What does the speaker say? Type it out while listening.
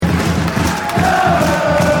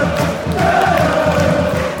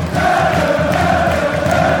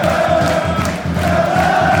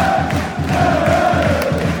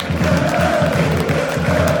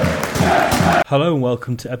Hello and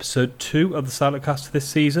welcome to episode 2 of the Salad-Cast for this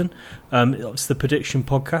season. It's the prediction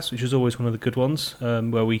podcast, which is always one of the good ones,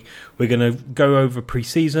 where we're going to go over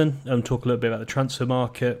pre-season and talk a little bit about the transfer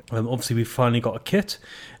market. Obviously, we've finally got a kit,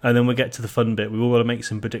 and then we'll get to the fun bit. We will want to make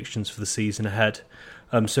some predictions for the season ahead.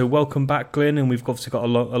 So welcome back, Glyn, and we've obviously got a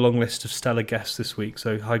long list of stellar guests this week.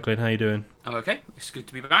 So hi, Glyn, how you doing? I'm okay. It's good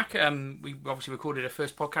to be back. We obviously recorded our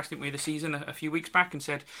first podcast, didn't we, this season a few weeks back, and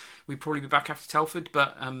said we'd probably be back after Telford,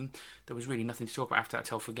 but there was really nothing to talk about after that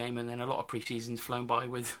Telford game, and then a lot of pre-seasons flown by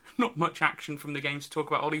with not much action from the games to talk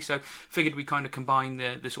about, Ollie, so figured we kind of combine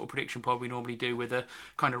the sort of prediction pod we normally do with a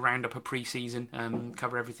kind of round up a pre-season,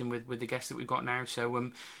 cover everything with the guests that we've got now,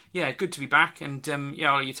 so yeah, good to be back, and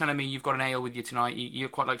yeah, Ollie, you're telling me you've got an ale with you tonight. You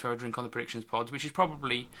quite like to have a drink on the predictions pods, which is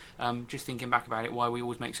probably, just thinking back about it, why we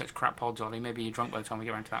always make such crap pods, Ollie. Maybe you're drunk by the time we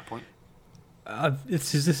get around to that point.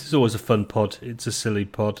 This is always a fun pod. It's a silly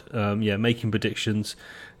pod. Yeah, making predictions.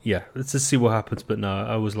 Yeah, let's just see what happens. But no,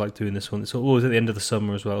 I always like doing this one. It's always at the end of the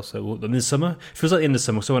summer as well. So in the summer, it feels like the end of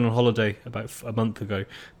summer. So I went on holiday about a month ago.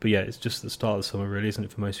 But yeah, it's just the start of the summer, really, isn't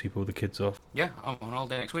it, for most people with the kids off? Yeah, I'm on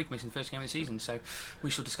holiday next week, missing the first game of the season. So we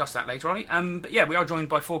shall discuss that later, Ollie. But yeah, we are joined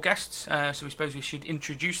by 4 guests. So we suppose we should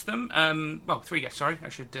introduce them. Well, 3 guests, sorry, I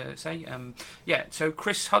should say. Yeah, so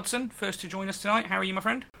Chris Hudson, first to join us tonight. How are you, my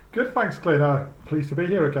friend? Good, thanks, Glenn. Pleased to be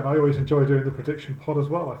here again. I always enjoy doing the prediction pod as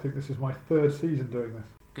well. I think this is my 3rd season doing this.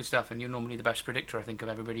 Good stuff, and you're normally the best predictor, I think, of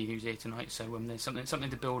everybody who's here tonight, so there's something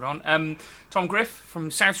to build on. Tom Griff from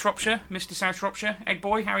South Shropshire, Mr. South Shropshire, Egg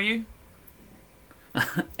Boy, how are you?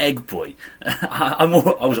 Egg Boy. I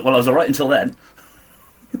was all right until then.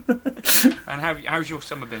 And how's your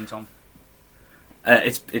summer been, Tom?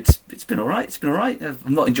 It's been all right. It's been all right. I've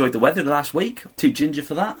not enjoyed the weather the last week. Too ginger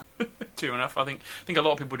for that. True enough. I think a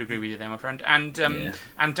lot of people would agree with you there, my friend. And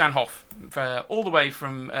and Dan Hoff, all the way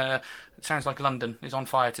from sounds like London, is on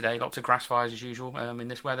fire today. Lots of grass fires as usual in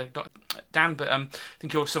this weather. Dan, but I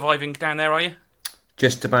think you're surviving down there, are you?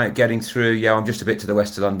 Just about getting through. Yeah, I'm just a bit to the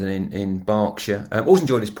west of London in Berkshire. Always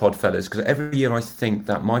enjoy this pod, fellas, because every year I think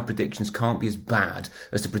that my predictions can't be as bad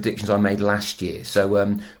as the predictions I made last year.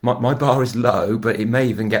 So my bar is low, but it may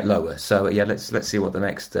even get lower. So yeah, let's see what the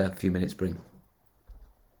next few minutes bring.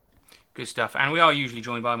 Good stuff. And we are usually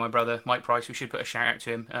joined by my brother, Mike Price. We should put a shout out to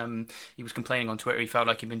him. He was complaining on Twitter. He felt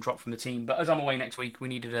like he'd been dropped from the team. But as I'm away next week, we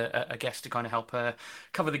needed a guest to kind of help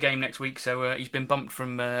cover the game next week. So he's been bumped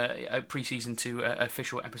from a pre-season to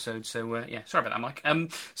official episode. So yeah, sorry about that, Mike.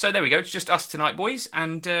 So there we go. It's just us tonight, boys.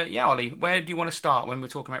 And yeah, Ollie, where do you want to start when we're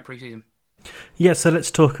talking about pre-season? Yeah, so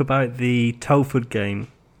let's talk about the Telford game.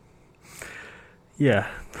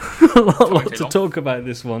 Yeah, a lot to talk about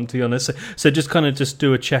this one, to be honest. So just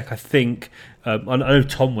do a check. I think I know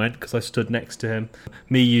Tom went because I stood next to him.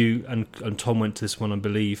 Me, you, and Tom went to this one, I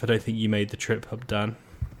believe. I don't think you made the trip up, Dan.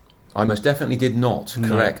 I most definitely did not. No.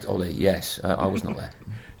 Correct, Ollie. Yes, I was not there.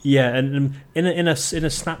 Yeah, and in a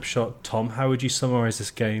snapshot, Tom, how would you summarise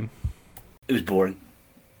this game? It was boring.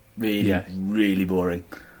 Really boring.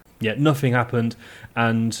 Yeah, nothing happened,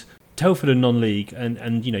 and Telford are non-league,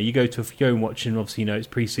 and you know, you go and watch, and obviously, you know, it's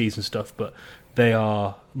pre-season stuff, but they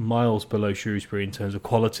are miles below Shrewsbury in terms of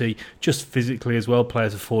quality, just physically as well.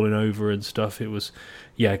 Players are falling over and stuff. It was,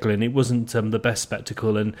 yeah, Glenn, it wasn't the best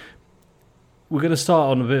spectacle, and we're going to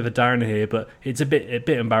start on a bit of a downer here, but it's a bit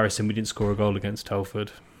embarrassing we didn't score a goal against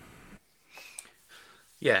Telford.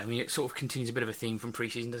 Yeah, I mean, it sort of continues a bit of a theme from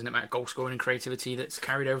pre-season, doesn't it, about goal scoring and creativity that's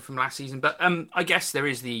carried over from last season. But I guess there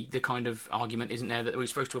is the kind of argument, isn't there, that we were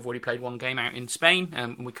supposed to have already played one game out in Spain,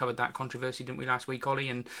 and we covered that controversy, didn't we, last week, Ollie?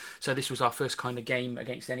 And so this was our first kind of game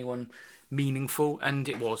against anyone meaningful, and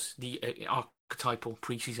it was the archetypal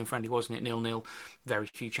pre-season friendly, wasn't it? 0-0, very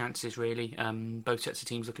few chances really. Both sets of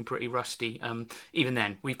teams looking pretty rusty. Even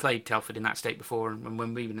then, we played Telford in that state before, and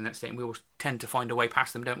when we've been in that state, we always tend to find a way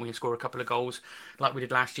past them, don't we, and score a couple of goals like we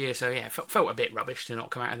did last year. So yeah, felt a bit rubbish to not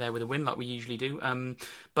come out of there with a win like we usually do.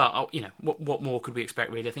 But you know, what more could we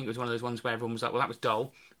expect really? I think it was one of those ones where everyone was like, well, that was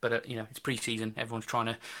dull, but you know, it's pre-season. Everyone's trying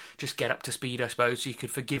to just get up to speed, I suppose. So you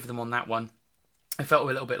could forgive them on that one. I felt a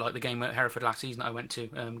little bit like the game at Hereford last season that I went to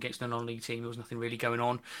against a non-league team. There was nothing really going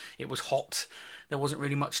on. It was hot. There wasn't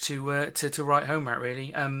really much to write home at,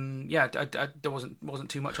 really. There wasn't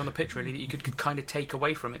too much on the pitch, really, that you could kind of take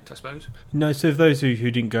away from it, I suppose. No, so for those who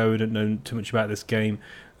didn't go and don't know too much about this game,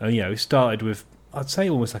 it started with, I'd say,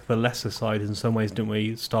 almost like the lesser side in some ways, didn't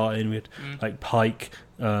we? Starting with like Pike,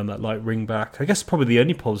 that like ring back. I guess probably the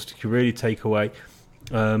only positive you could really take away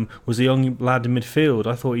was the young lad in midfield.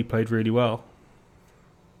 I thought he played really well.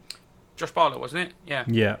 Josh Barlow, wasn't it?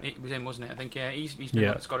 Yeah. It was him, wasn't it? I think, he's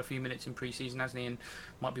got a few minutes in pre-season, hasn't he? And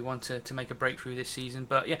might be one to make a breakthrough this season.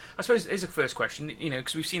 But yeah, I suppose it's a first question,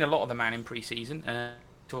 because we've seen a lot of the man in pre-season,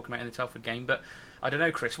 talking about in the Telford game. But I don't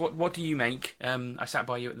know, Chris, what do you make? I sat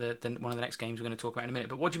by you at one of the next games we're going to talk about in a minute.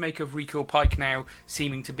 But what do you make of Rekiel Pike now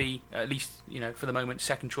seeming to be, at least, for the moment,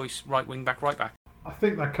 second choice right wing back, right back? I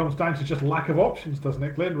think that comes down to just lack of options, doesn't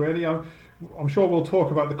it, Glenn? Really, I'm sure we'll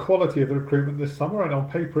talk about the quality of the recruitment this summer, and on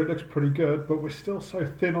paper it looks pretty good, but we're still so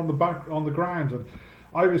thin on the ground. And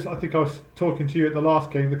I think I was talking to you at the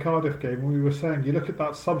last game, the Cardiff game, and we were saying, you look at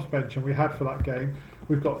that subs bench and we had for that game,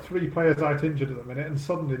 we've got 3 players out injured at the minute, and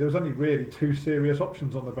suddenly there's only really 2 serious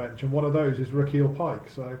options on the bench, and one of those is Rekiel Pike.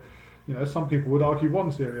 So, some people would argue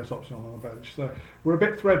 1 serious option on the bench. So we're a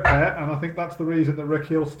bit threadbare, and I think that's the reason that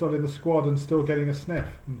Rekiel's still in the squad and still getting a sniff.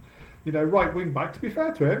 And, right wing back, to be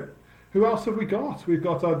fair to him, who else have we got? We've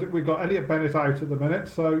got Elliot Bennett out at the minute,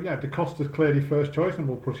 so yeah, DaCosta's clearly first choice and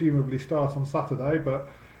will presumably start on Saturday. But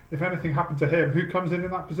if anything happened to him, who comes in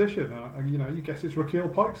that position? You guess it's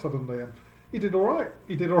Rekiel Pike suddenly, and he did all right.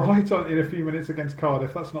 He did all right in a few minutes against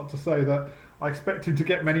Cardiff. That's not to say that I expect him to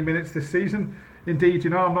get many minutes this season. Indeed,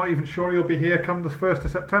 I'm not even sure he'll be here come the 1st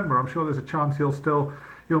of September. I'm sure there's a chance he'll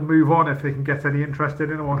move on if they can get any interest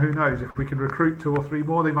in him, or who knows, if we can recruit 2 or 3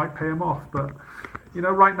 more, they might pay him off. But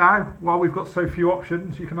right now, while we've got so few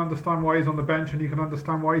options, you can understand why he's on the bench, and you can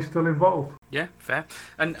understand why he's still involved. Yeah, fair.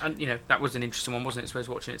 And that was an interesting one, wasn't it? I suppose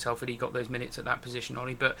watching it Telford, he got those minutes at that position,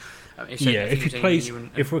 Ollie. But if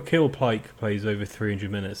Rekiel Pike plays over 300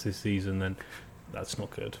 minutes this season, then that's not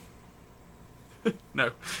good. No,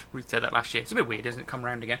 we said that last year. It's a bit weird, isn't it? Come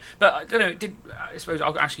round again. But I don't know. I suppose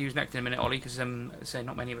I'll ask you next in a minute, Ollie, because say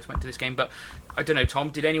not many of us went to this game. But I don't know, Tom.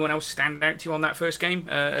 Did anyone else stand out to you on that first game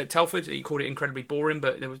at Telford? You called it incredibly boring,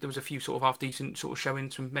 but there was a few sort of half decent sort of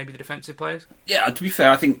showings from maybe the defensive players. Yeah, to be fair,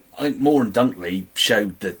 I think Moore and Dunkley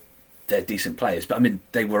showed that they're decent players, but I mean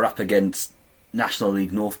they were up against National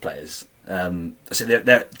League North players. So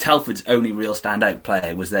Telford's only real standout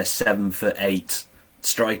player was their 7'8"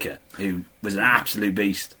 striker, who was an absolute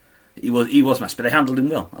beast. He was massive, but they handled him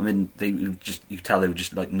well. I mean, you could tell they were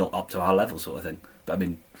just like not up to our level, sort of thing. But I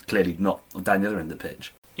mean, clearly not down the other end of the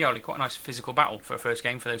pitch. Yeah, Ollie, quite a nice physical battle for a first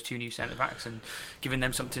game for those 2 new centre backs, and giving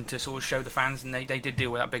them something to sort of show the fans. And they did deal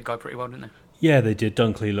with that big guy pretty well, didn't they? Yeah, they did.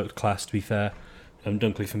 Dunkley looked class, to be fair.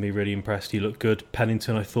 Dunkley, for me, really impressed. He looked good.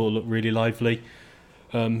 Pennington, I thought, looked really lively.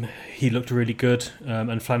 He looked really good,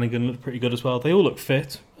 and Flanagan looked pretty good as well. They all looked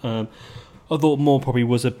fit. I thought Moore probably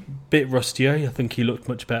was a bit rustier. I think he looked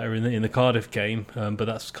much better in the Cardiff game, but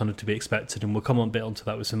that's kind of to be expected. And we'll come on a bit onto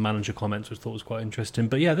that with some manager comments, which I thought was quite interesting.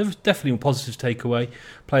 But yeah, there was definitely a positive takeaway.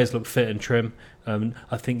 Players looked fit and trim.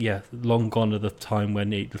 I think, long gone are the time when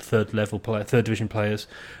the third division players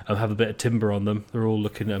have a bit of timber on them. They're all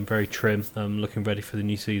looking very trim, looking ready for the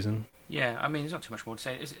new season. Yeah, I mean, there's not too much more to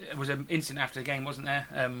say. It was an incident after the game, wasn't there,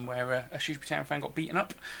 where a Shrewsbury Town fan got beaten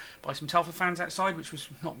up by some Telford fans outside, which was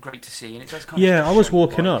not great to see. And it does kind of I was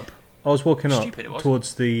walking up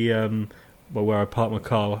towards the where I parked my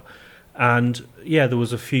car, and there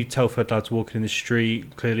was a few Telford lads walking in the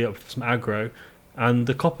street, clearly up for some aggro, and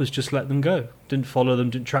the coppers just let them go, didn't follow them,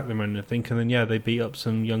 didn't track them or anything, and then they beat up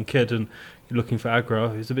some young kid and looking for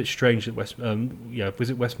aggro. It was a bit strange that was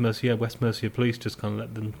it West Mercia? West Mercia Police just kind of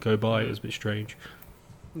let them go by. It was a bit strange.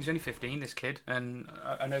 He's only 15, this kid, and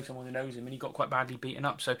I know someone who knows him, and he got quite badly beaten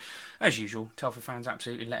up. So, as usual, Telford fans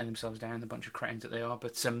absolutely letting themselves down, the bunch of cretins that they are.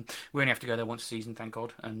 But we only have to go there once a season, thank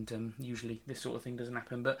God, and usually this sort of thing doesn't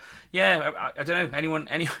happen. But I don't know, anyone.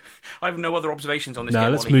 I have no other observations on this game.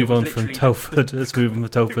 Let's move on from Telford. Let's move on from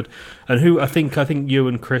Telford. And who, I think you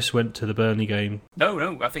and Chris went to the Burnley game.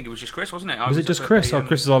 No, I think it was just Chris, wasn't it? Was it just Chris?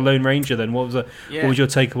 Chris is our Lone Ranger then. What was your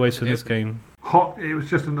takeaways from this game? It was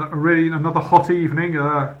just another hot evening.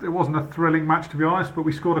 It wasn't a thrilling match, to be honest, but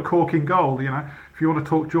we scored a corking goal. If you want to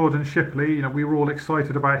talk Jordan Shipley, we were all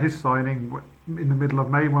excited about his signing in the middle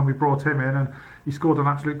of May when we brought him in, and he scored an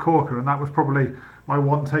absolute corker, and that was probably my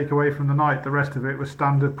one takeaway from the night. The rest of it was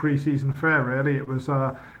standard pre-season fare, really. It was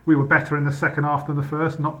we were better in the second half than the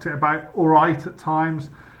first, knocked it about all right at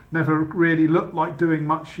times, never really looked like doing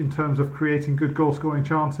much in terms of creating good goal-scoring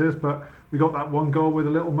chances, but we got that one goal with a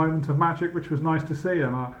little moment of magic, which was nice to see,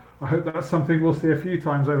 and I hope that's something we'll see a few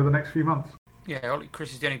times over the next few months. Yeah,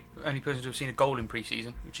 Chris is the only person to have seen a goal in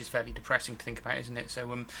pre-season, which is fairly depressing to think about, isn't it?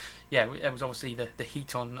 So, yeah, it was obviously the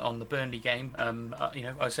heat on the Burnley game.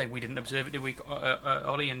 I was saying we didn't observe it, did we,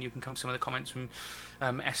 Ollie? And you can come to some of the comments from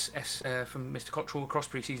from Mr. Cottrell across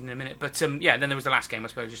pre-season in a minute. But yeah, then there was the last game, I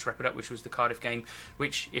suppose, just to wrap it up, which was the Cardiff game,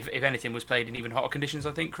 which, if anything, was played in even hotter conditions,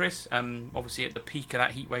 I think, Chris. Obviously, at the peak of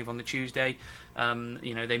that heat wave on the Tuesday,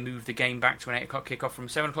 they moved the game back to an 8 o'clock kickoff from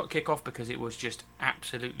 7 o'clock kickoff because it was just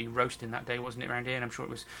absolutely roasting that day, wasn't it, around here? And I'm sure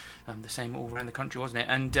it was the same all around the country, wasn't it?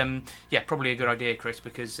 And yeah, probably a good idea, Chris,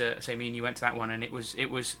 because say me and you went to that one, and it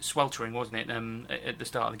was sweltering, wasn't it, at the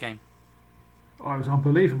start of the game? Oh, it was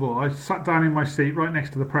unbelievable. I sat down in my seat right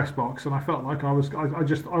next to the press box, and I felt like I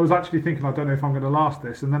was actually thinking, I don't know if I'm going to last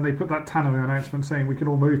this. And then they put that tannoy announcement saying we can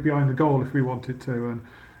all move behind the goal if we wanted to. And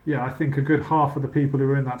yeah, I think a good half of the people who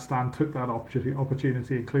were in that stand took that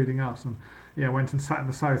opportunity, including us, and yeah, went and sat in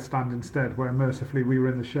the south stand instead, where mercifully we were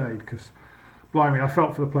in the shade. Because, blimey, I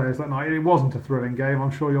felt for the players that night. It wasn't a thrilling game. I'm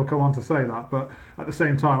sure you'll come on to say that, but at the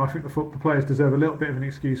same time, I think the players deserve a little bit of an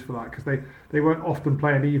excuse for that, because they won't often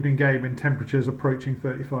play an evening game in temperatures approaching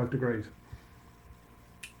 35 degrees.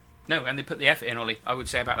 No, and they put the effort in, Ollie, I would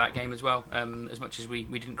say, about that game as well. As much as we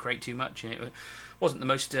didn't create too much, and it wasn't the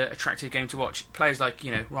most attractive game to watch. Players like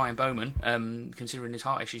Ryan Bowman, considering his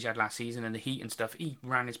heart issues he had last season and the heat and stuff, he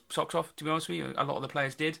ran his socks off, to be honest with you. A lot of the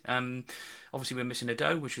players did. Obviously, we're missing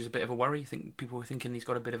Ado, which was a bit of a worry. I think people were thinking he's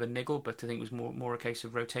got a bit of a niggle, but I think it was more a case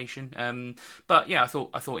of rotation. But yeah, I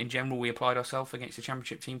thought in general we applied ourselves against the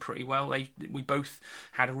Championship team pretty well. We both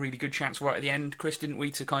had a really good chance right at the end, Chris, didn't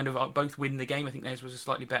we, to kind of both win the game? I think theirs was a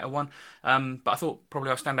slightly better one. But I thought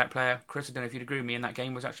probably our standout player, Chris, I don't know if you'd agree with me, in that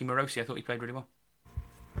game was actually Morosi. I thought he played really well.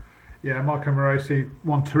 Yeah, Marco Morosi,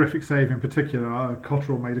 one terrific save in particular.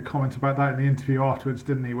 Cottrell made a comment about that in the interview afterwards,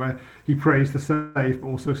 didn't he? Where he praised the save, but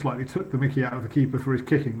also slightly took the mickey out of the keeper for his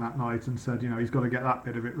kicking that night, and said, he's got to get that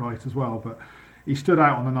bit of it right as well. But he stood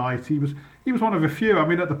out on the night. He was one of a few. I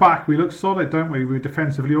mean, at the back we looked solid, don't we? We were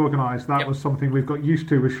defensively organised. That was something we've got used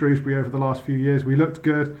to with Shrewsbury over the last few years. We looked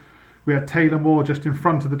good. We had Taylor Moore just in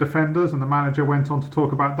front of the defenders, and the manager went on to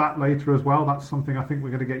talk about that later as well. That's something I think we're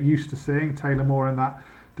going to get used to seeing, Taylor Moore in that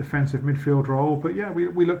defensive midfield role. But yeah,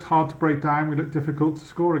 we looked hard to break down. We looked difficult to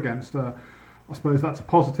score against. I suppose that's a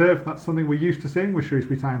positive. That's something we're used to seeing with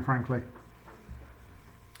Shrewsbury Town, frankly.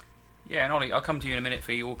 Yeah, and Ollie, I'll come to you in a minute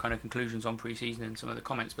for your kind of conclusions on pre-season and some of the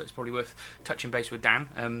comments, but it's probably worth touching base with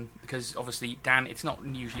Dan, because obviously, Dan, it's not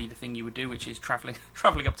usually the thing you would do, which is travelling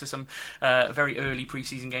up to some very early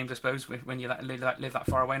pre-season games, I suppose, when you live that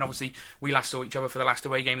far away. And obviously, we last saw each other for the last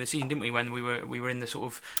away game of the season, didn't we? When we were in the sort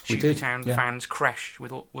of Shrewsbury Town fans creche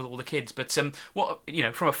with all the kids. But what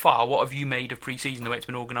from afar, what have you made of pre-season, the way it's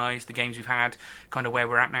been organised, the games we've had, kind of where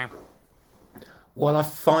we're at now? Well, I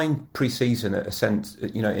find pre-season,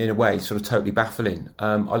 in a way, sort of totally baffling.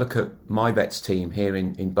 I look at my vets team here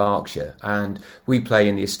in Berkshire, and we play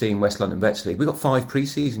in the esteemed West London Vets League. We've got 5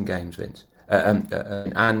 pre-season games, Vince. And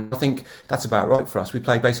I think that's about right for us. We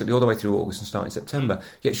play basically all the way through August and start in September.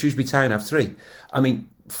 Yet Shrewsbury Town have 3. I mean,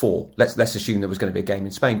 4. Let's assume there was going to be a game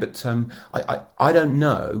in Spain. But I don't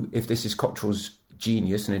know if this is Cottrell's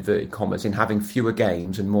genius, in inverted commas, in having fewer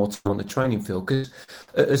games and more time on the training field, because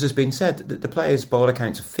as has been said, the players by all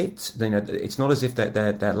accounts are fit. It's not as if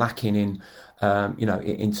they're lacking in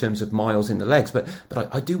in terms of miles in the legs, but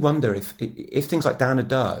I do wonder if things like Dan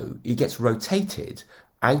Ado, he gets rotated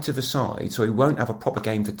out of the side, so he won't have a proper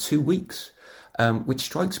game for 2 weeks, which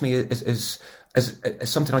strikes me as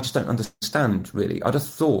something I just don't understand, really. I'd have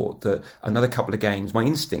thought that another couple of games, my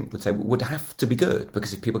instinct would say, would have to be good,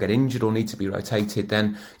 because if people get injured or need to be rotated,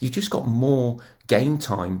 then you've just got more game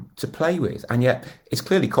time to play with. And yet, it's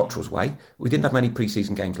clearly Cottrell's way. We didn't have many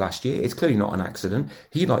pre-season games last year. It's clearly not an accident.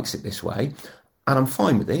 He likes it this way. And I'm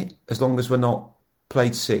fine with it, as long as we're not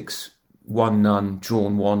played 6, won none,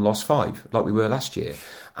 drawn 1, lost 5, like we were last year.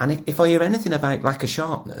 And if I hear anything about lack of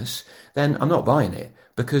sharpness, then I'm not buying it,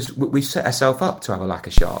 because we've set ourselves up to have a lack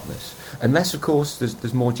of sharpness. Unless, of course,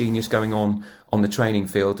 there's more genius going on the training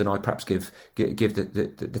field than I perhaps give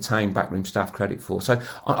the town backroom staff credit for. So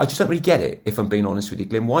I just don't really get it, if I'm being honest with you,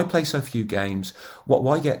 Glyn. Why play so few games?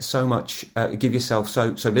 Why get so much? Give yourself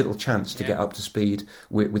so little chance to get up to speed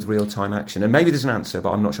with real time action? And maybe there's an answer,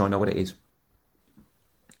 but I'm not sure I know what it is.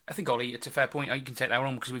 I think, Ollie, it's a fair point. You can take that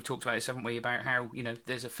on, because we've talked about this, haven't we, about how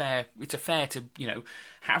it's a fair to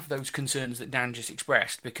have those concerns that Dan just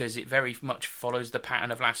expressed, because it very much follows the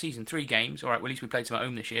pattern of last season. 3 games, all right. Well, at least we played some at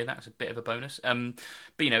home this year. That's a bit of a bonus. But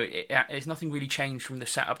there's nothing really changed from the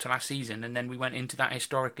setup to last season, and then we went into that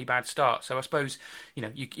historically bad start. So I suppose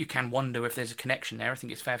you can wonder if there's a connection there. I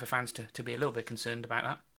think it's fair for fans to be a little bit concerned about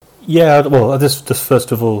that. Yeah, well, just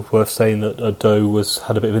first of all, worth saying that Doe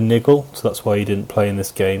had a bit of a niggle, so that's why he didn't play in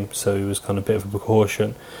this game. So it was kind of a bit of a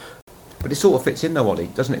precaution. But it sort of fits in though, Ollie,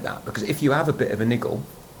 doesn't it? That because if you have a bit of a niggle,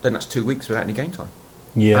 then that's 2 weeks without any game time.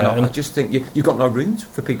 Yeah, and I just think you've got no room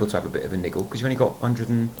for people to have a bit of a niggle because you've only got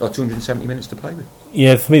 270 minutes to play with.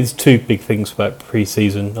 Yeah, for me, there's two big things about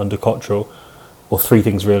pre-season under Cottrell, or three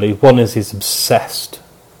things really. One is he's obsessed,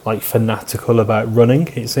 like fanatical about running,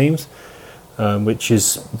 it seems, which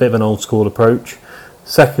is a bit of an old school approach.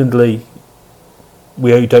 Secondly,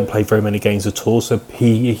 we don't play very many games at all, so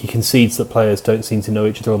he concedes that players don't seem to know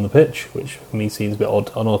each other on the pitch, which for me seems a bit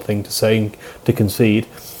an odd thing to say, to concede.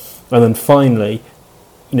 And then finally,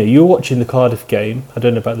 you're watching the Cardiff game. I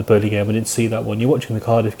don't know about the Burnley game. I didn't see that one. You're watching the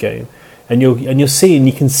Cardiff game, and you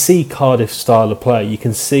can see Cardiff's style of play. You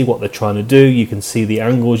can see what they're trying to do. You can see the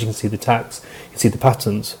angles. You can see the tacks. You can see the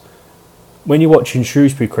patterns. When you're watching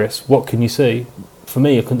Shrewsbury, Chris, what can you see? For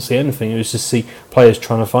me, I couldn't see anything. It was just see players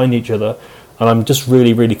trying to find each other, and I'm just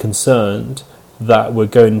really, really concerned that we're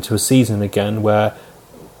going into a season again where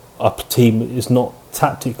our team is not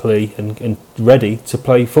tactically and ready to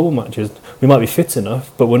play football matches. We might be fit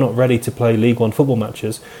enough, but we're not ready to play League One football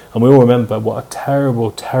matches. And we all remember what a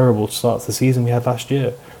terrible, terrible start to the season we had last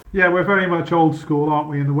year. Yeah, we're very much old school, aren't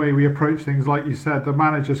we, in the way we approach things. Like you said, the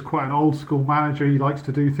manager's quite an old school manager. He likes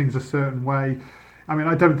to do things a certain way. I mean,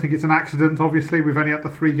 I don't think it's an accident, obviously. We've only had the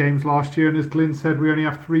 3 games last year, and as Glyn said, we only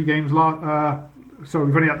have 3 games we've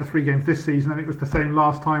only had the 3 games this season, and it was the same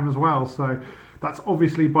last time as well. So that's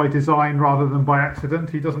obviously by design rather than by accident.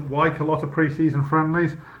 He doesn't like a lot of pre-season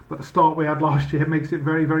friendlies, but the start we had last year makes it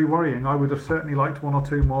very, very worrying. I would have certainly liked 1 or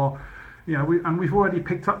 2 more. We've already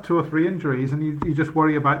picked up 2 or 3 injuries, and you just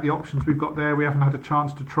worry about the options we've got there. We haven't had a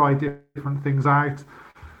chance to try different things out.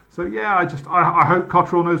 So yeah, I hope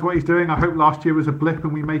Cottrell knows what he's doing. I hope last year was a blip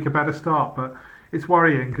and we make a better start, but it's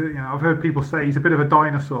worrying. I've heard people say he's a bit of a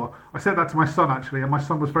dinosaur. I said that to my son actually, and my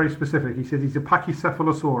son was very specific. He said he's a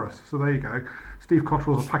Pachycephalosaurus. So there you go. Steve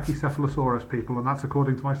Cottrell's a Pachycephalosaurus, people, and that's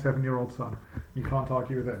according to my 7-year-old son. You can't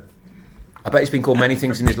argue with him. I bet he's been called many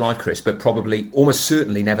things in his life, Chris, but probably, almost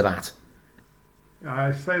certainly, never that.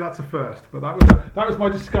 I say that's a first, but that was my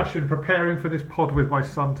discussion preparing for this pod with my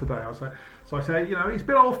son today. I say, he's a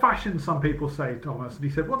bit old-fashioned, some people say, Thomas. And he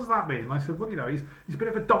said, what does that mean? And I said, well, he's a bit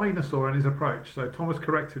of a dinosaur in his approach. So Thomas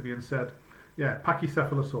corrected me and said, yeah,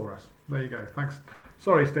 Pachycephalosaurus. There you go. Thanks.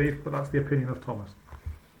 Sorry, Steve, but that's the opinion of Thomas.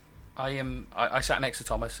 I sat next to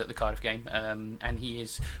Thomas at the Cardiff game, and he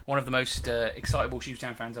is one of the most excitable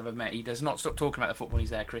Shoetown fans I've ever met. He does not stop talking about the football when he's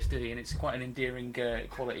there, Chris, did he? And it's quite an endearing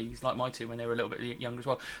quality. He's like my 2 when they were a little bit younger as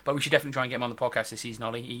well. But we should definitely try and get him on the podcast this season,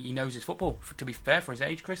 Ollie. He knows his football, to be fair, for his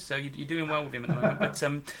age, Chris. So you're doing well with him at the moment. But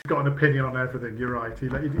he's got an opinion on everything. You're right. He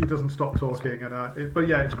doesn't stop talking, but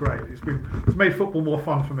yeah, it's great. It's made football more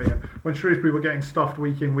fun for me. And when Shrewsbury were getting stuffed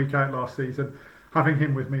week in, week out last season, having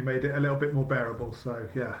him with me made it a little bit more bearable. So,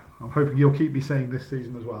 yeah, I'm hoping you'll keep me saying this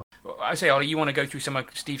season as well. I say, Ollie, you want to go through some of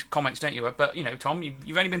Steve's comments, don't you? But, Tom,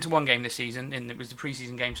 you've only been to 1 game this season, and it was the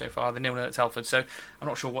pre-season game so far, the 0-0 at Telford. So I'm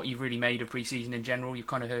not sure what you've really made of pre-season in general. You've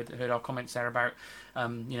kind of heard our comments there about,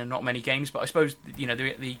 not many games. But I suppose,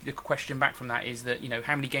 the question back from that is that,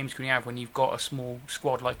 how many games can you have when you've got a small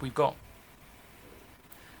squad like we've got?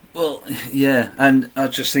 Well, yeah, and I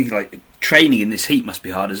was just thinking, training in this heat must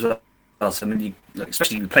be hard as well. So,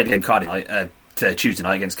 especially you played a game Cardiff Tuesday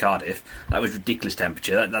night against Cardiff. That was ridiculous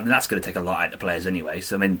temperature. That's going to take a lot out of the players anyway.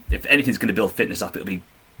 So, if anything's going to build fitness up, it'll be,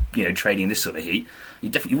 training in this sort of heat.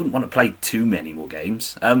 You definitely wouldn't want to play too many more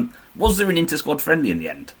games. Was there an inter-squad friendly in the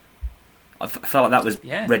end? I felt like that was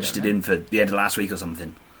registered in for the end of last week or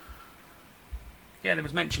something. Yeah, there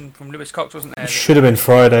was mention from Lewis Cox, wasn't there? It should have been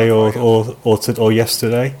Friday or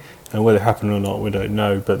yesterday. And whether it happened or not, we don't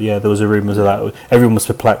know. But yeah, there was a rumours of that. Everyone was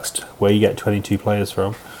perplexed where you get 22 players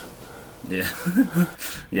from. Yeah,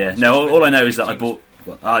 yeah. No, all I know is that I bought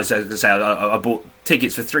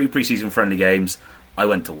tickets for 3 pre-season friendly games. I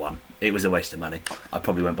went to 1. It was a waste of money. I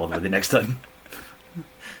probably won't bother with it next time.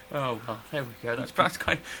 Oh, well, there we go. That's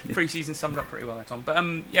kind of pre-season summed up pretty well there, Tom. But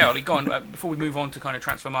Ollie, go on. Before we move on to kind of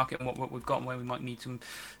transfer market and what we've got and where we might need some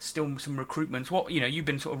recruitments. What you've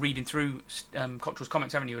been sort of reading through Cottrell's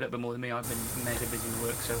comments, haven't you? A little bit more than me. I've been mega busy with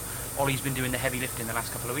work, so Ollie's been doing the heavy lifting the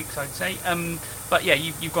last couple of weeks, I'd say. But yeah,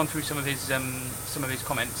 you've gone through some of his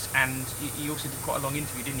comments, and he also did quite a long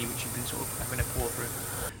interview, didn't he? Which you've been sort of having a pour through.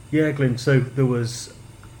 Yeah, Glyn. So there was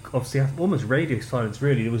obviously almost radio silence,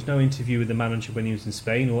 really. There was no interview with the manager when he was in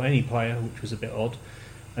Spain or any player, which was a bit odd.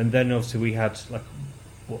 And then obviously we had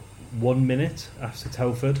 1 minute after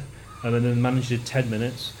Telford, and then the manager did 10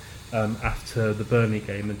 minutes. after the Burnley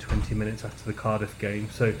game and 20 minutes after the Cardiff game.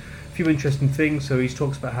 So a few interesting things. So he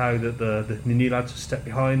talks about how that the new lads have stepped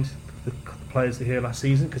behind the players that were here last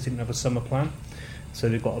season because they didn't have a summer plan, so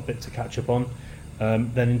they've got a bit to catch up on.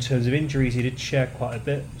 Then in terms of injuries, he did share quite a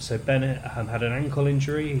bit. So Bennett had an ankle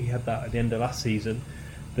injury. He had that at the end of last season.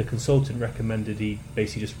 The consultant recommended he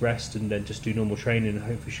basically just rest and then just do normal training and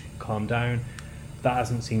hopefully should calm down. That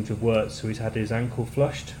hasn't seemed to have worked, so he's had his ankle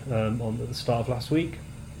flushed at the start of last week.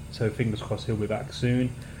 So fingers crossed he'll be back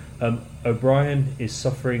soon. O'Brien is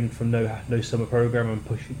suffering from no summer programme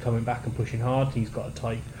and coming back and pushing hard. He's got a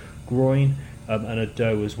tight groin, and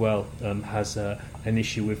Ado as well has an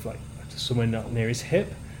issue with somewhere near his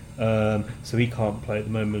hip, so he can't play at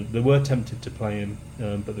the moment. They were tempted to play him,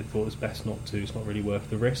 but they thought it was best not to. It's not really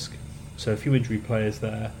worth the risk. So a few injury players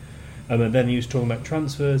there. And then he was talking about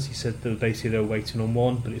transfers. He said that basically they were waiting on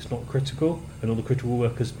one, but it's not critical, and all the critical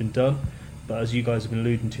work has been done. But as you guys have been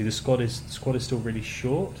alluding to, the squad is still really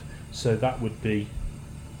short, so that would be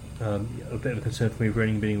a bit of a concern for me, for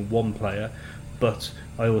only being one player. But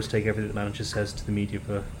I always take everything the manager says to the media with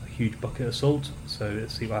a huge bucket of salt, so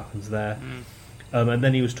let's see what happens there. And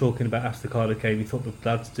then he was talking about after the Cardiff game, he thought the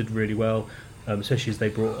lads did really well, especially as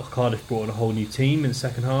Cardiff brought on a whole new team in the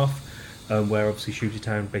second half, where obviously Shrewsbury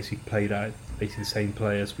Town basically played out basically the same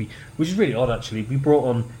players, which is really odd actually. We brought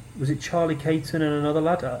on, was it Charlie Caton and another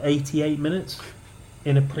lad at 88 minutes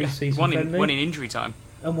in a pre-season friendly? One in injury time.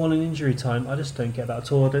 And one in injury time. I just don't get that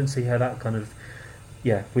at all. I don't see how that kind of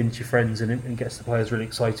wins your friends and gets the players really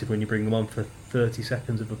excited when you bring them on for 30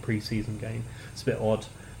 seconds of a pre-season game. It's a bit odd.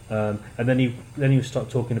 And then he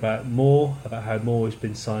talking about how Moore has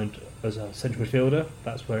been signed as a central midfielder.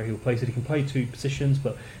 That's where he'll play. So he can play two positions,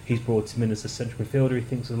 but he's brought him in as a central midfielder. He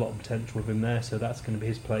thinks there's a lot of potential of him there, so that's going to be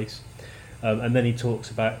his place. And then he talks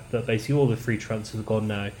about that basically all the free transfers are gone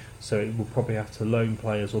now, so we'll probably have to loan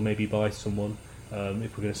players or maybe buy someone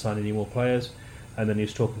if we're going to sign any more players. And then he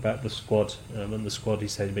was talking about the squad, and the squad he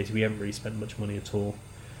said basically we haven't really spent much money at all.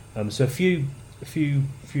 So a few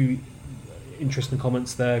interesting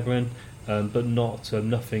comments there, Glenn, but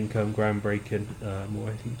nothing groundbreaking or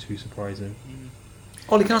anything too surprising.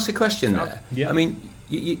 Ollie, can I ask a question there? Yeah. I mean,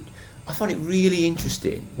 I find it really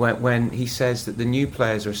interesting when he says that the new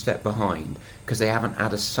players are a step behind because they haven't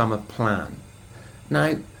had a summer plan.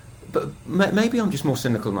 Now, but maybe I'm just more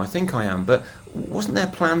cynical than I think I am, but wasn't their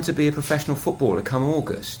plan to be a professional footballer come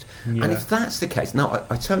August? Yeah. And if that's the case, now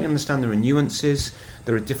I totally understand there are nuances,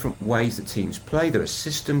 there are different ways that teams play, there are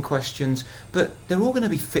system questions, but they're all going to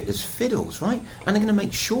be fit as fiddles, right? And they're going to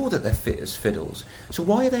make sure that they're fit as fiddles. So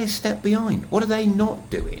why are they a step behind? What are they not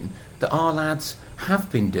doing that our lads have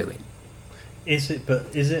been doing?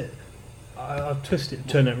 I'll twist it,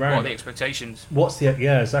 turn it around. What are the expectations?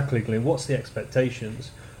 Exactly, Glenn. What's the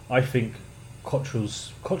expectations? I think Cottrell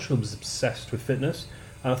was obsessed with fitness,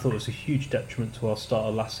 and I thought it was a huge detriment to our start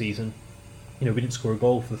of last season. We didn't score a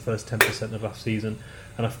goal for the first 10% of last season,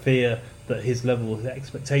 and I fear that his level of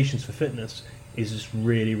expectations for fitness is just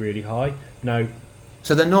really, really high. Now,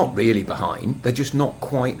 so they're not really behind, they're just not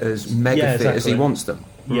quite as mega fit as he wants them.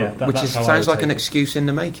 Yeah, sounds like an excuse in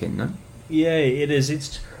the making, no? Yeah, it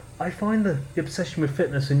is. I find the obsession with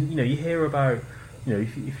fitness, and you hear about,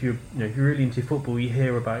 if you're really into football, you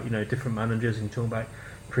hear about different managers and you talk about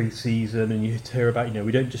pre-season, and you hear about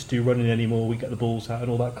we don't just do running anymore, we get the balls out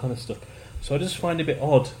and all that kind of stuff. So I just find it a bit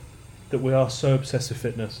odd that we are so obsessed with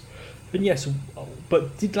fitness. And yes,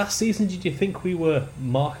 but last season did you think we were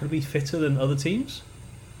markedly fitter than other teams?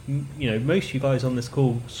 Most of you guys on this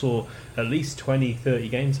call saw at least 20, 30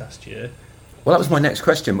 games last year. Well, that was my next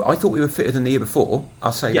question. I thought we were fitter than the year before.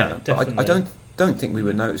 I'll say that. Definitely. But I don't think we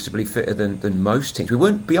were noticeably fitter than most teams. We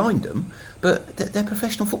weren't behind them, but they're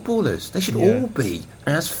professional footballers. They should all be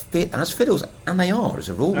as fit as fiddles, and they are as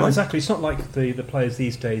a rule. No, right? Exactly. It's not like the players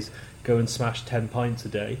these days go and smash 10 pints a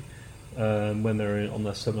day when they're on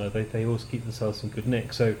their summer. They always keep themselves in good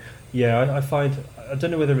nick. So, I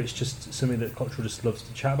don't know whether it's just something that Cottrell just loves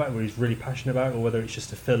to chat about, where he's really passionate about, or whether it's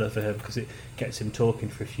just a filler for him because it gets him talking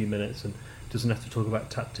for a few minutes and doesn't have to talk about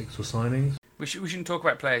tactics or signings. We shouldn't talk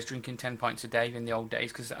about players drinking 10 pints a day in the old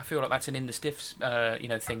days, because I feel like that's an in the stiffs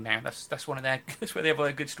thing now. That's one of their that's where they have all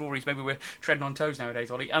their good stories. Maybe we're treading on toes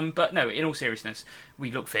nowadays, Ollie. But no, in all seriousness,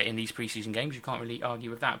 we look fit in these pre-season games. You can't really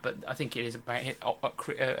argue with that. But I think it is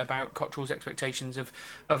about Cottrell's expectations of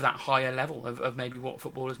that higher level of maybe what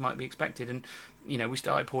footballers might be expected. And we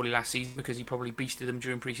started poorly last season because he probably beasted them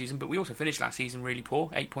during pre-season, but we also finished last season really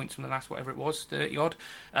poor, 8 points from the last whatever it was, 30 odd.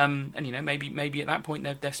 And maybe at that point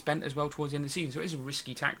they're spent as well towards the end of the season. So it is a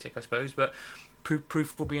risky tactic, I suppose, but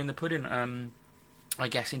proof will be in the pudding. I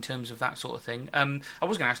guess, in terms of that sort of thing. I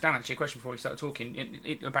was going to ask Dan actually a question before we started talking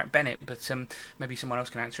about Bennett, but maybe someone else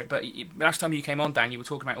can answer it. But last time you came on, Dan, you were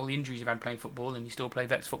talking about all the injuries you've had playing football, and you still play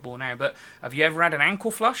Vets football now. But have you ever had an ankle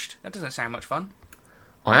flushed? That doesn't sound much fun.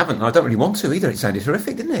 I haven't. I don't really want to either. It sounded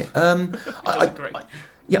horrific, didn't it? I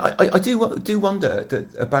do wonder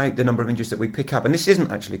about the number of injuries that we pick up, and this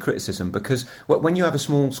isn't actually criticism, because when you have a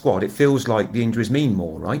small squad, it feels like the injuries mean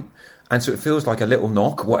more, right? And so it feels like a little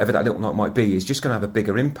knock, whatever that little knock might be, is just going to have a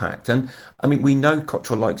bigger impact. And I mean, we know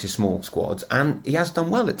Cottrell likes his small squads, and he has done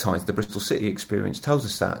well at times. The Bristol City experience tells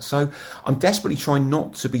us that. So I'm desperately trying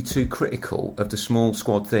not to be too critical of the small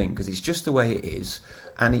squad thing, because it's just the way it is.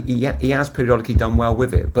 And he has periodically done well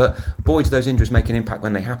with it. But boy, do those injuries make an impact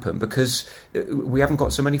when they happen, because we haven't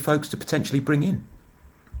got so many folks to potentially bring in.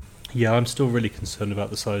 Yeah, I'm still really concerned about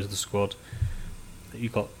the size of the squad.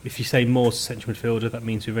 You've got, if you say more central midfielder, that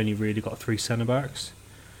means we've only really got 3 centre backs.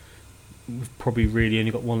 We've probably really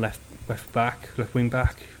only got one left wing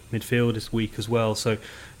back. Midfield is weak as well. So,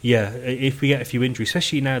 yeah, if we get a few injuries,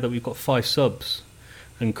 especially now that we've got 5 subs,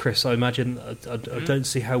 and Chris, I imagine I don't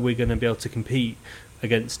see how we're going to be able to compete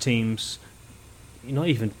against teams, not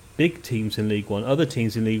even big teams in League One, other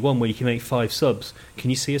teams in League One where you can make 5 subs. Can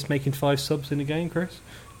you see us making 5 subs in a game, Chris?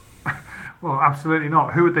 Well, absolutely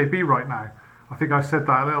not. Who would they be right now? I think I said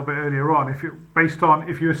that a little bit earlier on. If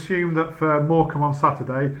you assume that for Morecambe on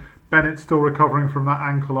Saturday, Bennett's still recovering from that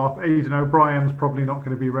ankle up, Aidan O'Brien's probably not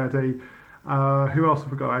going to be ready. Who else have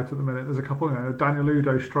we got out at the minute? There's a couple. Daniel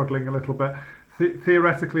Udo struggling a little bit.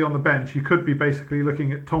 Theoretically, on the bench, you could be basically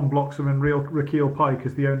looking at Tom Bloxham and Rakeal Pike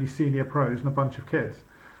as the only senior pros and a bunch of kids.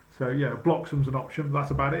 So yeah, Bloxham's an option.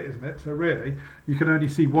 That's about it, isn't it? So really, you can only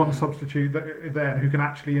see one substitute there who can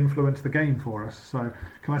actually influence the game for us. So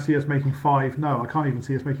can I see us making 5? No, I can't even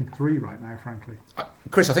see us making 3 right now, frankly.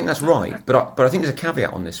 Chris, I think that's right, but I think there's a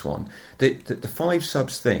caveat on this one. The 5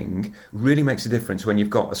 subs thing really makes a difference when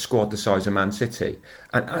you've got a squad the size of Man City,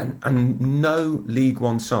 and no League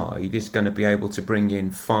One side is going to be able to bring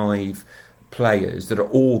in 5 players that are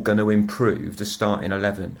all going to improve the starting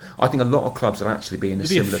 11. I think a lot of clubs will actually be in a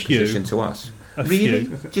similar position to us. Really?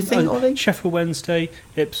 Do you think, Ollie? Sheffield Wednesday,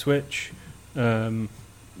 Ipswich,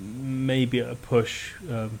 maybe at a push,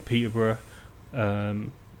 Peterborough.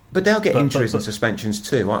 But they'll get injuries and suspensions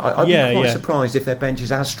too. I'd be quite surprised if their bench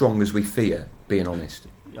is as strong as we fear, being honest.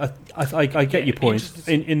 I get your point.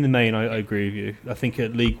 In the main, I agree with you. I think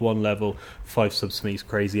at League One level, 5 subs to me is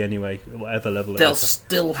crazy anyway, whatever level They'll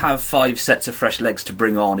still have 5 sets of fresh legs to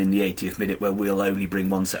bring on in the 80th minute, where we'll only bring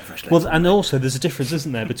 1 set of fresh legs. Well, and also there's a difference,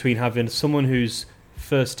 isn't there, between having someone who's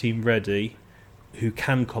first team ready, who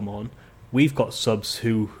can come on. We've got subs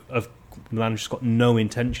who have the manager's got no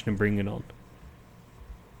intention of bringing on.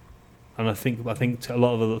 And I think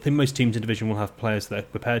most teams in Division will have players that they're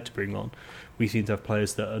prepared to bring on. We seem to have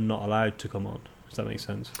players that are not allowed to come on. Does that make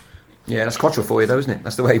sense? Yeah, that's Cottrell for you, though, isn't it?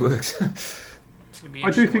 That's the way it works.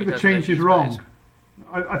 I do think the change is wrong.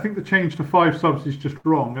 I think the change to 5 subs is just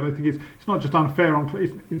wrong, and I think it's not just unfair.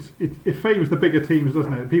 It favours the bigger teams,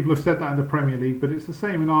 doesn't it? People have said that in the Premier League, but it's the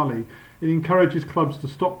same in our league. It encourages clubs to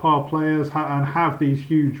stockpile players and have these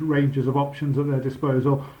huge ranges of options at their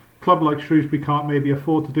disposal. A club like Shrewsbury can't maybe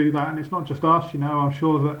afford to do that, and it's not just us. I'm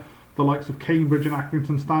sure that the likes of Cambridge and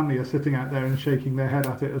Accrington Stanley are sitting out there and shaking their head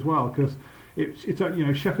at it as well, because it's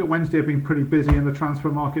Sheffield Wednesday have been pretty busy in the transfer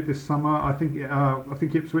market this summer. I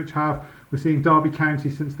think Ipswich have. We're seeing Derby County,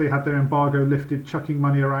 since they had their embargo lifted, chucking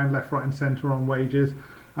money around left, right and centre on wages,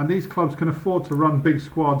 and these clubs can afford to run big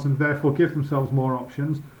squads and therefore give themselves more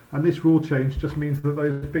options, and this rule change just means that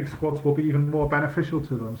those big squads will be even more beneficial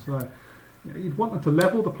to them. So you'd want them to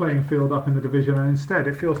level the playing field up in the division, and instead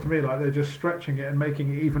it feels to me like they're just stretching it and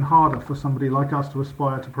making it even harder for somebody like us to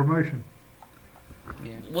aspire to promotion.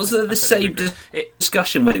 Yeah. Was there the same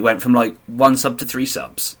discussion when it went from 1 sub to 3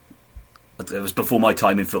 subs? It was before my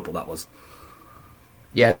time in football, that was.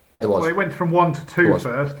 Yeah, it was. Well, it went from 1 to 2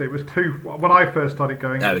 first. It was 2 when I first started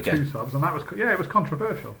going. It was 2 subs, and that was it was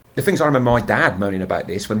controversial. The things I remember my dad moaning about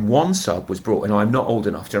this when 1 sub was brought in. I'm not old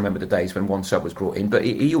enough to remember the days when 1 sub was brought in, but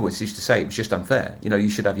he always used to say it was just unfair. You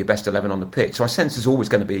should have your best 11 on the pitch. So I sense there's always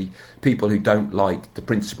going to be people who don't like the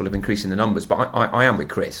principle of increasing the numbers. But I am with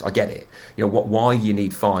Chris. I get it. Why you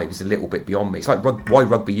need 5 is a little bit beyond me. It's like why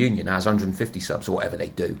rugby union has 150 subs or whatever they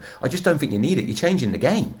do. I just don't think you need it. You're changing the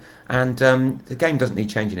game, and the game doesn't need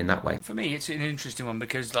changing in that way. For me, it's an interesting one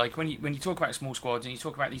because, like, when you talk about small squads and you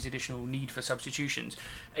talk about these additional need for substitutions,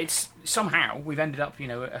 it's somehow we've ended up,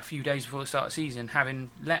 a few days before the start of the season,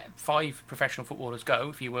 having let 5 professional footballers go,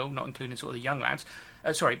 if you will, not including sort of the young lads.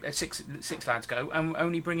 Six lads go, and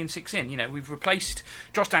only bringing 6 in. We've replaced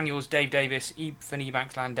Josh Daniels, Dave Davis, Van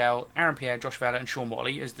Ebanks, Landell, Aaron Pierre, Josh Vella, and Sean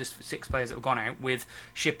Whalley as the 6 players that have gone out with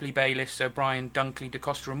Shipley, Bayliss, O'Brien, Dunkley,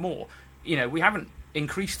 DaCosta, and Moore. We haven't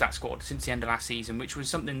increased that squad since the end of last season, which was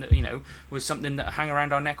something that hung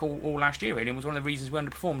around our neck all last year, really, and was one of the reasons we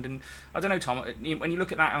underperformed. And I don't know, Tom, when you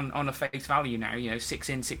look at that on a face value now, 6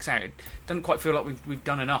 in, 6 out, it doesn't quite feel like we've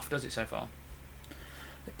done enough, does it, so far?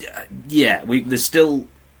 Yeah, there's still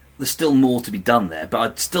more to be done there, but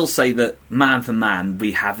I'd still say that man for man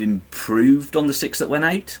we have improved on the 6 that went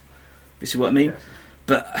out. You see what I mean? Yeah.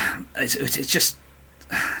 But it's just,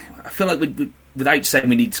 I feel like without saying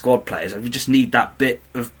we need squad players, we just need that bit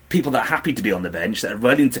of people that are happy to be on the bench, that are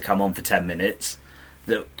willing to come on for 10 minutes,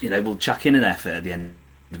 that will chuck in an effort at the end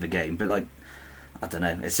of the game. But I don't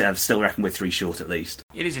know. I still reckon we're 3 short at least.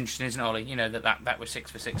 It is interesting, isn't it, Ollie? That was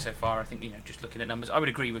 6 for 6 so far. I think just looking at numbers, I would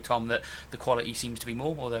agree with Tom that the quality seems to be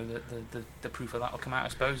more. Although the proof of that will come out, I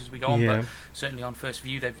suppose, as we go on. Yeah. But certainly on first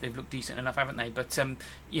view, they've looked decent enough, haven't they? But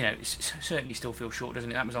it certainly still feels short,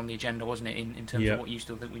 doesn't it? That was on the agenda, wasn't it? In terms of what you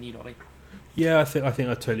still think we need, Ollie. Yeah, I think I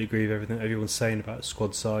totally agree with everything everyone's saying about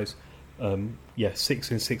squad size.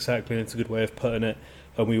 6 in, 6 out, Glenn, it's a good way of putting it.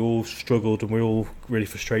 And we all struggled and we were all really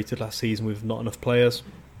frustrated last season with not enough players.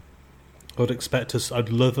 I'd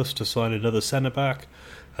love us to sign another centre-back,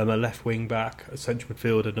 a left wing-back, a central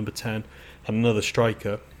midfielder, number 10, and another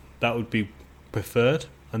striker. That would be preferred,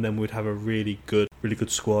 and then we'd have a really good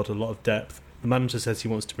squad, a lot of depth. The manager says he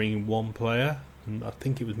wants to bring in 1 player, and I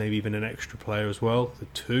think it was maybe even an extra player as well, the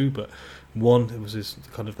 2, but 1, it was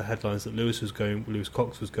kind of the headlines that Lewis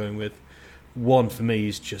Cox was going with. 1 for me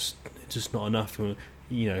is just not enough.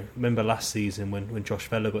 Remember last season when Josh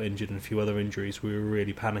Vella got injured and a few other injuries, we were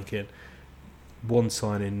really panicking. 1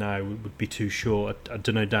 signing now would be too short. I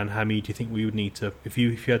don't know, Dan, how many do you think we would need to, if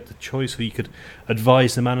you had the choice, or you could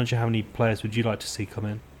advise the manager, how many players would you like to see come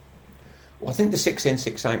in? Well, I think the 6 in,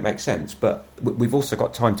 6 out makes sense, but we've also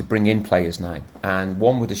got time to bring in players now. And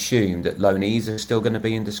one would assume that loanees are still going to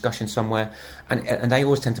be in discussion somewhere, and they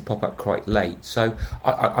always tend to pop up quite late. So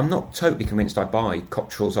I'm not totally convinced I buy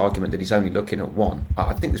Cottrell's argument that he's only looking at 1.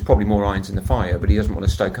 I think there's probably more irons in the fire, but he doesn't want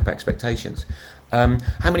to stoke up expectations. How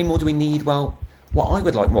many more do we need? Well, what I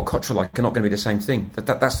would like and what Cottrell like are not going to be the same thing.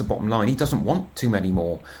 That's the bottom line. He doesn't want too many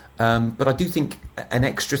more. But I do think an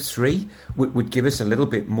extra 3 would give us a little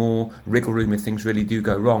bit more wriggle room if things really do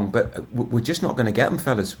go wrong. But we're just not going to get them,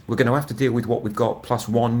 fellas. We're going to have to deal with what we've got, plus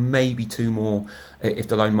 1, maybe 2 more if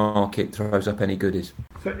the loan market throws up any goodies.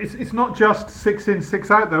 So it's not just 6 in,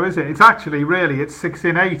 6 out, though, is it? It's actually it's 6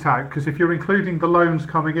 in, 8 out, because if you're including the loans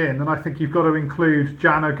coming in, then I think you've got to include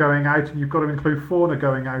Jana going out and you've got to include Forner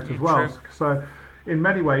going out as well. True. So in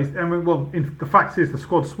many ways, the fact is the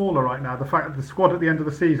squad's smaller right now. The fact that the squad at the end of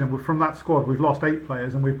the season, from that squad, we've lost 8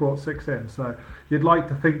 players and we've brought 6 in. So you'd like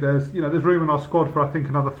to think there's room in our squad for, I think,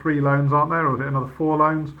 another 3 loans, aren't there, or is it another 4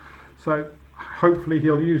 loans? So hopefully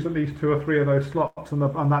he'll use at least 2 or 3 of those slots,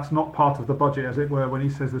 and that's not part of the budget, as it were, when he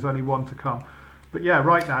says there's only 1 to come. But yeah,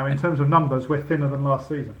 right now, in terms of numbers, we're thinner than last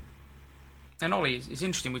season. And Ollie, it's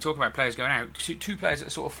interesting, we talk about players going out. 2 players that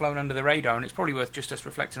have sort of flown under the radar, and it's probably worth just us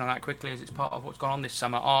reflecting on that quickly as it's part of what's gone on this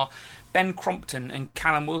summer, are Ben Crompton and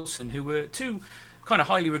Callum Wilson, who were 2 kind of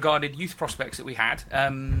highly regarded youth prospects that we had,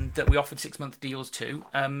 that we offered 6-month deals to,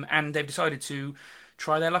 and they've decided to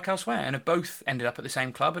try their luck elsewhere, and have both ended up at the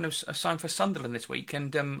same club and have signed for Sunderland this week.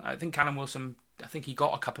 And I think Callum Wilson, I think he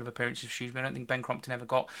got a couple of appearances for Shrewsbury. I don't think Ben Crompton ever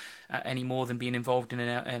got any more than being involved in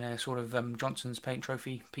a sort of Johnson's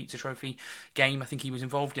Pizza Trophy game. I think he was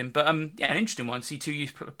involved in. But an interesting one. See 2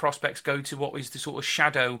 youth prospects go to what was the sort of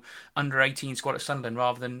shadow under-18 squad at Sunderland,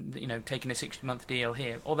 rather than taking a 6-month deal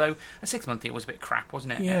here. Although a 6-month deal was a bit crap,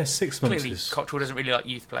 wasn't it? Yeah, 6 months. Clearly, Cottrell doesn't really like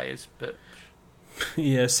youth players, but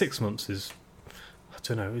yeah, 6 months is.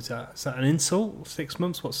 I don't know, is that an insult? 6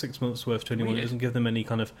 months? What's 6 months worth to anyone? It doesn't give them any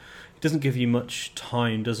kind of. It doesn't give you much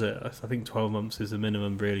time, does it? I think 12 months is the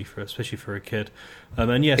minimum, really, especially for a kid.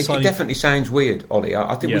 And yeah, it definitely sounds weird, Ollie.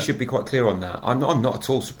 I think we should be quite clear on that. I'm not at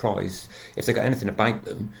all surprised if they got anything about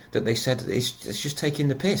them that they said it's just taking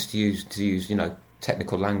the piss to use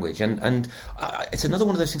technical language, and it's another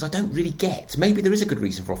one of those things I don't really get. Maybe there is a good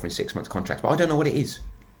reason for offering 6 months contracts, but I don't know what it is.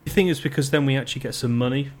 You think it's because then we actually get some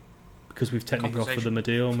money? Because we've technically offered them a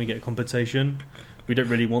deal and we get compensation. We don't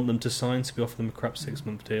really want them to sign, so we offer them a crap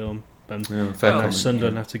 6-month deal. And fair now comment,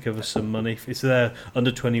 Sunderland have to give us some money. It's their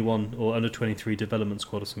under 21 or under 23 development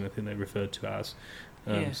squad or something. I think they referred to it as.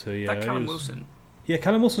 That Callum Wilson. Yeah,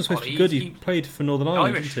 Callum Wilson's supposed to be good. He played for Northern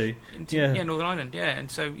Ireland, Irish, didn't he? Yeah, Northern Ireland, yeah.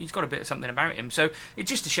 And so he's got a bit of something about him. So it's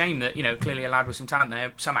just a shame that, clearly a lad with some talent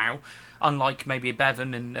there, somehow, unlike maybe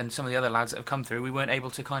Bevan and some of the other lads that have come through, we weren't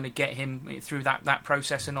able to kind of get him through that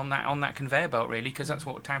process and on that conveyor belt, really, because that's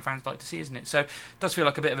what town fans like to see, isn't it? So it does feel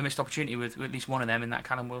like a bit of a missed opportunity with at least one of them in that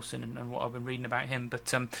Callum Wilson and what I've been reading about him.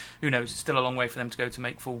 But who knows? It's still a long way for them to go to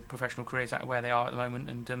make full professional careers out of where they are at the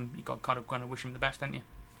moment, and you've got kind of wish them the best, don't you?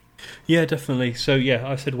 Yeah, definitely. So, yeah,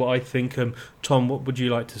 I said what I think. Tom, what would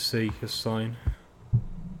you like to see us sign?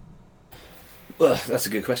 Well, that's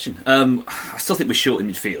a good question. I still think we're short in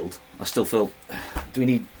midfield. I still feel... Do we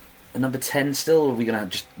need a number 10 still, or are we going to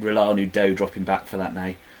just rely on Udo dropping back for that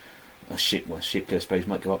now? Shipley, I suppose,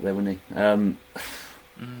 might go up there, wouldn't he?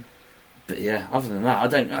 But, yeah, other than that, I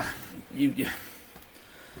don't... you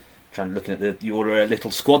looking at your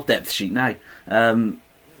little squad depth sheet now.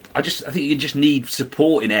 I think you just need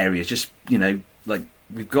support in areas. Just, like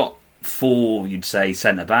we've got 4, you'd say,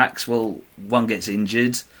 centre-backs. Well, one gets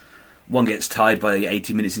injured, one gets tired by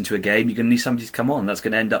 80 minutes into a game. You're going to need somebody to come on. That's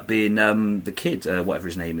going to end up being the kid, whatever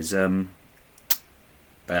his name is. What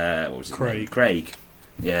was his name? Craig.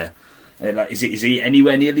 Yeah. Is he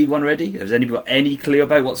anywhere near League One ready? Has anybody got any clue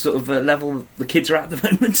about what sort of level the kids are at the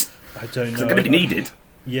moment? I don't know. They're going to be needed.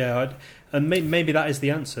 Yeah, and maybe that is the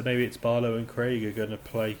answer. Maybe it's Barlow and Craig are going to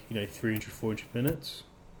play, 300, 400 minutes.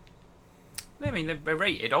 I mean, they're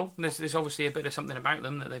rated. There's obviously a bit of something about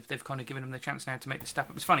them that they've kind of given them the chance now to make the step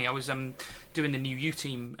up. It's funny, I was doing the new U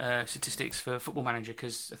team statistics for Football Manager,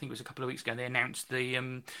 because I think it was a couple of weeks ago they announced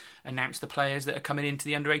the players that are coming into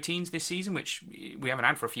the under-18s this season, which we haven't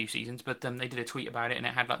had for a few seasons, but they did a tweet about it and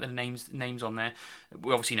it had like the names on there.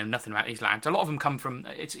 We obviously know nothing about these lads. A lot of them come from...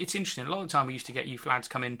 It's interesting. A lot of the time we used to get youth lads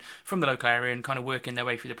come in from the local area and kind of working their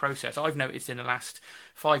way through the process. I've noticed in the last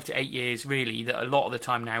 5 to 8 years, really, that a lot of the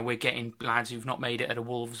time now we're getting lads who've not made it at a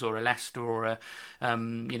Wolves or a Leicester or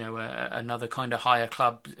another kind of higher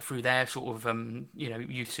club through their sort of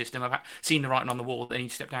youth system. I've seen the writing on the wall that they need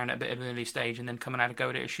to step down at a bit of an early stage and then come and have a go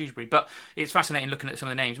at it at Shrewsbury. But it's fascinating looking at some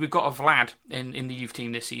of the names. We've got a Vlad in the youth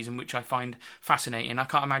team this season, which I find fascinating. I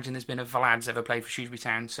can't imagine there's been a Vlad's ever played for Shrewsbury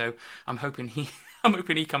Town, so I'm hoping he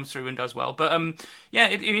comes through and does well. But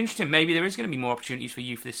it's interesting. Maybe there is going to be more opportunities for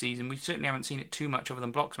youth this season. We certainly haven't seen it too much other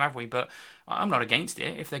than Bloxham, have we? But I'm not against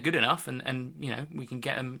it. If they're good enough and we can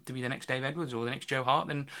get them to be the next Dave Edwards or the next Joe Hart,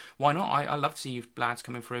 then why not? I love to see youth lads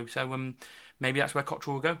coming through. So maybe that's where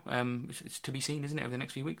Cottrell will go. It's to be seen, isn't it, over the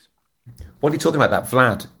next few weeks? What are you talking about, that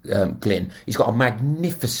Vlad, Glyn? He's got a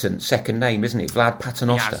magnificent second name, isn't he? Vlad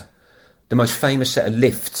Paternoster. The most famous set of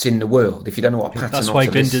lifts in the world. If you don't know what Paternoster is... That's why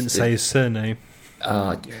Glyn didn't say his surname.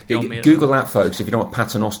 Google that, folks, if you know what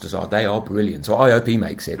Paternosters are. They are brilliant. So I hope he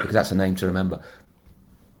makes it, because that's a name to remember.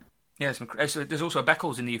 Yeah, there's also a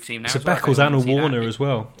Beckles in the youth team now. So Beckles and a Warner as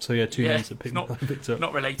well. So two names that picked up.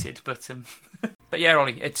 Not related, but but yeah,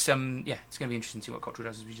 Ollie, it's going to be interesting to see what Cottrell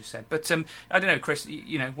does, as we just said. But I don't know, Chris.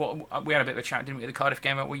 What we had a bit of a chat, didn't we, at the Cardiff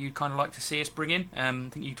game about what you'd kind of like to see us bring in. I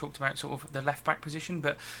think you talked about sort of the left back position,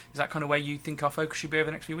 but is that kind of where you think our focus should be over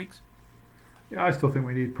the next few weeks? Yeah, I still think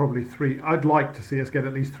we need probably 3. I'd like to see us get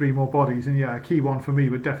at least 3 more bodies. And a key one for me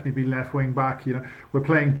would definitely be left wing back. We're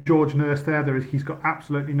playing George Nurse there. He's got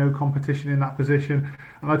absolutely no competition in that position.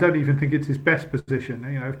 And I don't even think it's his best position.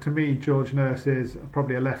 To me, George Nurse is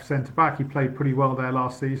probably a left centre back. He played pretty well there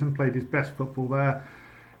last season, played his best football there.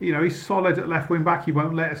 He's solid at left wing back. He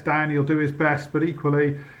won't let us down. He'll do his best, but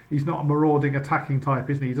equally, he's not a marauding attacking type,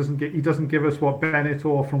 isn't he? He doesn't give us what Bennett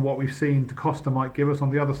or, from what we've seen, DaCosta might give us on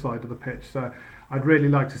the other side of the pitch. So I'd really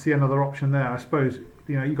like to see another option there. I suppose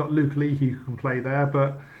you've got Luke Leahy who can play there,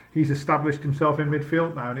 but he's established himself in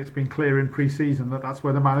midfield now, and it's been clear in pre-season that that's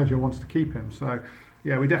where the manager wants to keep him. So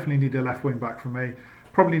yeah, we definitely need a left wing back for me.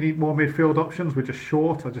 Probably need more midfield options. We're just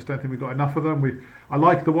short. I just don't think we've got enough of them. I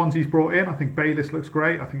like the ones he's brought in. I think Bayliss looks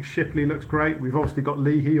great. I think Shipley looks great. We've obviously got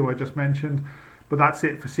Leahy, who I just mentioned. But that's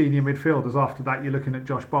it for senior midfielders. After that, you're looking at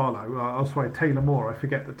Josh Barlow. Taylor Moore. I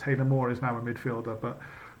forget that Taylor Moore is now a midfielder. But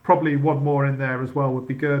probably one more in there as well would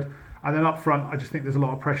be good. And then up front, I just think there's a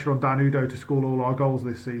lot of pressure on Dan Udo to score all our goals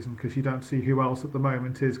this season, because you don't see who else at the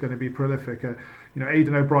moment is going to be prolific.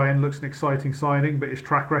 Aidan O'Brien looks an exciting signing, but his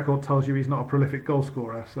track record tells you he's not a prolific goal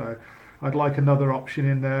scorer. So I'd like another option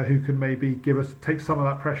in there who can maybe take some of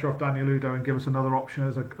that pressure off Daniel Udo and give us another option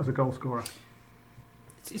as a goal scorer.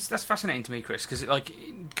 that's fascinating to me, Chris, because like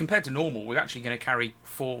compared to normal, we're actually going to carry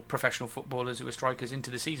 4 professional footballers who are strikers into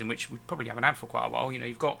the season, which we probably haven't had for quite a while. You know,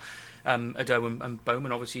 you've got Ado and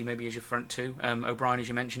Bowman, obviously, maybe as your front 2. O'Brien, as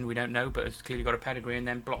you mentioned, we don't know, but has clearly got a pedigree, and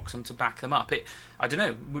then blocks them to back them up. I don't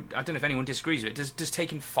know. I don't know if anyone disagrees with it. Does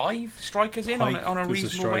taking 5 strikers in on a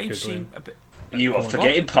reasonable wage seem a bit? You are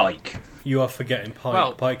forgetting Pike. You are forgetting Pike.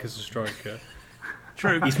 Well, Pike is a striker.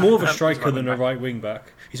 True. He's more of a striker than a right wing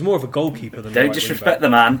back. He's more of a goalkeeper than a right Don't disrespect the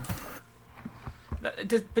man. But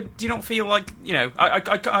do you not feel like, you know,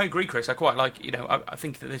 I agree, Chris, I quite like, you know, I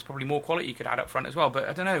think that there's probably more quality you could add up front as well, but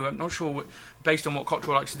I don't know, I'm not sure, based on what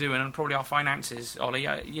Cottrell likes to do and probably our finances, Ollie,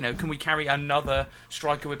 you know, can we carry another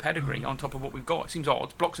striker with pedigree on top of what we've got? It seems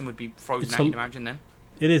odd. Bloxham would be frozen out, you'd imagine, then.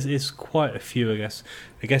 It's quite a few, I guess.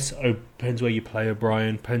 It depends where you play,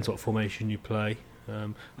 O'Brien, depends what formation you play.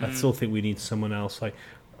 I still think we need someone else. Like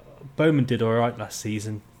Bowman did all right last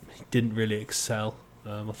season. He didn't really excel.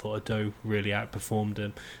 I thought Ado really outperformed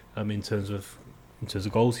him in terms of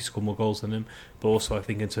goals. He scored more goals than him, but also I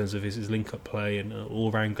think in terms of his link-up play and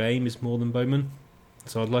all-round game is more than Bowman.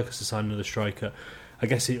 So I'd like us to sign another striker. I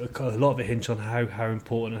guess a lot of it hinges on how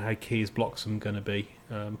important and how key is Bloxham going to be.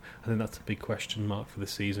 I think that's a big question mark for the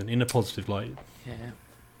season in a positive light. Yeah,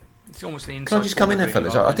 it's almost the inside. Can I just come in there,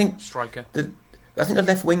 fellas? I think striker. I think the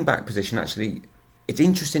left wing back position actually, it's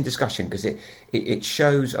interesting discussion because it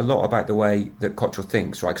shows a lot about the way that Cottrell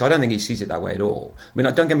thinks, right? Because I don't think he sees it that way at all. I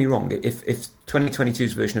mean, don't get me wrong. If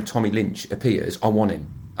 2022's version of Tommy Lynch appears, I want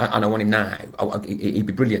him. And I want him now. He'd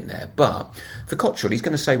be brilliant there. But for Cottrell, he's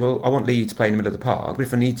going to say, well, I want Lee to play in the middle of the park, but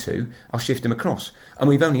if I need to, I'll shift him across. And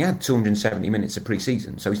we've only had 270 minutes of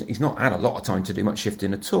pre-season, so he's not had a lot of time to do much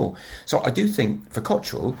shifting at all. So I do think for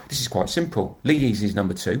Cottrell, this is quite simple. Lee is his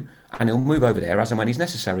number 2, and he'll move over there as and when he's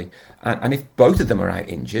necessary. And if both of them are out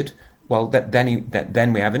injured, well,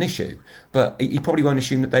 then we have an issue. But he probably won't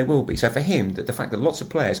assume that they will be. So for him, the fact that lots of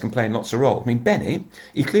players can play in lots of roles. I mean, Bennett,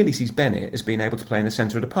 he clearly sees Bennett as being able to play in the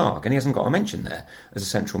centre of the park, and he hasn't got a mention there as a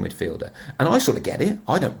central midfielder. And I sort of get it.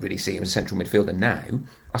 I don't really see him as a central midfielder now.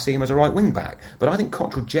 I see him as a right wing back. But I think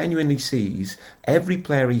Cottrell genuinely sees every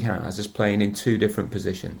player he has as playing in 2 different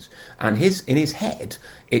positions. And in his head,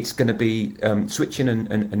 it's going to be switching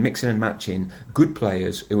and mixing and matching good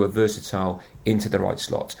players who are versatile into the right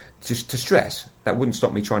slots. Just to stress, that wouldn't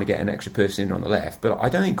stop me trying to get an extra person in on the left, but I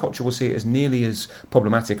don't think Cottrell will see it as nearly as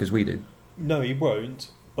problematic as we do. No, he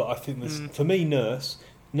won't. But I think for me, Nurse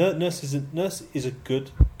is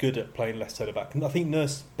good at playing left centre back. And I think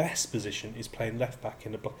Nurse's best position is playing left back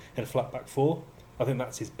in a flat back 4. I think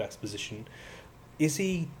that's his best position. Is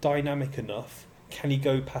he dynamic enough? Can he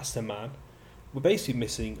go past a man? We're basically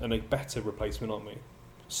missing a better replacement, aren't we?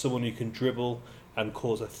 Someone who can dribble and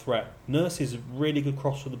cause a threat. Nurse is a really good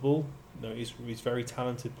cross with the ball. No, he's a very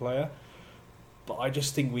talented player. But I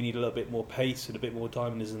just think we need a little bit more pace and a bit more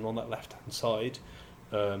dynamism on that left-hand side.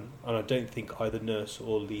 And I don't think either Nurse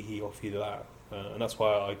or Leahy offer you that. And that's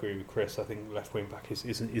why I agree with Chris. I think left wing back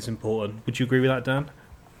is important. Would you agree with that, Dan?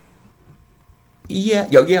 Yeah,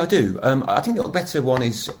 I do. I think the Ogbeta one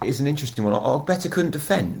is an interesting one. Ogbeta couldn't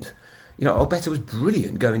defend. You know, Ogbeta was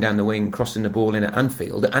brilliant going down the wing, crossing the ball in at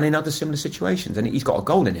Anfield and in other similar situations, and he's got a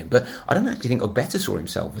goal in him. But I don't actually think Ogbeta saw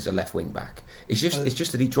himself as a left wing back. It's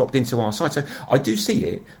just that he dropped into our side. So I do see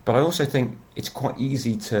it, but I also think it's quite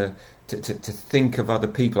easy to think of other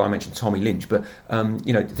people. I mentioned Tommy Lynch, but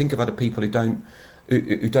think of other people who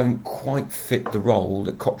don't quite fit the role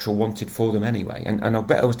that Cottrell wanted for them anyway. And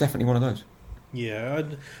Ogbeta was definitely one of those. Yeah,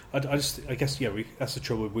 I guess that's the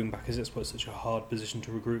trouble with wing back, is it's such a hard position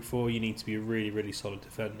to recruit for. You need to be a really, really solid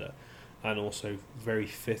defender, and also very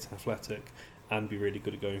fit and athletic, and be really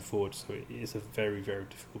good at going forward. So it is a very, very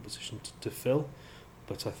difficult position to fill.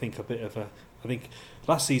 But I think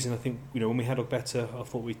last season, when we had Ogbeta, I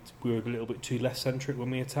thought we were a little bit too left centric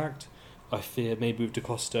when we attacked. I fear maybe with Da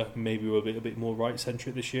Costa, maybe we're a bit more right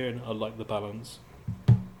centric this year, and I like the balance.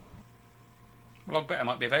 Well, Ogbeta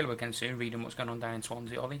might be available again soon, reading what's going on down in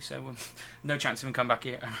Swansea, Ollie. So no chance of him come back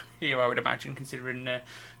here, I would imagine, considering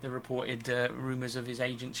the reported rumours of his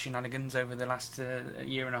agent's shenanigans over the last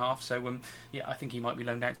year and a half. So, I think he might be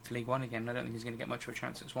loaned out to League One again. I don't think he's going to get much of a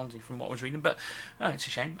chance at Swansea from what I was reading, but it's a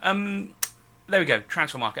shame. There we go,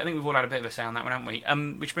 transfer market. I think we've all had a bit of a say on that one, haven't we?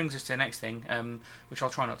 Which brings us to the next thing, which I'll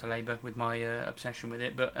try not to labour with my obsession with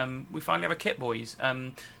it, but we finally have a kit, boys.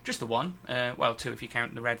 Just the one, 2 if you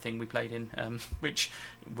count the red thing we played in, which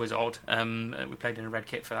was odd. We played in a red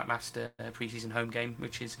kit for that last pre-season home game,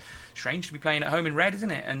 which is strange to be playing at home in red,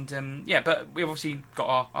 isn't it? And but we've obviously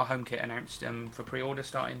got our home kit announced for pre-order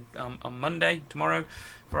starting on Monday, tomorrow,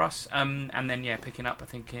 for us, and then picking up I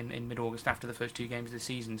think in mid-August after the first 2 games of the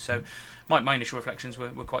season. So my initial reflections were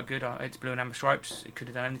quite good. It's blue and amber stripes. It could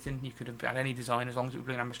have done anything. You could have had any design as long as it was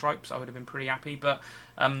blue and amber stripes. I would have been pretty happy. But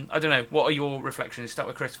I don't know. What are your reflections? Start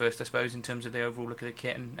with Chris first, I suppose, in terms of the overall look of the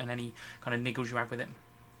kit and any kind of niggles you have with it.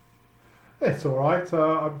 It's all right.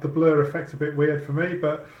 The blur effect's a bit weird for me,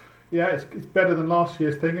 but yeah, it's better than last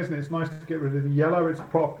year's thing, isn't it? It's nice to get rid of the yellow. It's a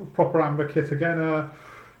proper amber kit again.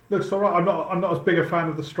 Looks all right. I'm not as big a fan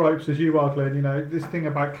of the stripes as you are, Glenn. You know, this thing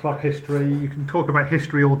about club history, you can talk about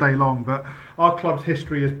history all day long, but our club's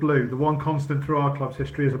history is blue. The one constant through our club's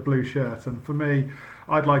history is a blue shirt, and for me,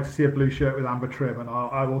 I'd like to see a blue shirt with amber trim, and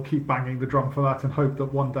I will keep banging the drum for that and hope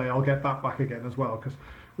that one day I'll get that back again as well, because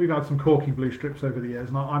we've had some corking blue strips over the years,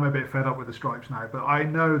 and I'm a bit fed up with the stripes now. But I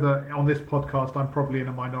know that on this podcast, I'm probably in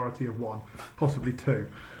a minority of one, possibly two.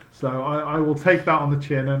 So I will take that on the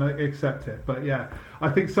chin and accept it. But yeah, I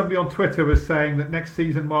think somebody on Twitter was saying that next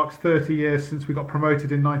season marks 30 years since we got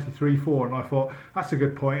promoted in 93-4, and I thought that's a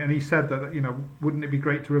good point. And he said that, you know, wouldn't it be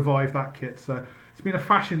great to revive that kit? So it's been a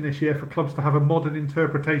fashion this year for clubs to have a modern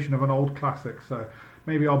interpretation of an old classic. So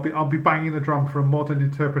maybe I'll be banging the drum for a modern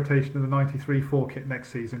interpretation of the 93-4 kit next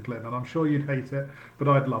season, Glenn. And I'm sure you'd hate it, but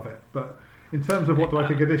I'd love it. But in terms of what do I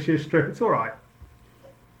think of this year's strip, it's all right.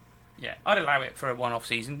 Yeah, I'd allow it for a one-off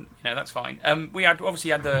season. You know, that's fine. We obviously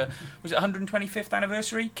had the 125th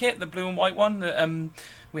anniversary kit, the blue and white one that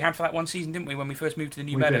we had for that one season, didn't we, when we first moved to the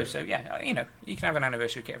new meadow? Did. So yeah, you know, you can have an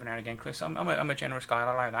anniversary kit every now and again, Chris. I'm a generous guy.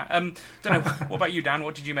 I'll allow that. Don't know. What about you, Dan?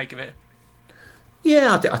 What did you make of it?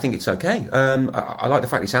 Yeah, I think it's okay. I like the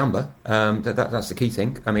fact it's amber. That's the key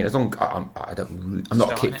thing. I mean, as long I'm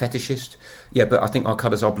not a kit fetishist. Yeah, but I think our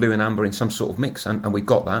colours are blue and amber in some sort of mix, and we've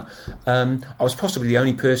got that. I was possibly the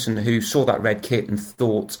only person who saw that red kit and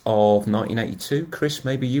thought of 1982. Chris,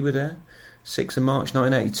 maybe you were there. 6th of March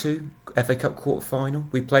 1982, FA Cup quarter-final.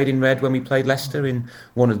 We played in red when we played Leicester in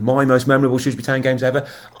one of my most memorable Shrewsbury Town games ever.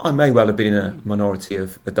 I may well have been in a minority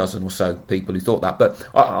of a dozen or so people who thought that, but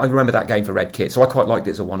I remember that game for red kit, so I quite liked it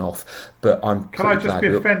as a one-off. But Can I just be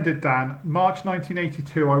offended, Dan? March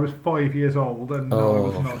 1982, I was 5 years old, and no, I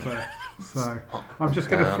was not there. So I'm just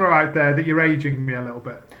going to throw out there that you're aging me a little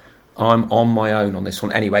bit. I'm on my own on this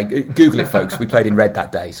one. Anyway, Google it, folks. We played in red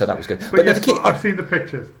that day, so that was good. But yes, the kit, I've seen the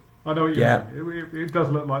pictures. I know what you mean. It does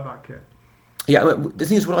look like that kit. Yeah, the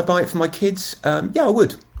thing is, would I buy it for my kids? Yeah, I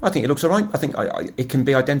would. I think it looks all right. I think it can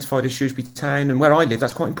be identified as Shrewsbury Town, and where I live,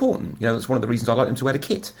 that's quite important. You know, that's one of the reasons I like them to wear the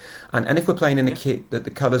kit. And if we're playing in a kit that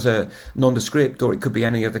the colours are nondescript, or it could be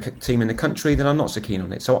any other team in the country, then I'm not so keen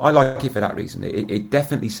on it. So I like it for that reason. It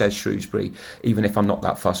definitely says Shrewsbury, even if I'm not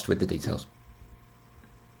that fussed with the details.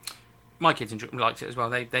 My kids liked it as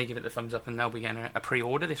well. They give it the thumbs up, and they'll be getting a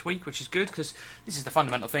pre-order this week, which is good, because this is the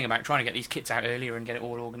fundamental thing about trying to get these kits out earlier and get it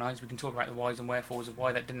all organised. We can talk about the whys and wherefores of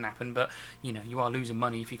why that didn't happen, but you know, you are losing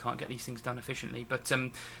money if you can't get these things done efficiently. But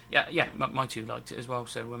my two liked it as well,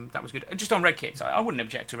 so that was good. Just on red kits, I wouldn't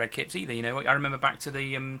object to red kits either. You know, I remember back to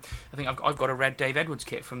the I think I've got a red Dave Edwards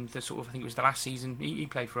kit from the sort of, I think it was the last season he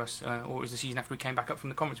played for us, or it was the season after we came back up from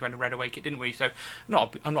the conference. We had a red away kit, didn't we? So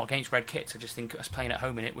I'm not against red kits. I just think us playing at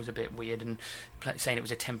home in it was a bit weird, and saying it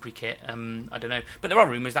was a temporary kit, I don't know, but there are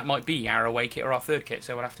rumours that might be our away kit or our third kit,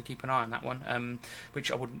 so we'll have to keep an eye on that one,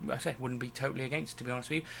 which I wouldn't be totally against, to be honest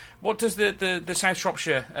with you. What does the South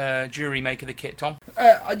Shropshire jury make of the kit, Tom?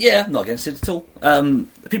 Yeah, I'm not against it at all.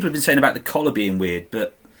 People have been saying about the collar being weird,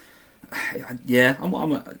 but yeah, I'm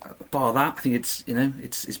bar that. I think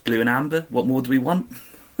it's blue and amber. What more do we want?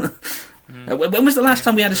 When was the last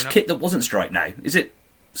time we had a kit that wasn't striped? Now, is it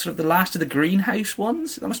sort of the last of the greenhouse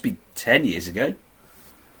ones? That must be 10 years ago.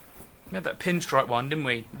 We had that pinstripe one, didn't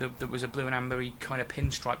we? That was a blue and ambery kind of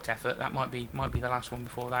pinstriped effort. That might be the last one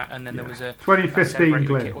before that. And then there was a 2015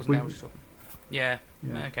 Glenn. Yeah.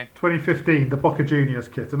 Okay. 2015, the Boca Juniors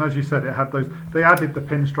kit, and as you said, it had those. They added the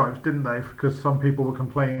pinstripes, didn't they? Because some people were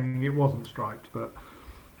complaining it wasn't striped, but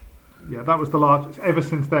yeah, that was the largest. Ever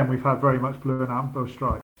since then, we've had very much blue and amber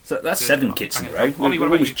stripes. So that's good. 7 kits in a row. We're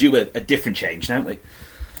always due a different change, don't we?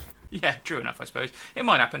 Yeah, true enough, I suppose. It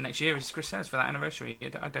might happen next year, as Chris says, for that anniversary.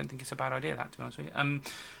 I don't think it's a bad idea, that, to be honest with you.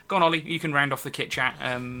 Go on, Ollie, you can round off the kit chat.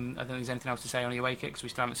 I don't think there's anything else to say on the away kit, because we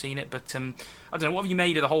still haven't seen it. But I don't know, what have you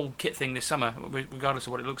made of the whole kit thing this summer, regardless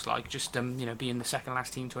of what it looks like? Just being the second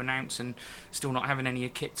last team to announce and still not having any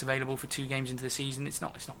kits available for 2 games into the season. It's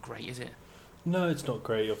not great, is it? No, it's not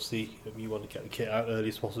great. Obviously, you want to get the kit out early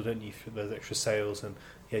as possible, don't you? If there's extra sales, and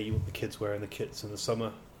yeah, you want the kids wearing the kits in the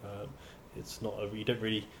summer. It's not you don't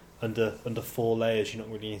really under 4 layers. You're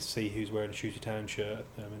not really see who's wearing a Shrewsbury Town shirt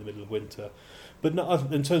in the middle of winter. But no,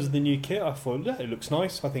 in terms of the new kit, I thought it looks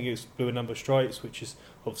nice. I think it's blue and amber stripes, which is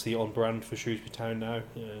obviously on brand for Shrewsbury Town now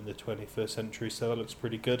in the 21st century. So that looks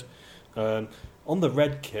pretty good. On the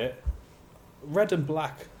red kit, red and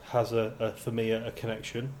black has for me a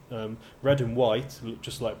connection. Red and white look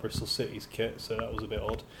just like Bristol City's kit, so that was a bit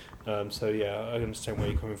odd. So yeah, I understand where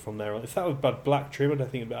you're coming from there. If that was bad black trim, I don't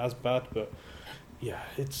think it'd be as bad, but yeah,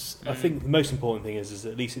 it's. I think the most important thing is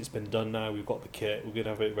at least it's been done now. We've got the kit. We're gonna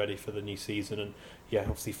have it ready for the new season, and yeah,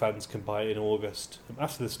 obviously fans can buy it in August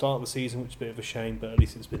after the start of the season, which is a bit of a shame, but at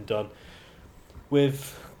least it's been done.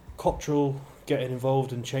 With Cottrell getting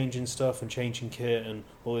involved and changing stuff and changing kit and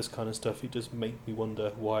all this kind of stuff, it does make me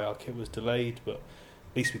wonder why our kit was delayed, but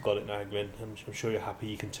at least we've got it now, Glenn. I'm sure you're happy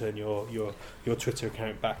you can turn your Twitter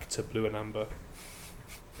account back to blue and amber.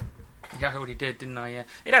 Yeah, I already did, didn't I? Yeah,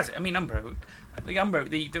 it has. I mean,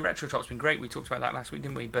 the retro top's been great. We talked about that last week,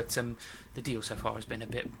 didn't we? But the deal so far has been a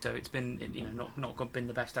bit. So it's been, not been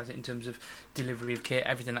the best, has it, in terms of delivery of kit.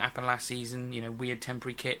 Everything that happened last season, weird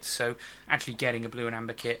temporary kits. So actually getting a blue and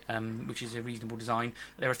amber kit, which is a reasonable design.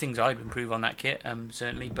 There are things I'd improve on that kit,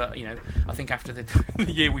 certainly. But I think after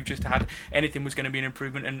the year we've just had, anything was going to be an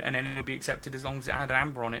improvement, and it would be accepted as long as it had an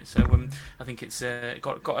amber on it. So I think it's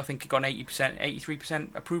got an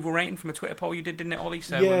 83% approval rating from a Twitter poll you did, didn't it, Ollie?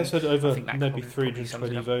 So yeah, so over maybe probably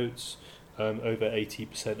 320 votes, over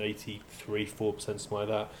 80%, 83, 4%, something like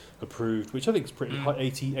that, approved, which I think is pretty high.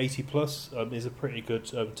 80 plus is a pretty good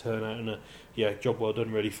turnout, and job well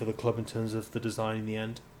done really for the club in terms of the design in the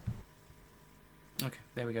end. Okay,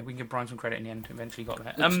 there we go. We can give Brian some credit in the end. Eventually got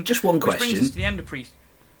there. Just one question. Which brings us to the end of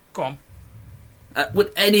Go on.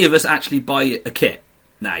 Would any of us actually buy a kit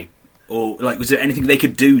now, or was there anything they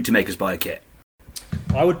could do to make us buy a kit?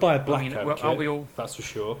 I would buy a blackout kit. Aren't we all? That's for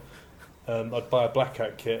sure. I'd buy a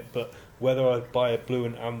blackout kit, but whether I'd buy a blue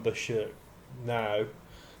and amber shirt now,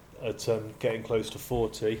 at getting close to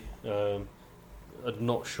 40, I'm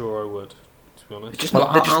not sure I would, to be honest. They're just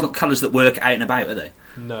not colours that work out and about, are they?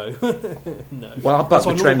 No. No. Well, I'll buck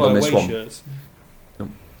the trend on this one. Shirts.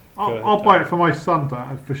 I'll buy it for my son,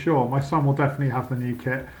 for sure. My son will definitely have the new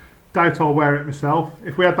kit. Doubt I'll wear it myself.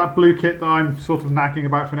 If we had that blue kit that I'm sort of nagging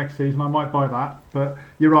about for next season, I might buy that. But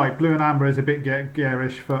you're right, blue and amber is a bit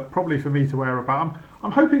garish probably for me to wear about.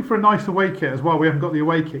 I'm hoping for a nice away kit as well. We haven't got the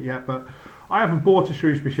away kit yet, but I haven't bought a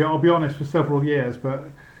Shrewsbury shirt, I'll be honest, for several years. But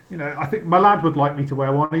I think my lad would like me to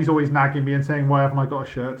wear one. He's always nagging me and saying, "Why haven't I got a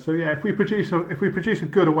shirt?" So yeah, if we produce a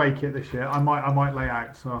good away kit this year, I might lay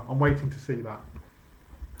out. So I'm waiting to see that.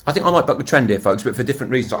 I think I might buck the trend here, folks, but for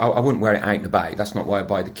different reasons. I wouldn't wear it out and about. That's not why I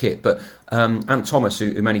buy the kit. But Ant Thomas,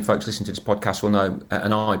 who many folks listening to this podcast will know,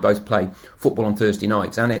 and I both play football on Thursday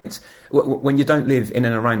nights. And it's when you don't live in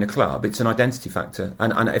and around the club, it's an identity factor.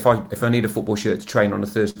 And if I need a football shirt to train on a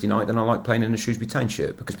Thursday night, then I like playing in a Shrewsbury Town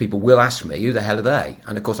shirt, because people will ask me, "Who the hell are they?"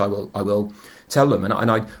 And of course, I will tell them. And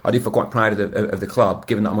I do feel quite proud of the club,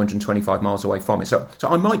 given that I'm 125 miles away from it. So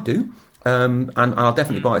I might do. And I'll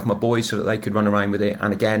definitely buy it for my boys so that they could run around with it.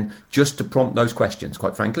 And again, just to prompt those questions,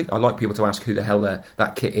 quite frankly, I like people to ask who the hell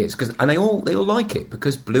that kit is, and they all like it,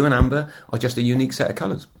 because blue and amber are just a unique set of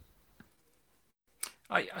colours.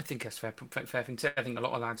 I think that's fair thing to say. I think a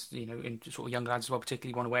lot of lads, in sort of young lads as well,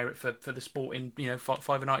 particularly want to wear it for the sport in,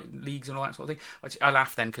 five-a-night leagues and all that sort of thing. I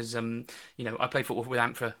laugh then because, I played football with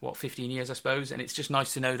Ant for, 15 years, I suppose, and it's just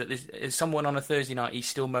nice to know that there's someone on a Thursday night he's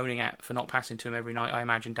still moaning at for not passing to him every night. I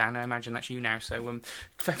imagine, Dan, that's you now, so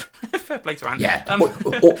fair play to Ant. Yeah,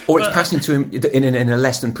 or it's passing to him in a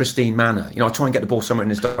less than pristine manner. I try and get the ball somewhere in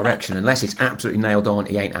his direction. Unless it's absolutely nailed on,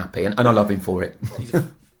 he ain't happy, and I love him for it.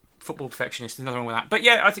 Football perfectionist, there's nothing wrong with that. But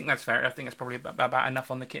yeah, I think that's fair. I think that's probably about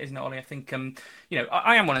enough on the kit, isn't it, Ollie? I think,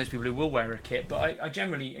 I am one of those people who will wear a kit, but I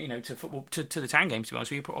generally, to football, to the town games, to be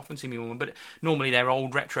honest with you, often see me with one, but normally they're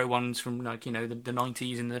old retro ones from the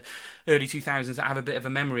 90s and the early 2000s that have a bit of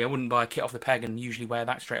a memory. I wouldn't buy a kit off the peg and usually wear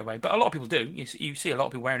that straight away, but a lot of people do. You see a lot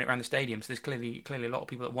of people wearing it around the stadium, so there's clearly a lot of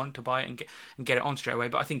people that want to buy it and get it on straight away.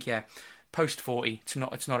 But I think, post 40, it's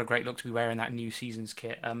not a great look to be wearing that new season's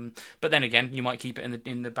kit. But then again, you might keep it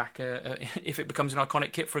in the back. If it becomes an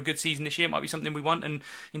iconic kit for a good season this year, it might be something we want. And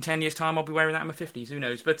in 10 years' time, I'll be wearing that in my 50s. Who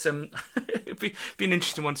knows? But it'd be an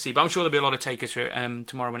interesting one to see. But I'm sure there'll be a lot of takers for it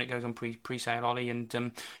tomorrow when it goes on pre-sale, Ollie. And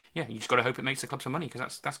you just got to hope it makes the club some money,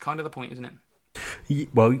 because that's kind of the point, isn't it?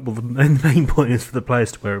 Well, the main point is for the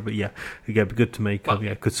players to wear it, but again, it'd be good to make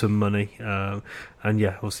good some money, and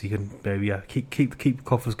obviously you can maybe keep the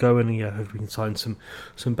coffers going, and hope we can sign some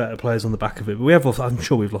better players on the back of it. But I'm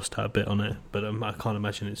sure we've lost out a bit on it, but I can't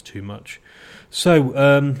imagine it's too much. So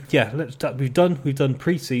we've done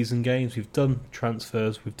pre-season games, we've done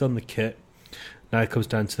transfers, we've done the kit. Now it comes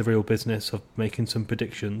down to the real business of making some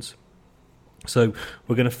predictions. So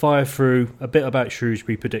we're going to fire through a bit about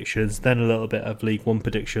Shrewsbury predictions, then a little bit of League One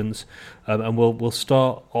predictions, and we'll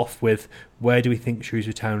start off with where do we think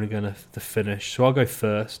Shrewsbury Town are going to finish. So I'll go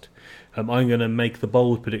first. I'm going to make the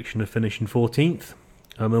bold prediction of finishing 14th,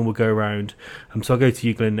 and then we'll go around. So I'll go to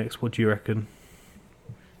you, Glenn, next. What do you reckon?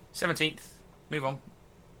 17th. Move on.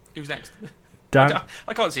 Who's next? Dan?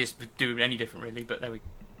 I can't see us doing any different, really, but there we go.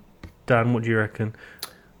 Dan, what do you reckon?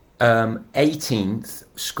 18th,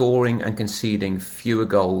 scoring and conceding fewer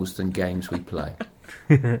goals than games we play.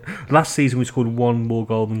 Last season we scored one more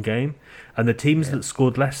goal than game, and the teams that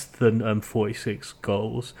scored less than 46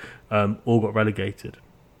 goals all got relegated.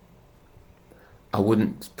 I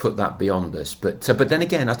wouldn't put that beyond us, but then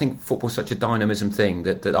again, I think football's such a dynamism thing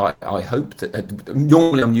that I hope that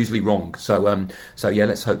normally I'm usually wrong. So yeah,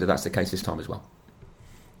 let's hope that that's the case this time as well.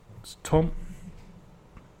 Tom?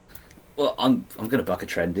 Well, I'm going to buck a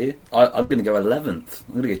trend here. I'm going to go 11th.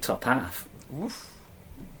 I'm going to go top half. Oof.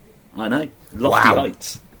 I know. Lofty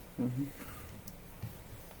heights.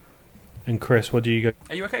 And Chris, what do you go?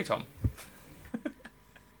 Are you okay, Tom?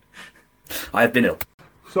 I have been ill.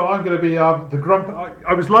 So I'm going to be the grump.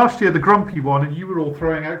 I was last year the grumpy one, and you were all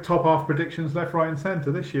throwing out top half predictions left, right, and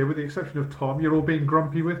centre. This year, with the exception of Tom, you're all being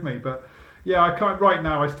grumpy with me. But yeah, I can't. Right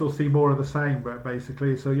now, I still see more of the same, but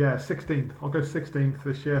basically. So yeah, 16th. I'll go 16th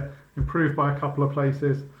this year. Improved by a couple of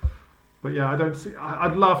places. But yeah, I don't see.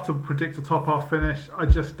 I'd love to predict a top half finish. I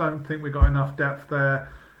just don't think we've got enough depth there.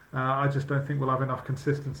 I just don't think we'll have enough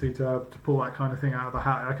consistency to pull that kind of thing out of the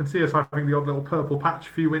hat. I can see us having the odd little purple patch,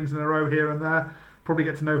 few wins in a row here and there. Probably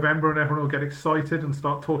get to November and everyone will get excited and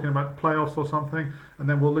start talking about playoffs or something, and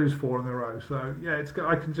then we'll lose 4 in a row. So yeah,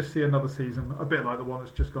 I can just see another season a bit like the one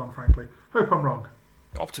that's just gone. Frankly, hope I'm wrong.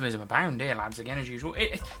 Optimism abound here, lads. Again, as usual,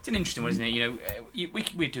 it's an interesting one, isn't it? You know,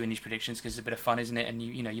 we're doing these predictions because it's a bit of fun, isn't it? And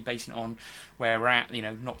you're basing it on where we're at. You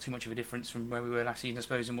know, not too much of a difference from where we were last season, I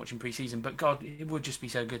suppose, and watching pre-season. But God, it would just be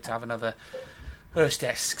so good to have another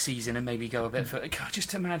Hurst-esque season and maybe go a bit further. God,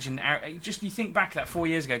 just imagine, you think back that 4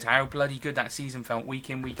 years ago to how bloody good that season felt week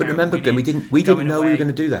in, week out. But remember, Glenn, we didn't know we were going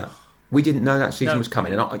to do that. We didn't know that season was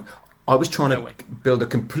coming, and I was trying to build a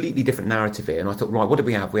completely different narrative here, and I thought, right, what did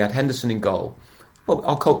we have? We had Henderson in goal. Well,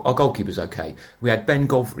 our goalkeeper's okay. We had Ben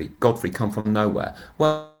Godfrey come from nowhere.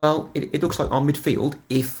 Well, it looks like our midfield,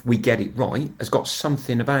 if we get it right, has got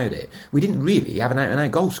something about it. We didn't really have an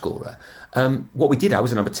out-and-out goal scorer. What we did have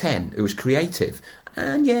was a number 10 who was creative.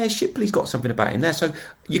 And yeah, Shipley's got something about him there. So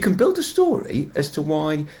you can build a story as to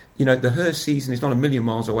why, the Hurst season is not a million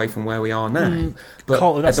miles away from where we are now.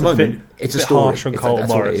 But at the moment, it's a story. Harsh on Carlton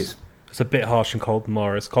Morris. It's a bit harsh on Carlton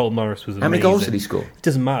Morris. Carlton Morris was amazing. How many goals did he score? It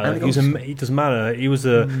doesn't matter. It doesn't matter. He was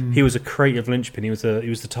a creative linchpin. He was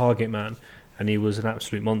the target man, and he was an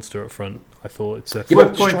absolute monster up front. I thought it's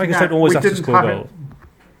strikers don't always have to score a goal.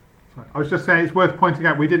 I was just saying it's worth pointing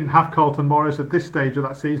out we didn't have Carlton Morris at this stage of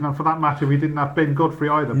that season, and for that matter, we didn't have Ben Godfrey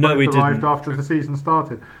either. No, we didn't. Arrived after the season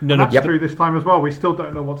started. That's true this time as well. We still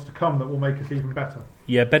don't know what's to come that will make us even better.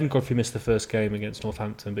 Yeah, Ben Godfrey missed the first game against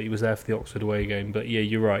Northampton, but he was there for the Oxford away game. But yeah,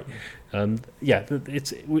 you're right.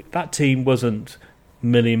 That team wasn't a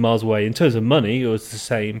million miles away in terms of money. It was the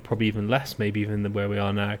same, probably even less, maybe even than where we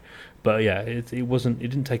are now. But yeah, it wasn't. It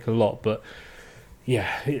didn't take a lot, but. Yeah,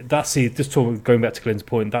 that season, going back to Glenn's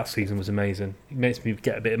point, that season was amazing. It makes me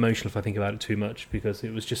get a bit emotional if I think about it too much, because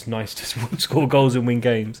it was just nice to score goals and win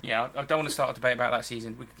games. Yeah, I don't want to start a debate about that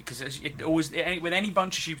season, because with any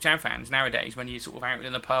bunch of Shrewsbury Town fans nowadays, when you're sort of out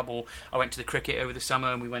in the pub, or I went to the cricket over the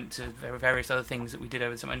summer and we went to various other things that we did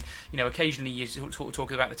over the summer, and occasionally you sort of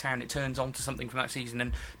talk about the town, it turns on to something from that season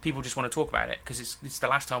and people just want to talk about it, because it's the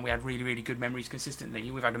last time we had really, really good memories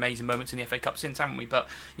consistently. We've had amazing moments in the FA Cup since, haven't we? But,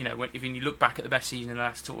 if you look back at the best season in the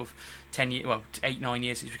last sort of 8-9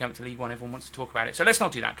 years since we came up to League One, everyone wants to talk about it. So let's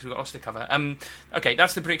not do that because we've got lots to cover. Okay,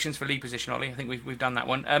 that's the predictions for league position, Ollie. I think we've done that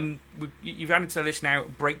one. You've added to the list now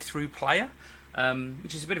breakthrough player,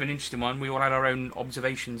 which is a bit of an interesting one. We all had our own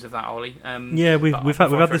observations of that, Ollie. We've had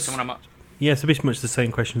this. Yeah, it's pretty much the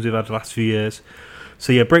same questions we've had the last few years.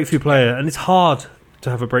 So yeah, breakthrough player, and it's hard to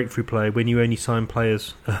have a breakthrough player when you only sign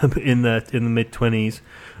players in the mid-20s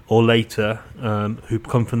or later who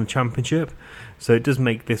come from the Championship. So it does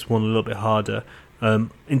make this one a little bit harder.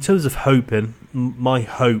 In terms of hoping, my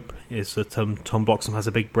hope is that Tom Bloxham has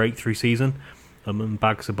a big breakthrough season and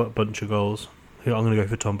bags a bunch of goals. I'm going to go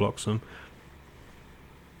for Tom Bloxham.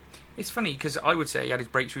 It's funny because I would say he had his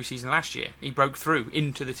breakthrough season last year. He broke through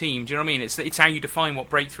into the team. Do you know what I mean? It's how you define what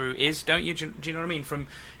breakthrough is, don't you? Do you know what I mean?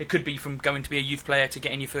 It could be from going to be a youth player to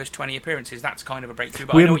getting your first 20 appearances. That's kind of a breakthrough.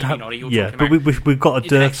 But I know what you mean, Ollie. We've got a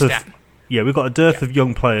dearth of. Yeah, we've got a dearth of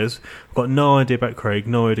young players. We've got no idea about Craig,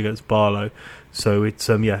 no idea against Barlow. So it's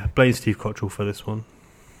blame Steve Cottrell for this one.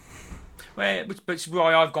 Well, but it's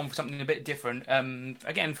why I've gone for something a bit different.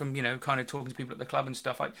 Again, from kind of talking to people at the club and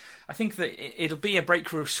stuff. I think that it'll be a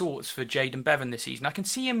breakthrough of sorts for Jayden Bevan this season. I can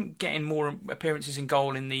see him getting more appearances in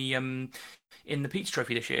goal in the Pete's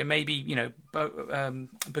Trophy this year. Maybe,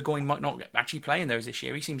 Burgoyne might not actually play in those this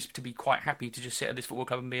year. He seems to be quite happy to just sit at this football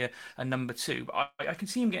club and be a number 2. But I can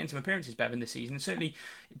see him getting some appearances, Bevan, this season. And certainly,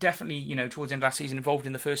 definitely, towards the end of last season, involved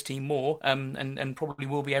in the first team more, and probably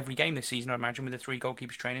will be every game this season, I imagine, with the 3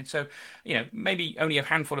 goalkeepers training. So, maybe only a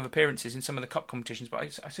handful of appearances in some of the cup competitions, but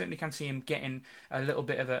I certainly can see him getting a little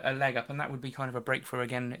bit of a leg up, and that would be kind of a breakthrough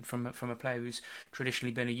again from a player who's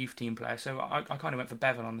traditionally been a youth team player. So I kind of went for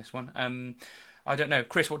Bevan on this one. I don't know.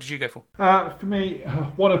 Chris, what did you go for? For me,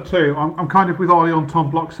 one of two. I'm kind of with Ollie on Tom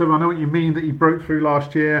Bloxham. I know what you mean that he broke through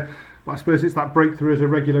last year, but I suppose it's that breakthrough as a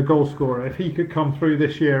regular goal scorer. If he could come through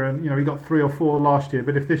this year, and he got 3 or 4 last year,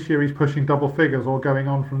 but if this year he's pushing double figures or going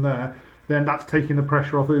on from there, then that's taking the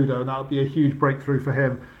pressure off Udo, and that'll be a huge breakthrough for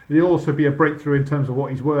him. It'll also be a breakthrough in terms of what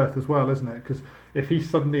he's worth as well, isn't it? Because if he's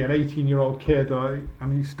suddenly an 18-year-old kid,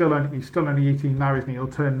 he's still only 18 now, isn't he? He'll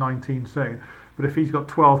turn 19 soon. But if he's got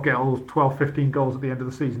 12, 15 goals at the end of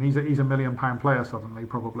the season, he's a £1 million player suddenly,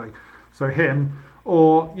 probably. So him,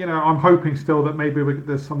 or, I'm hoping still that maybe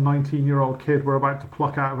there's some 19-year-old kid we're about to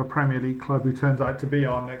pluck out of a Premier League club who turns out to be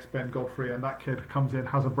our next Ben Godfrey, and that kid comes in,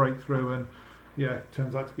 has a breakthrough, and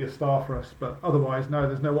turns out to be a star for us. But otherwise, no,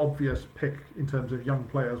 there's no obvious pick in terms of young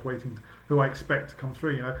players waiting, who I expect to come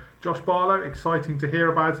through. Josh Barlow, exciting to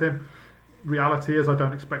hear about him. Reality is I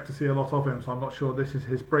don't expect to see a lot of him, so I'm not sure this is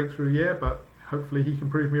his breakthrough year, but hopefully he can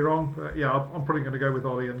prove me wrong. But I'm probably going to go with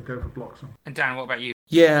Ollie and go for Bloxham. And Dan, what about you?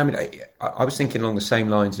 Yeah, I mean, I was thinking along the same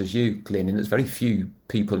lines as you, Glyn, and there's very few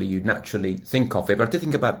people who you'd naturally think of it. But I did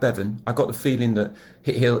think about Bevan. I got the feeling that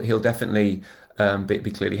he'll definitely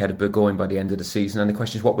be clearly ahead of Burgoyne by the end of the season. And the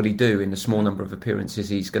question is, what will he do in the small number of appearances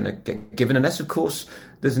he's going to get given? Unless, of course,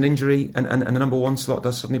 there's an injury and the number 1 slot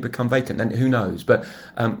does suddenly become vacant. Then who knows? But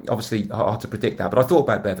obviously, hard to predict that. But I thought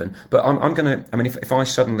about Bevan. But I'm going to, I mean, if I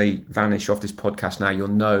suddenly vanish off this podcast now, you'll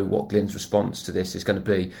know what Glyn's response to this is going to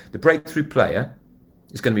be. The breakthrough player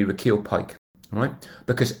is going to be Rakeal Pike. All right?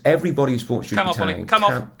 Because everybody who's thought Come off, Ollie. Come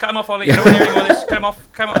off, Ollie. You don't want to hear all this. Come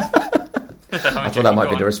off. I thought that might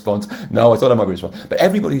be the response. No, I thought that might be the response. But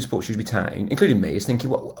everybody who supports Shrewsbury Town, including me, is thinking,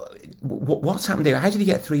 what's happened here? How did he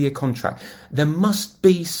get a 3-year contract? There must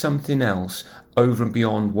be something else over and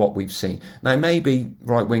beyond what we've seen. Now, maybe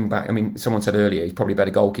right wing back. I mean, someone said earlier he's probably a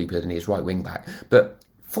better goalkeeper than he is right wing back. But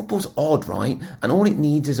football's odd, right? And all it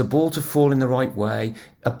needs is a ball to fall in the right way,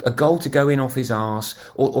 a goal to go in off his arse,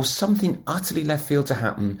 or something utterly left field to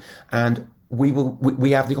happen, and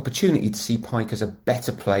we have the opportunity to see Pike as a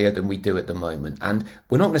better player than we do at the moment, and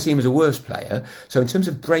we're not going to see him as a worse player. So in terms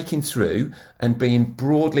of breaking through and being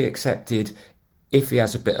broadly accepted, if he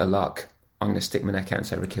has a bit of luck, I'm going to stick my neck out and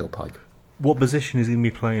say Rakeal Pike. What position is he going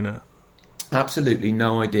to be playing at? Absolutely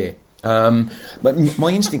no idea. But my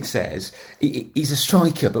instinct says he's a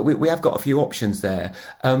striker, but we have got a few options there.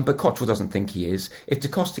 But Cottrell doesn't think he is. If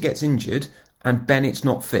DaCosta gets injured and Bennett's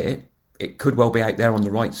not fit, it could well be out there on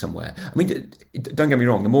the right somewhere. I mean, don't get me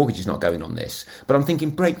wrong, the mortgage is not going on this. But I'm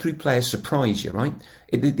thinking breakthrough players surprise you, right?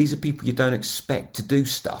 These are people you don't expect to do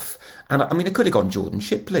stuff. And I mean, it could have gone Jordan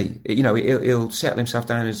Shipley. He'll settle himself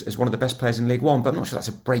down as one of the best players in League One, but I'm not sure that's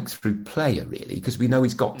a breakthrough player, really, because we know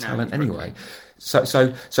he's got talent anyway. So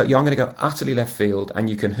I'm going to go utterly left field,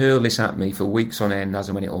 and you can hurl this at me for weeks on end as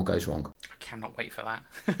and when it all goes wrong. I cannot wait for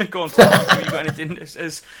that. Go on, Tom. Have you got anything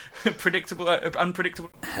as predictable,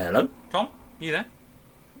 unpredictable? Hello? Tom, you there?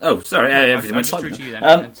 Oh, sorry. Everything went through to you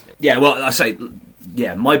then. Yeah, well, I say,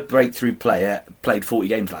 my breakthrough player played 40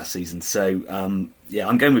 games last season, so I'm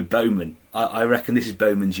going with Bowman. I reckon this is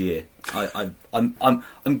Bowman's year. I'm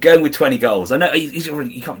going with 20 goals. I know he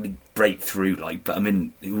can't really break through, but I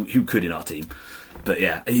mean, who could in our team? But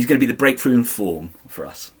yeah, he's going to be the breakthrough in form for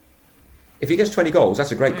us. If he gets 20 goals,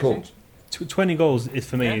 that's a great call. 20 goals is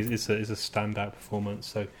for me is a standout performance.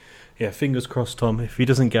 So yeah, fingers crossed, Tom. If he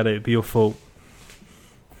doesn't get it, it'd be your fault.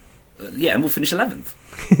 And we'll finish 11th.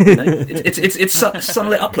 It's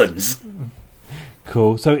sunlit uplands.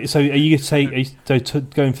 Cool. So are you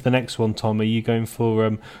going for the next one, Tom? Are you going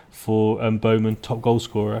for Bowman top goal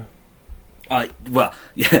scorer?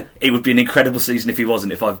 It would be an incredible season if he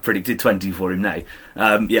wasn't. If I've predicted 20 for him now,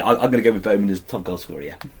 I'm going to go with Bowman as top goal scorer.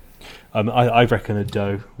 Yeah. I reckon a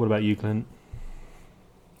Doe. What about you, Clint?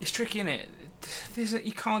 It's tricky, isn't it?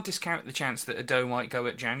 you can't discount the chance that Ado might go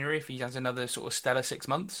at January if he has another sort of stellar 6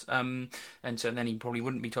 months, and so then he probably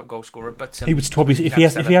wouldn't be top goal scorer. But he would probably if he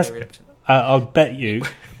has. I'll bet you,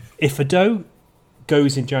 if Ado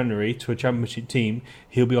goes in January to a championship team,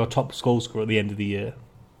 he'll be our top goal scorer at the end of the year.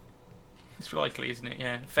 It's likely, isn't it?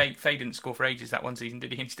 Yeah. Faye didn't score for ages that one season,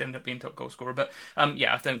 did he? He ended up being top goal scorer. But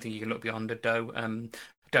yeah, I don't think you can look beyond Ado.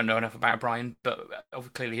 Don't know enough about Brian, but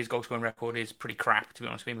clearly his goal scoring record is pretty crap, to be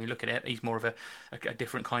honest with you. When you look at it, he's more of a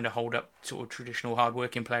different kind of hold up, sort of traditional hard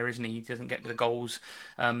working player, isn't he? He doesn't get the goals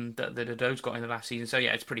that Ado's got in the last season. So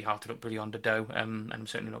yeah, it's pretty hard to look beyond Ado, and I'm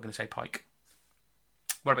certainly not going to say Pike.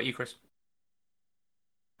 What about you, Chris?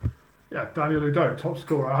 Yeah, Daniel Ado, top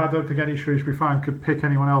scorer. I don't think any Shrewsbury fan could pick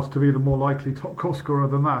anyone else to be the more likely top goal scorer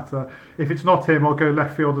than that. If it's not him, I'll go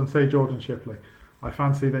left field and say Jordan Shipley. I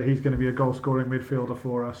fancy that he's going to be a goal-scoring midfielder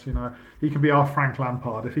for us. You know, he can be our Frank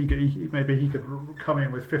Lampard. If maybe he could come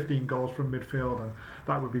in with 15 goals from midfield, and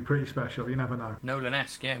that would be pretty special. You never know.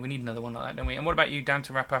 Nolan-esque, yeah. We need another one like that, don't we? And what about you, Dan?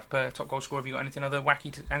 To wrap up, top goal scorer. Have you got anything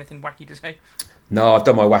wacky to say? No, I've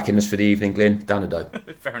done my wackiness for the evening, Glyn. Dan Ado.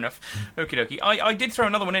 Fair enough. Okie dokie. I did throw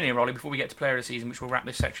another one in here, Rolly, before we get to player of the season, which we'll wrap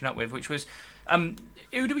this section up with, which was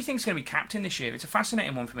who do we think is going to be captain this year? It's a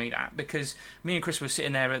fascinating one for me, that, because me and Chris were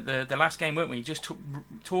sitting there at the last game, weren't we? Just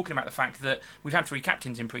talking about the fact that we've had 3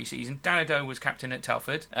 captains in pre-season. Dan Ado was captain at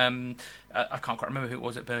Telford. I can't quite remember who it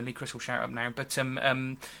was at Burnley. Chris will shout up now. But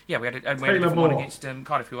yeah, we had a different one against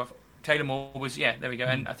Cardiff, who Taylor Moore was, yeah, there we go.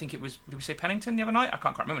 And I think it was, did we say Pennington the other night? I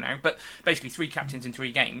can't quite remember now. But basically 3 captains in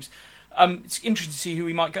 3 games. It's interesting to see who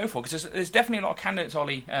we might go for, because there's definitely a lot of candidates,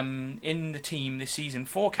 Ollie, in the team this season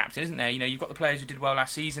for captain, isn't there? You know, you've got the players who did well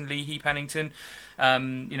last season, Leahy, Pennington,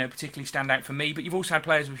 particularly stand out for me. But you've also had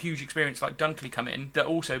players with huge experience like Dunkley come in that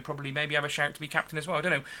also probably maybe have a shout to be captain as well. I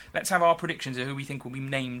don't know. Let's have our predictions of who we think will be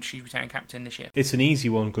named Shrewsbury Town captain this year. It's an easy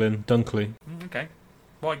one, Glenn. Dunkley. Okay.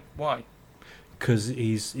 Why? Because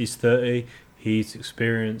he's 30, he's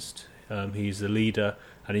experienced, he's a leader,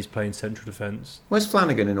 and he's playing central defence. Where's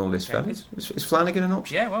Flanagan in all this, fellas? Is Flanagan an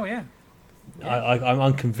option? Yeah, well, yeah. I'm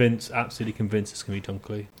unconvinced, absolutely convinced it's going to be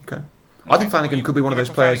Dunkley. Okay. I think Flanagan could be one of those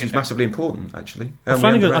players who's massively important, actually.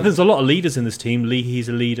 Flanagan, I think there's a lot of leaders in this team. Leahy's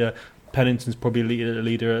a leader. Pennington's probably a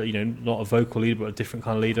leader, not a vocal leader, but a different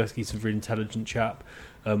kind of leader. He's a really intelligent chap.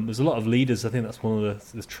 There's a lot of leaders. I think that's one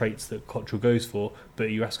of the traits that Cottrell goes for.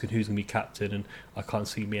 But you're asking who's going to be captain, and I can't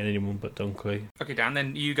see me anyone but Dunkley. Okay, Dan,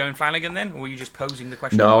 then you going Flanagan then, or were you just posing the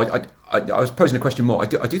question? No, I was posing the question more. I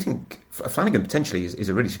do think Flanagan potentially is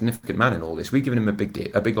a really significant man in all this. We've given him a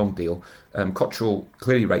big long deal. Cottrell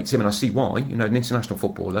clearly rates him, and I see why. An international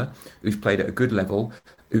footballer who's played at a good level,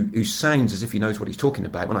 who sounds as if he knows what he's talking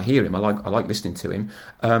about. When I hear him, I like listening to him.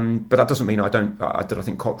 But that doesn't mean I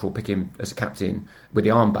think Cottrell will pick him as a captain with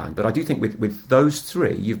the armband. But I do think with those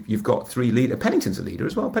 3, you've got 3 leaders. Pennington's a leader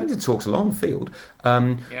as well. Pennington talks a long field.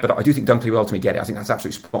 But I do think Dunkley will ultimately get it. I think that's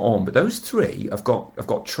absolutely spot on. But those 3 have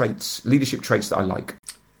got traits, leadership traits that I like.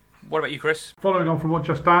 What about you, Chris? Following on from what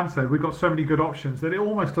just Dan said, we've got so many good options that it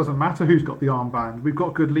almost doesn't matter who's got the armband. We've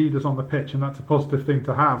got good leaders on the pitch, and that's a positive thing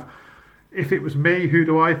to have. If it was me, who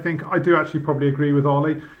do I think? I do actually probably agree with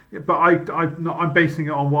Ollie, but I'm basing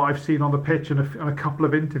it on what I've seen on the pitch and a couple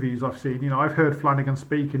of interviews I've seen. I've heard Flanagan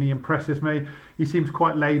speak, and he impresses me. He seems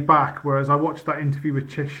quite laid back, whereas I watched that interview with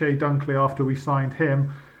Shea Dunkley after we signed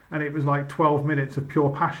him, and it was like 12 minutes of pure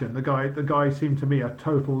passion. The guy seemed to me a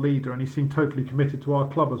total leader, and he seemed totally committed to our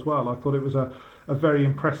club as well. I thought it was a very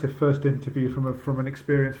impressive first interview from an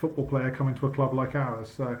experienced football player coming to a club like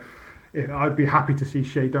ours. So I'd be happy to see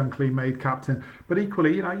Shea Dunkley made captain, but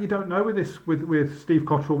equally, you don't know with Steve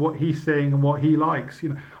Cottrell what he's saying and what he likes.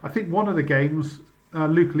 I think one of the games,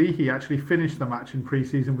 Luke Leahy actually finished the match in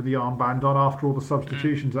pre-season with the armband on after all the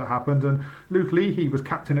substitutions that happened, and Luke Leahy was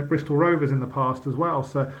captain at Bristol Rovers in the past as well.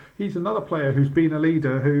 So he's another player who's been a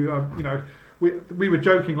leader who, We were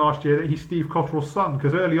joking last year that he's Steve Cottrell's son,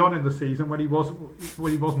 because early on in the season when he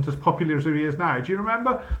wasn't as popular as he is now, do you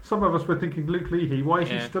remember? Some of us were thinking Luke Leahy, why is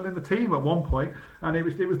he still in the team at one point? And it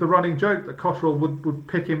was the running joke that Cottrell would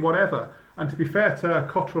pick him whatever. And to be fair to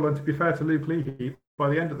Cottrell and to be fair to Luke Leahy, by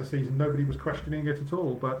the end of the season nobody was questioning it at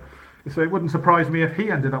all. But so it wouldn't surprise me if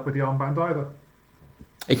he ended up with the armband either.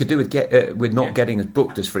 He could do with not getting as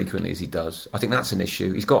booked as frequently as he does. I think that's an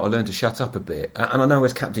issue. He's got to learn to shut up a bit. And I know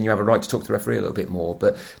as captain you have a right to talk to the referee a little bit more,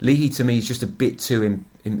 but Leahy to me is just a bit too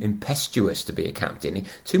impetuous to be a captain.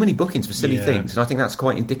 Too many bookings for silly things, and I think that's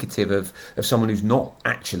quite indicative of someone who's not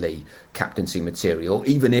actually captaincy material,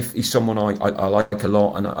 even if he's someone I like a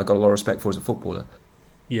lot and I got a lot of respect for as a footballer.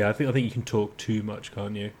 Yeah, I think you can talk too much,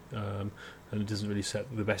 can't you? and it doesn't really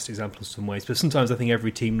set the best example in some ways. But sometimes I think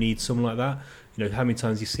every team needs someone like that. You know, how many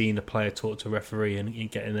times you've seen a player talk to a referee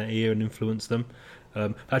and get in their ear and influence them.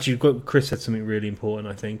 Actually, Chris said something really important.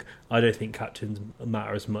 I think I don't think captains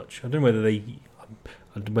matter as much. I don't know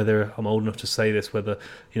whether I'm old enough to say this, whether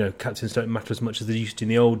captains don't matter as much as they used to in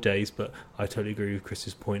the old days. But I totally agree with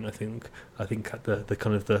Chris's point. I think the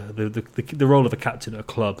kind of the role of a captain at a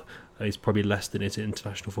club is probably less than it is in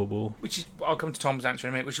international football. Which is, I'll come to Tom's answer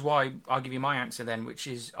in a minute, which is why I'll give you my answer then, which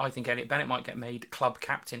is I think Elliot Bennett might get made club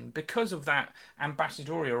captain because of that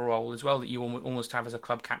ambassadorial role as well that you almost have as a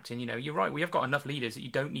club captain. You're right, we have got enough leaders that you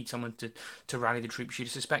don't need someone to rally the troops. You'd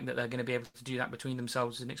suspect that they're going to be able to do that between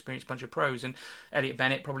themselves as an experienced bunch of pros, and Elliot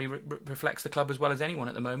Bennett probably reflects the club as well as anyone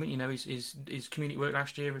at the moment. His community work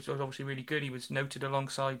last year was obviously really good. He was noted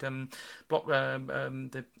alongside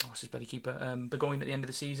what's his bloody keeper, Burgoyne at the end of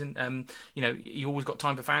the season. He always got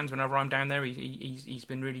time for fans. Whenever I'm down there, he's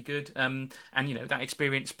been really good. And that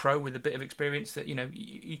experienced pro with a bit of experience that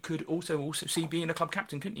you could also see being a club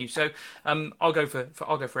captain, couldn't you? So I'll go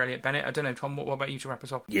for Elliot Bennett. I don't know, Tom. What about you to wrap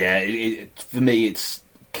us up? Yeah, for me, it's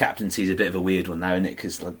captaincy is a bit of a weird one now, isn't it?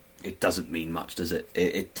 Because it doesn't mean much, does it?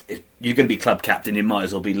 You're going to be club captain, it might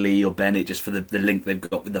as well be Lee or Bennett just for the link they've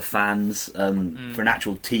got with the fans. For an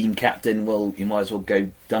actual team captain, well, you might as well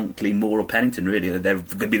go Dunkley, Moore or Pennington, really. They're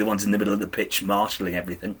going to be the ones in the middle of the pitch marshalling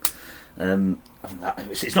everything.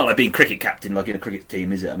 It's not like being cricket captain like in a cricket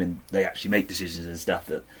team, is it? I mean, they actually make decisions and stuff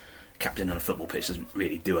that captain on a football pitch doesn't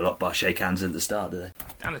really do a lot by shake hands at the start, do they?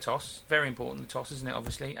 And the toss, very important, the toss, isn't it?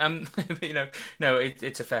 Obviously,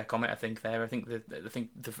 it's a fair comment. I think there. I think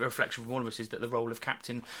the reflection from all of us is that the role of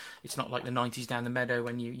captain, it's not like the '90s down the meadow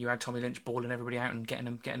when you had Tommy Lynch balling everybody out and getting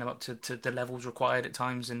them up to the levels required at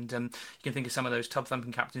times. And you can think of some of those tub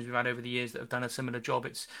thumping captains we've had over the years that have done a similar job.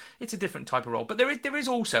 It's a different type of role, but there is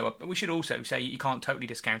also, we should also say, you can't totally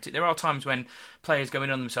discount it. There are times when players go in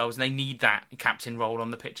on themselves and they need that captain role on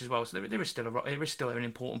the pitch as well. So there is still an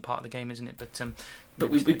important part of the game, isn't it? But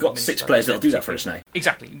we've got 6 players that'll do that for us now.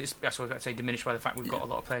 Exactly. That's what I was about to say, diminished by the fact we've got a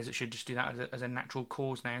lot of players that should just do that as a natural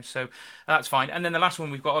cause now. So that's fine. And then the last one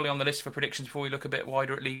we've got, Ollie, on the list for predictions before we look a bit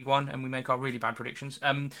wider at League One and we make our really bad predictions,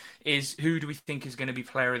 is who do we think is going to be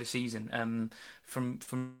player of the season? From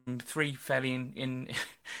 3 fairly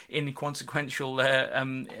inconsequential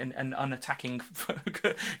and unattacking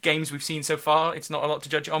games we've seen so far, it's not a lot to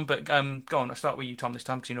judge on. But go on, I'll start with you, Tom, this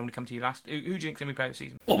time, because you normally come to you last. Who do you think is going to be player of the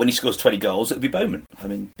season? Well, when he scores 20 goals, it'll be Bowman. I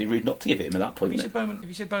mean, it'd be rude not to give it him at that point. Have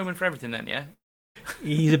you said Bowman for everything then, yeah?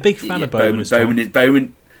 He's a big fan of Bowman.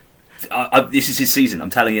 Bowman. This is his season, I'm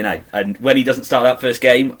telling you now. And when he doesn't start that first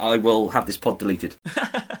game, I will have this pod deleted.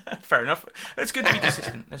 Fair enough. It's good to be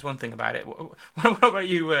consistent. There's one thing about it. What about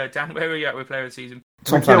you, Dan? Where are you at with player of the season?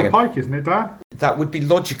 Tom Flanagan. Pike, isn't it, Dan? That would be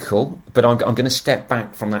logical, but I'm going to step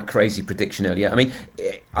back from that crazy prediction earlier. I mean,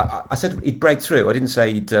 I said he'd break through. I didn't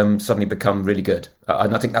say he'd suddenly become really good.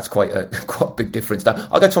 And I think that's quite a big difference.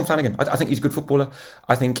 I'll go Tom Flanagan. I think he's a good footballer.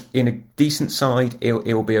 I think in a decent side,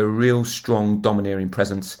 he'll be a real strong, domineering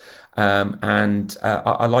presence. And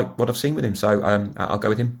I like what I've seen with him, so I'll go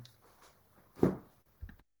with him.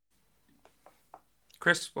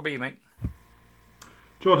 Chris, what about you, mate?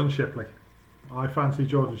 Jordan Shipley. I fancy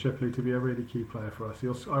Jordan Shipley to be a really key player for us.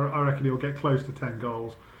 I reckon he'll get close to 10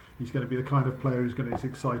 goals. He's going to be the kind of player who's going to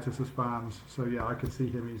excite us as fans. So, yeah, I could see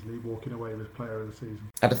him easily walking away with player of the season.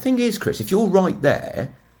 And the thing is, Chris, if you're right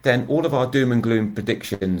there, then all of our doom and gloom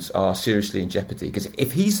predictions are seriously in jeopardy. Because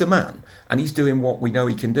if he's the man and he's doing what we know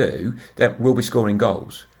he can do, then we'll be scoring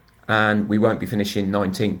goals. And we won't be finishing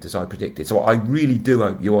 19th as I predicted. So I really do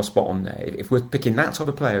hope you are spot on there. If we're picking that type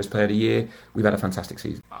of player as player of the year, we've had a fantastic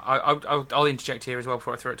season. I'll interject here as well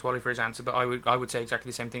before I throw it to Ollie for his answer. But I would say exactly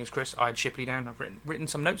the same thing as Chris. I had Shipley down. I've written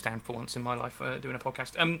some notes down for once in my life doing a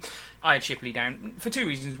podcast. I had Shipley down for 2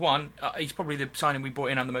 reasons. One, he's probably the signing we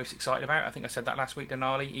brought in I'm the most excited about. I think I said that last week,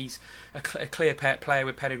 Denali. He's a clear player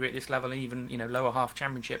with pedigree at this level, and even lower half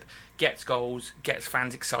championship. Gets goals, gets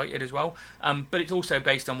fans excited as well. But it's also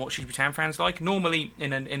based on what Shrewsbury Town fans like. Normally,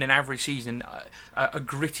 in an average season, a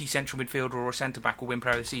gritty central midfielder or a centre back will win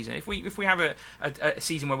player of the season. If we have a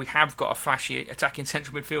season where we have got a flashy attacking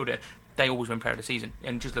central midfielder, they always win player of the season.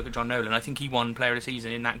 And just look at John Nolan. I think he won player of the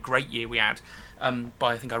season in that great year we had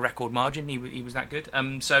by I think a record margin. He was that good.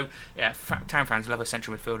 So yeah, Town fans love a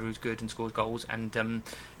central midfielder who's good and scores goals. And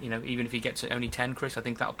even if he gets only 10, Chris, I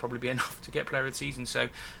think that'll probably be enough to get player of the season. So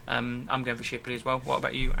I'm going for Shipley as well. What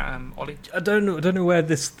about you, Ollie? I don't know where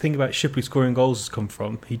this thing about Shipley scoring goals has come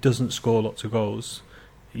from. He doesn't score lots of goals.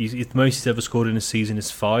 The most he's ever scored in a season is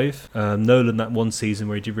 5. Nolan, that one season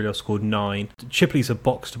where he did really well, scored 9. Shipley's a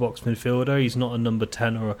box-to-box midfielder. He's not a number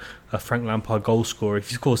 10 or a Frank Lampard goal scorer. If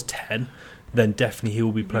he scores 10, then definitely he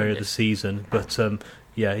will be player of the season. But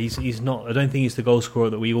yeah, he's not. I don't think he's the goal scorer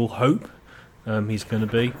that we all hope he's going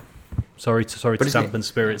to be. Sorry to dampen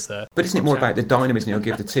spirits there. But isn't it more about the dynamism he'll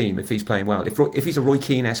give the team if he's playing well? If he's a Roy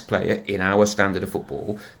Keane-esque player in our standard of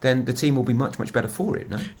football, then the team will be much, much better for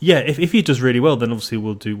it, no? Yeah, if he does really well, then obviously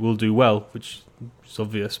we'll do well, which is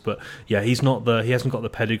obvious. But yeah, he hasn't got the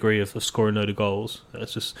pedigree of scoring a load of goals.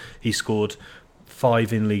 It's just he scored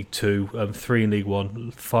 5 in League 2, 3 in League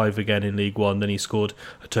 1, 5 again in League 1. Then he scored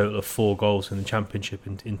a total of 4 goals in the Championship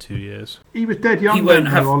in 2 years. He was dead young then,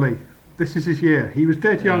 Ollie. This is his year. He was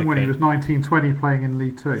dead young when he was 19, 20 playing in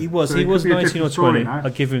League 2. He was 19 or 20.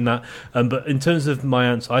 I'll give him that. But in terms of my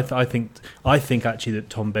answer, I think actually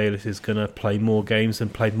that Tom Bayliss is going to play more games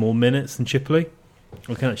and play more minutes than Shipley.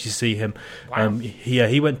 I can actually see him. Wow.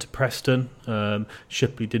 He went to Preston.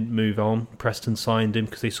 Shipley didn't move on. Preston signed him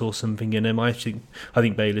because they saw something in him. I think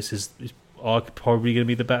Bayliss is probably going to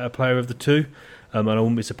be the better player of the two. And I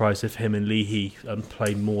wouldn't be surprised if him and Leahy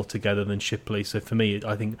play more together than Shipley. So for me,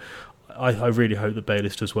 I really hope that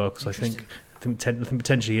Bayliss does well, because I think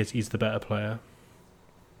potentially he's the better player.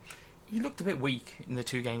 He looked a bit weak in the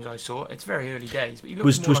 2 games I saw. It's very early days, but he looked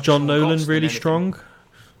Was more like John Sean Nolan Gosden really than strong?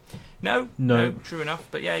 No, true enough.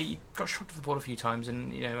 But yeah, he got shot to the ball a few times,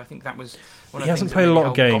 and I think that was one of the things. He hasn't that played a really lot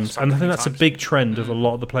of held games, Goss back and I a think few that's a times. big trend of a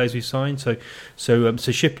lot of the players we've signed. So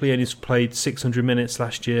Shipley only played 600 minutes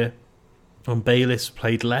last year. Bayliss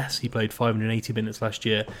played less. He played 580 minutes last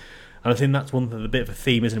year. And I think that's a bit of a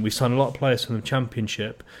theme, isn't it? We've signed a lot of players from the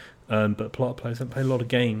Championship, but a lot of players haven't played a lot of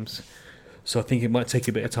games. So I think it might take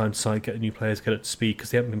a bit of time to get the new players get up to speed, because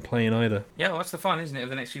they haven't been playing either. Yeah, well, that's the fun, isn't it, of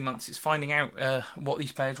the next few months? It's finding out what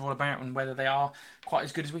these players are all about and whether they are quite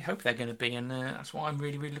as good as we hope they're going to be. And that's what I'm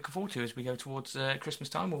really, really looking forward to as we go towards Christmas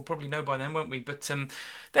time. We'll probably know by then, won't we? But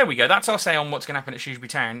there we go. That's our say on what's going to happen at Shrewsbury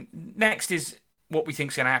Town. Next is what we think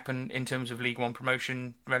is going to happen in terms of League One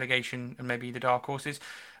promotion, relegation, and maybe the dark horses.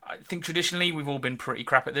 I think traditionally we've all been pretty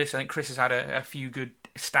crap at this. I think Chris has had a few good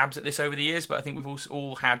stabs at this over the years, but I think we've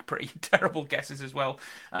all had pretty terrible guesses as well.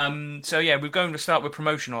 So yeah, we're going to start with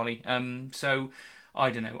promotion, Ollie. So I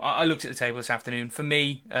don't know. I looked at the table this afternoon. For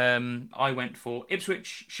me, I went for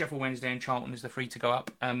Ipswich, Sheffield Wednesday, and Charlton as the 3 to go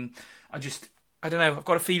up. I don't know. I've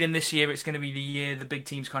got a feeling this year it's going to be the year the big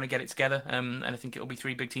teams kind of get it together, and I think it'll be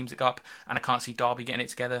 3 big teams that go up. And I can't see Derby getting it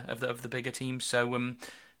together of the bigger teams. So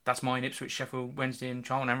that's mine: Ipswich, Sheffield Wednesday, and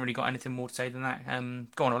Charlton. I haven't really got anything more to say than that.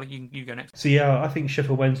 Go on, Ollie. You go next. So yeah, I think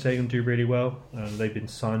Sheffield Wednesday can do really well. They've been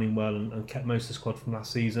signing well and kept most of the squad from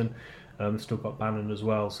last season. Still got Bannon as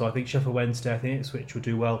well. So I think Sheffield Wednesday, I think Ipswich will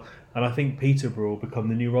do well, and I think Peterborough will become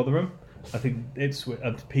the new Rotherham. I think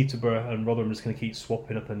Peterborough and Rotherham are just going to keep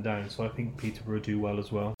swapping up and down, so I think Peterborough do well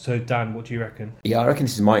as well. So Dan, what do you reckon? Yeah, I reckon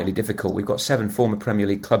this is mightily difficult. We've got 7 former Premier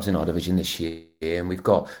League clubs in our division this year, and we've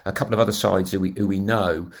got a couple of other sides who we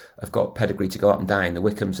know have got pedigree to go up and down, the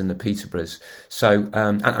Wickhams and the Peterboroughs. So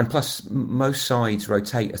and plus most sides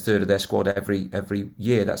rotate a third of their squad every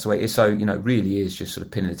year. That's the way it is. So it really is just sort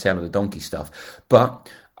of pinning the tail of the donkey stuff. But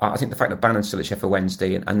I think the fact that Bannon's still at Sheffield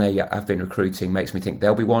Wednesday and they have been recruiting makes me think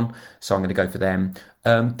they'll be one. So I'm going to go for them.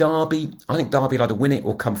 Derby, I think Derby will either win it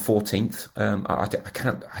or come 14th.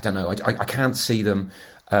 I don't know. I can't see them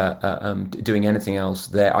doing anything else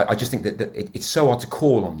there. I just think that it's so hard to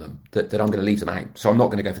call on them that I'm going to leave them out. So I'm not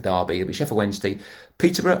going to go for Derby. It'll be Sheffield Wednesday.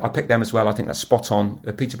 Peterborough, I picked them as well. I think that's spot on.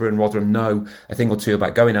 Peterborough and Rotherham know a thing or two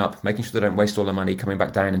about going up, making sure they don't waste all their money, coming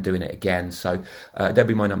back down and doing it again. So they'll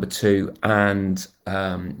be my number 2. And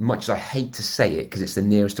much as I hate to say it, because it's the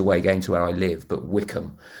nearest away game to where I live, but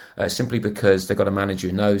Wickham, simply because they've got a manager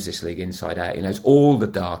who knows this league inside out. He knows all the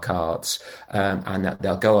dark arts, and that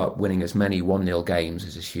they'll go up winning as many 1-0 games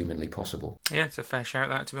as is humanly possible. Yeah, it's a fair shout,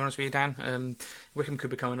 that, to be honest with you, Dan. Wickham could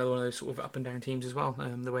become another one of those sort of up and down teams as well,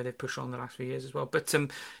 the way they've pushed on the last few years as well. But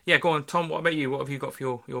yeah, go on, Tom, what about you? What have you got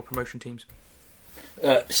for your promotion teams?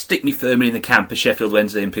 Stick me firmly in the camp of Sheffield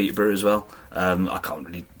Wednesday and Peterborough as well. I can't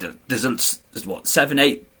really. There's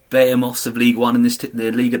 7-8 behemoths of League One in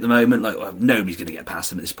the league at the moment. Nobody's going to get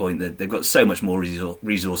past them at this point. They've got so much more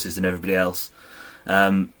resources than everybody else.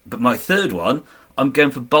 But my third one, I'm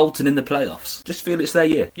going for Bolton in the playoffs. Just feel it's their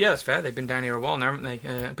year. Yeah, that's fair. They've been down here a while now, haven't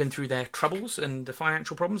they? Been through their troubles and the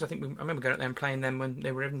financial problems. I remember going up there and playing them when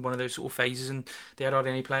they were in one of those sort of phases, and they had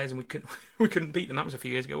hardly any players, and we couldn't beat them. That was a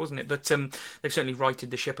few years ago, wasn't it? But they've certainly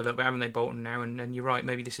righted the ship a little bit, haven't they, Bolton now? And you're right.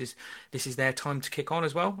 Maybe this is their time to kick on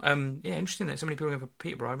as well. Yeah, interesting that so many people are going for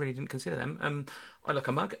Peterborough. I really didn't consider them. I look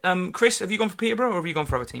a mug. Chris, have you gone for Peterborough or have you gone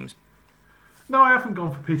for other teams? No, I haven't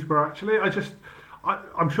gone for Peterborough actually.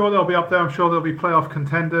 I'm sure they'll be up there. I'm sure they'll be playoff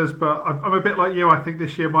contenders. But I'm a bit like you. I think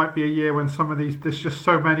this year might be a year when some of these. There's just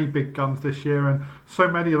so many big guns this year, and so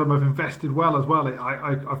many of them have invested well as well.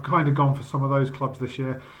 I've kind of gone for some of those clubs this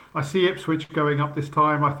year. I see Ipswich going up this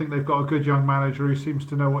time. I think they've got a good young manager who seems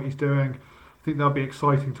to know what he's doing. I think they'll be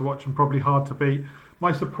exciting to watch and probably hard to beat.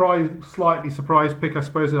 My slightly surprise pick, I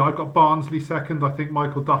suppose, is I've got Barnsley second. I think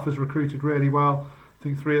Michael Duff has recruited really well. I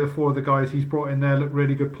think 3 of the 4 of the guys he's brought in there look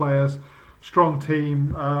really good players. Strong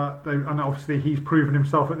team, and obviously he's proven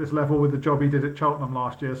himself at this level with the job he did at Cheltenham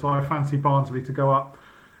last year. So I fancy Barnsley to go up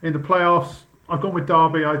in the playoffs. I've gone with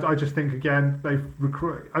Derby. I just think again they've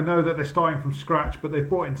recruited. I know that they're starting from scratch, but they've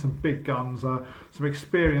brought in some big guns, some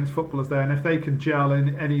experienced footballers there, and if they can gel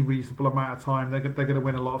in any reasonable amount of time, they're going to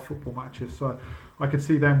win a lot of football matches. So I could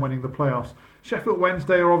see them winning the playoffs. Sheffield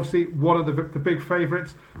Wednesday are obviously one of the big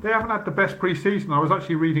favourites. They haven't had the best pre-season. I was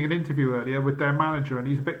actually reading an interview earlier with their manager, and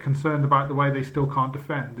he's a bit concerned about the way they still can't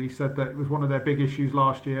defend. He said that it was one of their big issues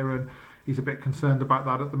last year, and he's a bit concerned about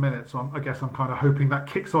that at the minute. So I guess I'm kind of hoping that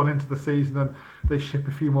kicks on into the season and they ship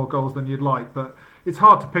a few more goals than you'd like. But it's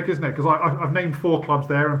hard to pick, isn't it? Because I've named 4 clubs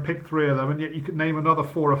there and picked 3 of them, and yet you could name another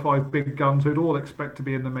 4 or 5 big guns who'd all expect to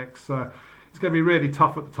be in the mix. It's going to be really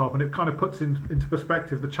tough at the top, and it kind of puts into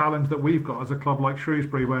perspective the challenge that we've got as a club like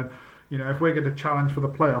Shrewsbury, when, you know, if we're going to challenge for the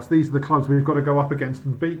playoffs, these are the clubs we've got to go up against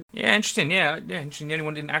and beat. Yeah, interesting. Yeah, interesting. The only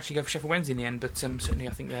one didn't actually go for Sheffield Wednesday in the end, but certainly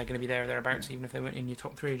I think they're going to be there or thereabouts, even if they weren't in your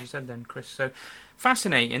top 3, as you said then, Chris. So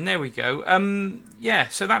fascinating. There we go.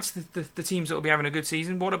 So that's the teams that will be having a good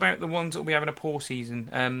season. What about the ones that will be having a poor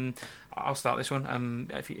season? I'll start this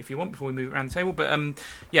one if you want before we move around the table. But I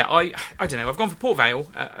don't know. I've gone for Port Vale.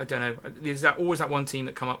 I don't know. There's always that one team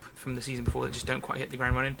that come up from the season before that just don't quite hit the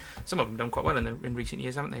ground running. Some of them done quite well in recent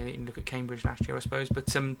years, haven't they? You can look at Cambridge last year, I suppose.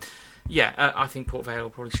 But I think Port Vale will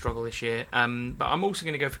probably struggle this year. But I'm also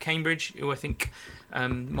going to go for Cambridge, who I think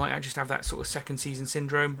might just have that sort of second season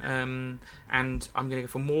syndrome. And I'm going to go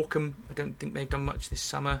for Morecambe. I don't think they've done much this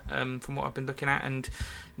summer from what I've been looking at, and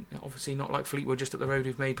obviously not like Fleetwood just up the road,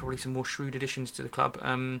 who've made probably some more shrewd additions to the club.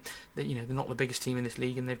 They're not the biggest team in this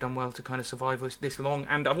league, and they've done well to kind of survive this long.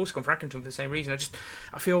 And I've also gone for Accrington for the same reason.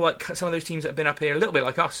 I feel like some of those teams that have been up here a little bit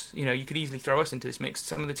like us, you could easily throw us into this mix.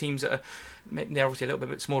 Some of the teams that they're obviously a little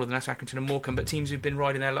bit smaller than us, Accrington and Morecambe, but teams who've been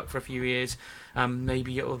riding their luck for a few years,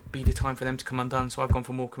 maybe it'll be the time for them to come undone. So I've gone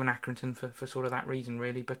for Morecambe and Accrington for sort of that reason,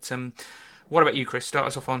 really. But what about you, Chris? Start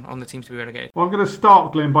us off on the teams to be relegated. Well, I'm going to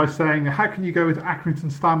start, Glenn, by saying, how can you go with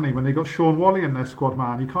Accrington Stanley when they've got Sean Wally in their squad,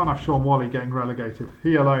 man? You can't have Sean Wally getting relegated.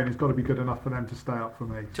 He alone has got to be good enough for them to stay up for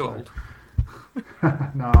me. Too old.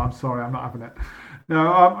 No, I'm sorry, I'm not having it.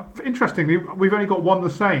 No, interestingly, we've only got one the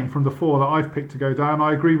same from the 4 that I've picked to go down.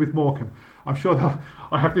 I agree with Morecambe. I'm sure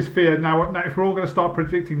I have this fear now. If we're all going to start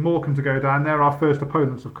predicting Morecambe to go down, they're our first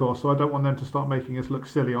opponents, of course, so I don't want them to start making us look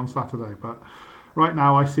silly on Saturday. But right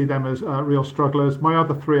now, I see them as real strugglers. My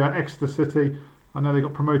other 3 are Exeter City. I know they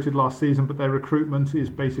got promoted last season, but their recruitment is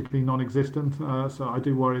basically non-existent. So I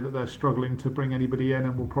do worry that they're struggling to bring anybody in,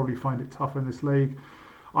 and will probably find it tough in this league.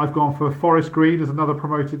 I've gone for Forest Green as another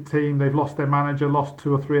promoted team. They've lost their manager, lost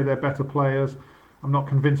 2 or 3 of their better players. I'm not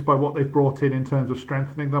convinced by what they've brought in terms of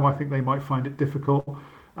strengthening them. I think they might find it difficult.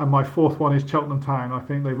 And my 4th one is Cheltenham Town. I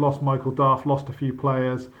think they've lost Michael Duff, lost a few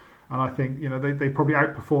players. And I think they probably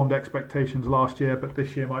outperformed expectations last year, but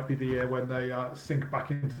this year might be the year when they sink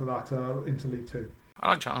back into that into League 2. I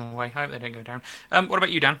like Cheltenham away. I hope they don't go down. What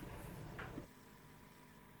about you, Dan?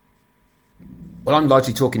 Well, I'm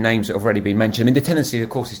largely talking names that have already been mentioned. I mean, the tendency, of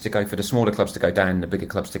course, is to go for the smaller clubs to go down and the bigger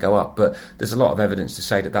clubs to go up. But there's a lot of evidence to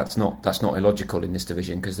say that that's not illogical in this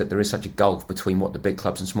division, because that there is such a gulf between what the big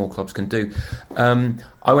clubs and small clubs can do.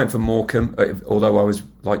 I went for Morecambe, although I was,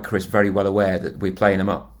 like Chris, very well aware that we're playing them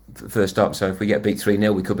up first up. So if we get beat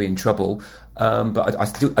 3-0, we could be in trouble. But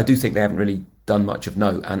I do think they haven't really done much of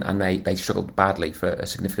note, and they struggled badly for a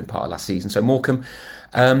significant part of last season. So Morecambe.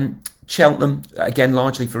 Cheltenham, again,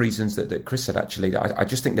 largely for reasons that Chris said, actually. I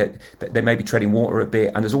just think that they may be treading water a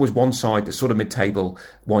bit, and there's always one side that's sort of mid-table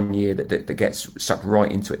one year that gets sucked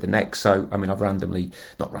right into it the next. So, I mean, I've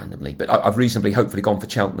reasonably, hopefully gone for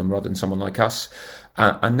Cheltenham rather than someone like us.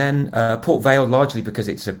 And then Port Vale, largely because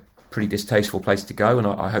it's a pretty distasteful place to go, and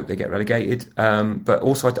I hope they get relegated. But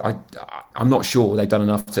also, I'm not sure they've done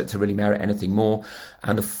enough to really merit anything more.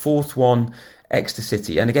 And the 4th one, Exeter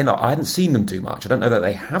City, and again, I hadn't seen them do much. I don't know that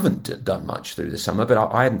they haven't done much through the summer, but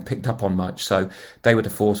I hadn't picked up on much, so they were the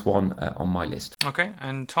 4th one on my list. Okay,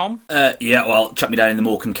 and Tom? Well, chuck me down in the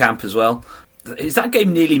Morecambe camp as well. Is that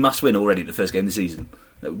game nearly must win already, the first game of the season?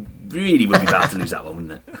 That really would be bad to lose that one,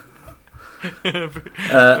 wouldn't it?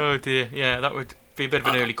 Oh dear, yeah, that would be a bit of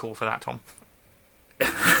an early call for that, Tom.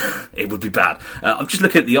 it would be bad. I'm just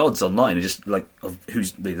looking at the odds online, and just like of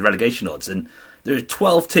who's the relegation odds, and there are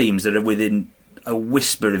 12 teams that are within a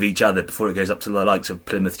whisper of each other before it goes up to the likes of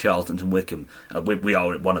Plymouth, Charlton, and Wycombe. We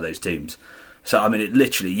are one of those teams. So I mean, it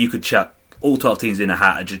literally, you could chuck all 12 teams in a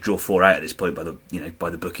hat and just draw 4 out at this point by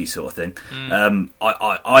the bookie sort of thing.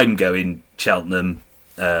 I'm going Cheltenham,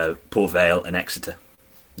 Port Vale, and Exeter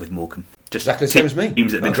with Morecambe. Just exactly the same as me.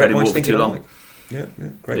 Teams that have been treading water for too long. Yeah,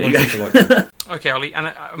 great one. Okay, Ollie, and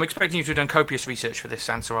I'm expecting you to have done copious research for this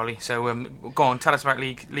answer, Ollie. So go on, tell us about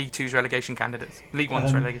League 2's relegation candidates, League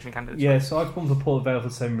 1's relegation candidates. Yeah, so I've gone for Port Vale for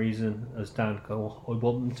the same reason as Dan. I want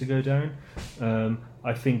them to go down.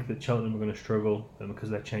 I think that Cheltenham are going to struggle because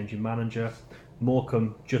they're changing manager.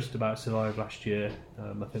 Morecambe just about survived last year.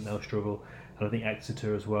 I think they'll struggle, and I think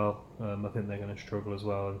Exeter as well. I think they're going to struggle as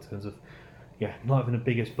well in terms of not having the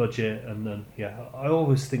biggest budget, and then I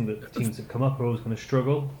always think that the teams that come up are always going to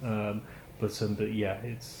struggle. But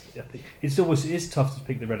it's tough to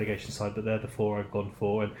pick the relegation side, but they're the 4 I've gone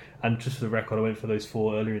for, and just for the record, I went for those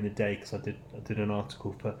 4 earlier in the day because I did an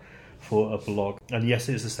article for a blog, and yes,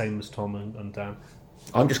 it is the same as Tom and Dan.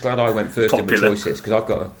 I'm just glad I went first in my choices because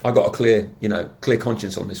I've got a clear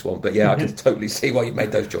conscience on this one. But I can totally see why you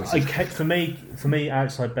made those choices. Okay, for me,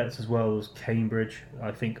 outside bets as well was Cambridge.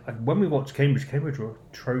 I think when we watched Cambridge were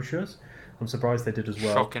atrocious. I'm surprised they did as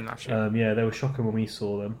well. Shocking, actually. They were shocking when we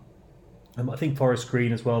saw them. I think Forest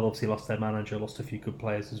Green as well. Obviously, lost their manager, lost a few good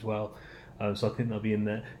players as well. So I think they'll be in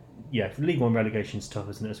there. Yeah, League 1 relegation's tough,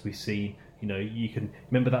 isn't it? As we've seen. You can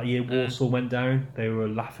remember that year Walsall went down. They were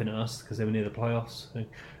laughing at us because they were near the playoffs,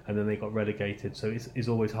 and then they got relegated. So it's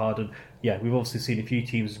always hard. And we've obviously seen a few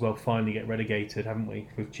teams as well finally get relegated, haven't we?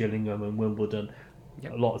 With Gillingham and Wimbledon.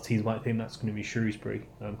 Yep. A lot of teams might think that's going to be Shrewsbury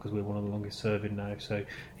because we're one of the longest serving now. So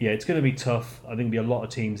it's going to be tough. I think there'll be a lot of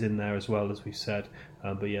teams in there as well, as we've said.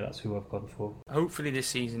 But that's who I've gone for. Hopefully this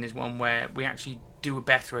season is one where we actually do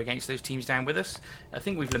better against those teams down with us. I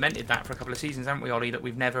think we've lamented that for a couple of seasons, haven't we, Ollie? That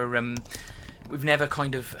we've never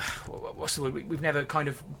kind of we've never kind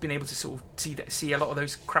of been able to sort of see a lot of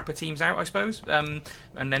those crapper teams out, I suppose. And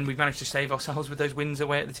then we've managed to save ourselves with those wins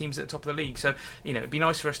away at the teams at the top of the league. So it'd be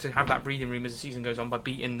nice for us to have that breathing room as the season goes on by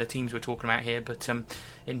beating the teams we're talking about here. But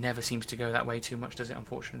it never seems to go that way too much, does it?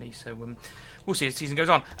 Unfortunately. So we'll see as the season goes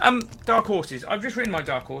on. Dark horses. I've just written my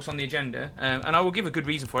dark horse on the agenda, and I will give a good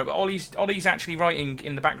reason for it. But Ollie's actually writing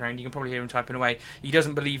in the background. You can probably hear him typing away. He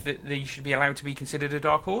doesn't believe that they should be allowed to be considered a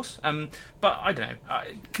dark horse. But I don't know.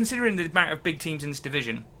 Considering the amount of big teams in this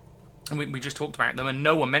division, and we just talked about them, and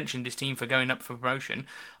no one mentioned this team for going up for promotion,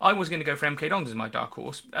 I was going to go for MK Dons as my dark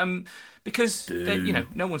horse. Because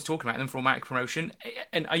no one's talking about them for automatic promotion,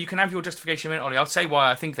 and you can have your justification in a minute, Ollie. I'll say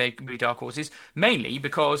why I think they could be dark horses, mainly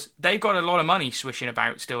because they've got a lot of money swishing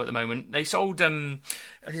about still at the moment. They sold, I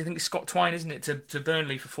think it's Scott Twine, isn't it, to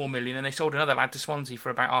Burnley for $4 million, and they sold another lad to Swansea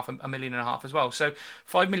for about $1.5 million as well. So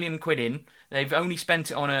 £5 million in. They've only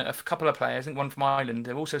spent it on a couple of players, I think one from Ireland.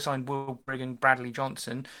 They've also signed Will Brigg and Bradley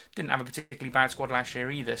Johnson. Didn't have a particularly bad squad last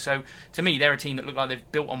year either. So to me, they're a team that look like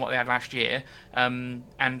they've built on what they had last year, and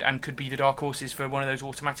could be the dark horses for one of those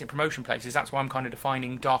automatic promotion places. That's why I'm kind of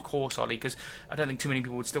defining dark horse, Ollie, because I don't think too many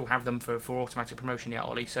people would still have them for automatic promotion yet,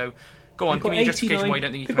 Ollie. So go on, give me a justification why you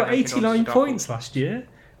don't think you can have 89 points last year.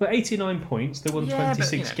 They got 89 points. They won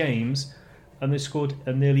 26 games, and they scored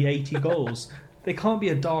nearly 80 goals. They can't be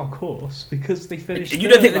a dark horse because they finished. You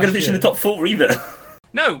don't think they're going to finish in the top 4 either?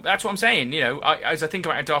 No, that's what I'm saying. As I think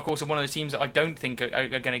about a dark horse of one of the teams that I don't think are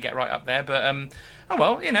going to get right up there, but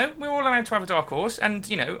we're all allowed to have a dark horse, and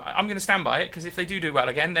I'm going to stand by it because if they do well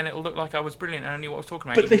again, then it'll look like I was brilliant and I knew what I was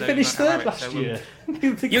talking about. But they finished third last year.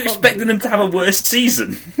 You're expecting them to have a worse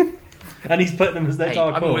season, and he's put them as their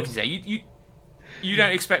dark horse. You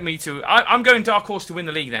don't expect me to. I'm going dark horse to win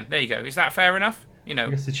the league. Then there you go. Is that fair enough? I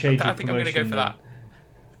think I'm going to go for that.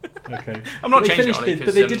 Okay. I'm not changing it,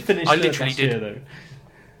 but they did finish third last year, though.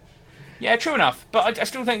 Yeah, true enough. But I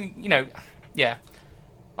still think, I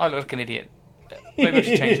look like an idiot. Maybe I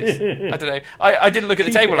should change this. I don't know. I didn't look at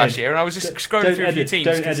the table last year, and I was just scrolling through a few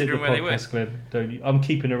teams considering where they were. Glenn. I'm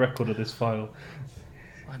keeping a record of this file.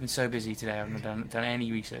 I've been so busy today. I haven't done any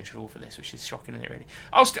research at all for this, which is shocking, isn't it, really?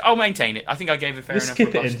 I'll maintain it. I think I gave a fair enough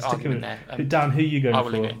robust argument there. Dan, who are you going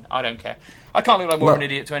for? Will I don't care. I can't look like more of an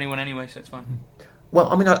idiot to anyone anyway, so it's fine. Well,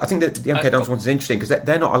 I mean, I think that the MK Dons one is interesting because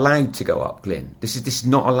they're not allowed to go up, Glyn. This is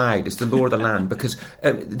not allowed. It's the law of the land because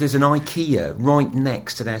there's an IKEA right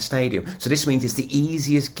next to their stadium. So this means it's the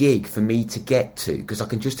easiest gig for me to get to because I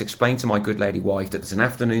can just explain to my good lady wife that there's an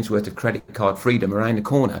afternoon's worth of credit card freedom around the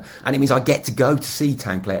corner, and it means I get to go to see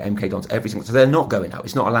Town play at MK Dons every single. So they're not going out.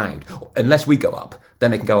 It's not allowed unless we go up.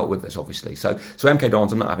 then they can go up with us, obviously. So MK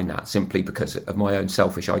Dons, I'm not having that simply because of my own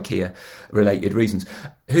selfish IKEA-related reasons.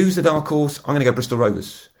 Who's the dark horse? I'm going to go Bristol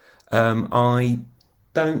Rovers. I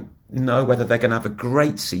don't know whether they're going to have a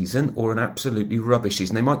great season or an absolutely rubbish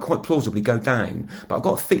season. They might quite plausibly go down, but I've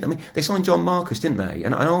got a feeling. I mean, they signed John Marcus, didn't they?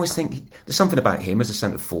 And I always think there's something about him as a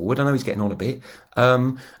centre forward. I know he's getting on a bit,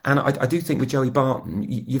 and I do think with Joey Barton,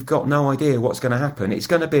 you've got no idea what's going to happen. It's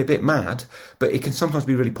going to be a bit mad, but it can sometimes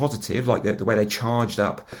be really positive, like the way they charged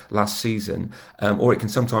up last season, or it can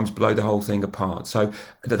sometimes blow the whole thing apart. So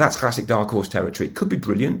that's classic dark horse territory. It could be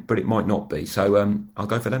brilliant, but it might not be. So I'll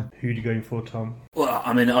go for them. Who are you going for, Tom? Well,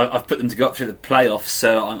 I mean, I've put them to go up through the playoffs,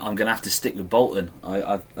 so I'm going to have to stick with Bolton.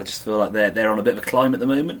 I just feel like they're on a bit of a climb at the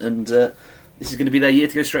moment, and this is going to be their year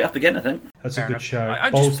to go straight up again, I think. That's a good show. I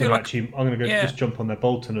Bolton, just feel like, actually, I'm going to just jump on there.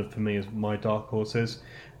 Bolton, for me, is my dark horses.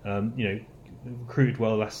 Recruited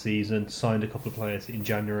well last season, signed a couple of players in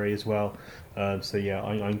January as well. I'm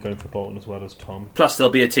going for Bolton as well as Tom. Plus,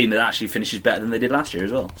 there'll be a team that actually finishes better than they did last year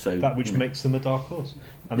as well. So that which makes them a dark horse.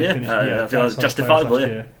 And I feel justifiable.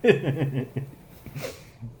 Yeah.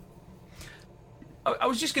 I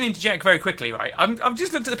was just going to interject very quickly, right? I've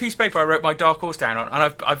just looked at the piece of paper I wrote my dark horse down on,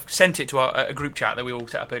 and I've sent it to a group chat that we all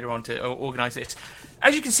set up earlier on to organise this.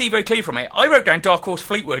 As you can see very clearly from it, I wrote down dark horse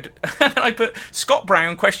Fleetwood, and I put Scott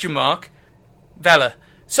Brown, ? Vela.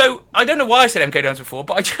 So I don't know why I said MK Dons before,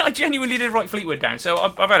 but I genuinely did write Fleetwood down. So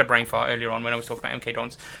I've had a brain fart earlier on when I was talking about MK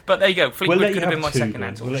Dons. But there you go. Fleetwood could have been my second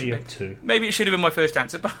answer. We'll let you have two. Maybe it should have been my first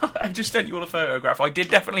answer, but I just sent you all a photograph. I did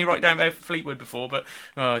definitely write down Fleetwood before, but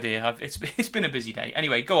oh dear, it's been a busy day.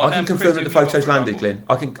 Anyway, go on. I can confirm that the photo's landed, Glyn.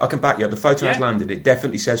 I can back you up. The photo has landed. It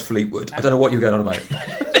definitely says Fleetwood. I don't know what you're going on about.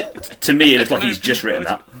 To me, it looks like he's just written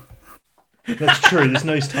that. That's true. There's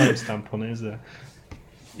no timestamp on it, is there?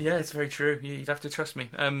 Yeah, it's very true. You'd have to trust me.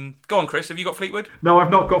 Go on, Chris. Have you got Fleetwood? No, I've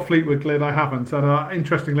not got Fleetwood, Glyn. I haven't. And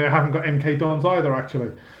interestingly, I haven't got MK Dons either,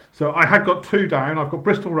 actually. So I had got two down. I've got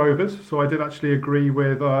Bristol Rovers, so I did actually agree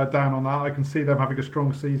with Dan on that. I can see them having a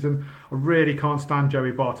strong season. I really can't stand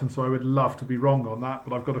Joey Barton, so I would love to be wrong on that,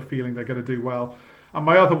 but I've got a feeling they're going to do well. And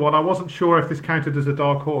my other one, I wasn't sure if this counted as a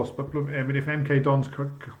dark horse, but I mean, if MK Dons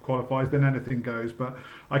qualifies, then anything goes. But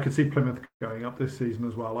I could see Plymouth going up this season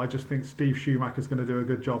as well. I just think Steve Schumacher's going to do a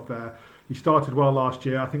good job there. He started well last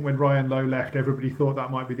year. I think when Ryan Lowe left, everybody thought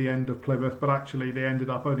that might be the end of Plymouth, but actually they ended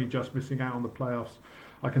up only just missing out on the playoffs.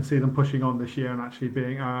 I can see them pushing on this year and actually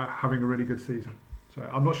being having a really good season. So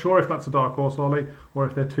I'm not sure if that's a dark horse, Ollie, or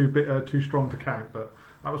if they're too strong to count, but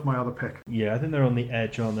that was my other pick. Yeah, I think they're on the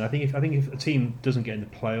edge, aren't they? I think if a team doesn't get in the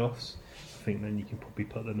playoffs, I think then you can probably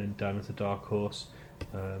put them down as a dark horse.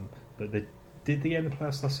 But did they get in the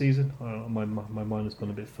playoffs last season? My mind has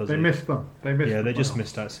gone a bit fuzzy. They missed them. They just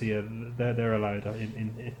missed out. So yeah, they're allowed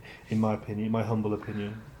in my opinion, my humble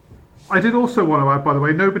opinion. I did also want to add, by the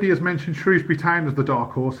way, nobody has mentioned Shrewsbury Town as the dark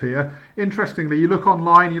horse here. Interestingly, you look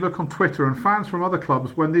online, you look on Twitter, and fans from other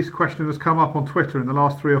clubs, when this question has come up on Twitter in the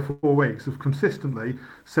last 3 or 4 weeks, have consistently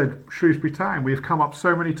said Shrewsbury Town. We have come up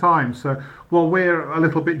so many times. So while we're a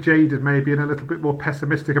little bit jaded maybe and a little bit more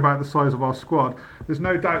pessimistic about the size of our squad, there's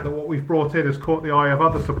no doubt that what we've brought in has caught the eye of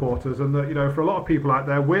other supporters, and that, you know, for a lot of people out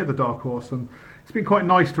there, we're the dark horse, and it's been quite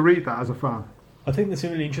nice to read that as a fan. I think that's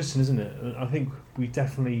really interesting, isn't it? I think we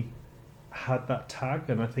definitely had that tag,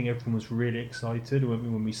 and I think everyone was really excited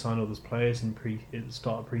when we signed all those players at the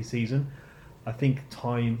start of pre-season. I think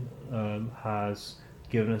time has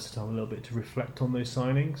given us time a little bit to reflect on those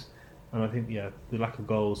signings, and I think the lack of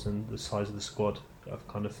goals and the size of the squad have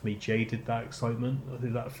kind of, for me, jaded that excitement.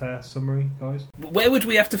 Is that a fair summary, guys? Where would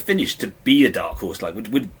we have to finish to be a dark horse? Like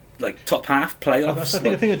would like top half playoffs?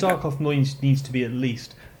 I think a dark horse needs to be at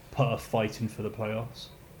least put a fight in for the playoffs.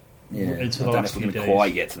 Yeah, I don't know if we can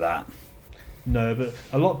quite get to that. No, but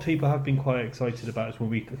a lot of people have been quite excited about it.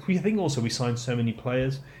 When we think also we signed so many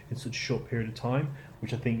players in such a short period of time,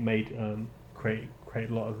 which I think made create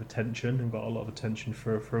a lot of attention and got a lot of attention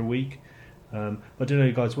for a week. I don't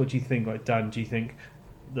know, guys. What do you think? Like Dan, do you think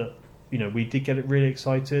that we did get it really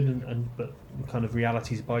excited, but kind of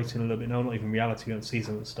reality's biting a little bit now? Not even reality, on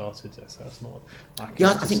season that started. So that's not.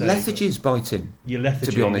 I think lethargy's biting. Lethargy,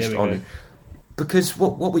 to be honest, Ollie. Because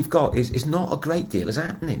what we've got is not a great deal is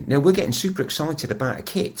happening. Now, we're getting super excited about a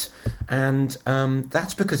kit, and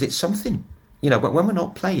that's because it's something. When we're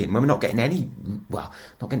not playing, when we're not getting any,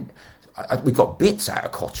 we've got bits out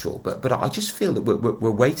of Cottrell, but I just feel that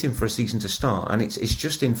we're waiting for a season to start, and it's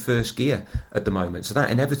just in first gear at the moment. So that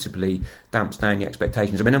inevitably damps down the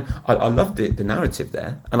expectations. I mean, I love the narrative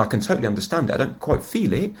there, and I can totally understand it. I don't quite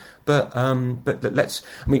feel it, but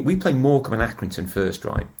we play Morecambe and Accrington first,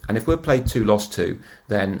 right? And if we're played 2, lost 2,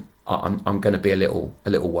 then I'm going to be a little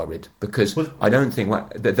worried, because I don't think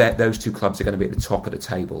that those two clubs are going to be at the top of the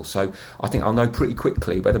table. So I think I'll know pretty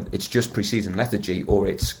quickly whether it's just pre-season lethargy or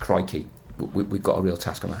it's crikey, we've got a real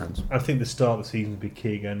task on our hands. I think the start of the season will be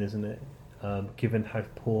key again, isn't it? Given how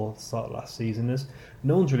poor the start of last season is.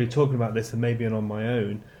 No one's really talking about this, and maybe I'm on my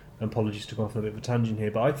own. Apologies to go off on a bit of a tangent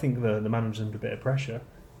here, but I think the manager's under a bit of pressure.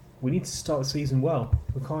 We need to start the season well.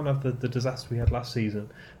 We can't have the disaster we had last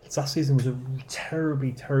season. Last season was a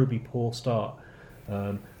terribly, terribly poor start.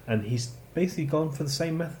 And he's basically gone for the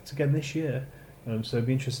same methods again this year. So it'd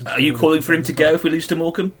be interesting to Are you calling for him to go if we lose to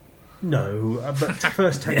Morecambe? No, but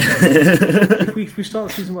first 10 games. if we start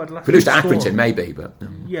the season well, if we lose to Accrington, maybe, but...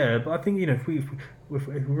 Yeah, but I think, if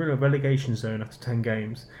we're in a relegation zone after 10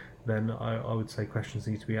 games, then I would say questions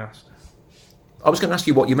need to be asked. I was going to ask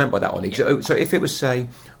you what you meant by that, Ollie. Yeah. So if it was, say,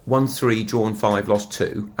 1-3, drawn 5, lost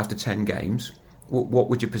 2 after 10 games, what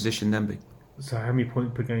would your position then be? So how many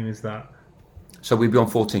points per game is that? So we'd be on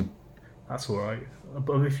 14. That's all right.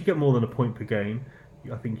 But if you get more than a point per game,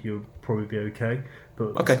 I think you'll probably be okay.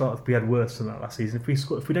 But okay. We had worse than that last season.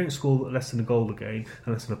 If we don't score less than a goal a game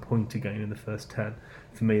and less than a point a game in the first 10,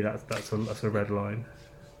 for me that's a red line.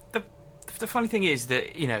 The funny thing is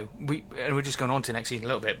that, we're just going on to next season a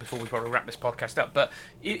little bit before we probably wrap this podcast up, but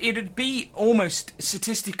it'd be almost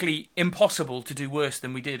statistically impossible to do worse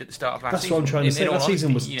than we did at the start of last season. That's what I'm trying to say. That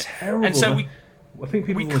season was terrible. And so I think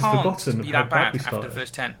people have forgotten be that bad after the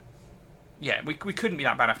first 10. Yeah, we couldn't be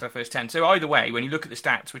that bad after the first 10. So either way, when you look at the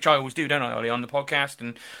stats, which I always do, don't I, Ollie, on the podcast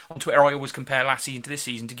and on Twitter, I always compare last season to this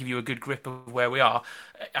season to give you a good grip of where we are.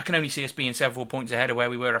 I can only see us being several points ahead of where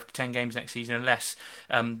we were after 10 games next season, unless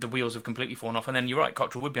the wheels have completely fallen off. And then you're right,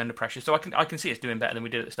 Cottrell would be under pressure. So I can see us doing better than we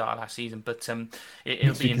did at the start of last season. But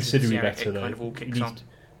it'll be interesting to see how it kind of all kicks on. It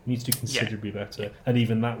needs to considerably better. And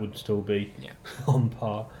even that would still be on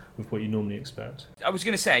par with what you normally expect. I was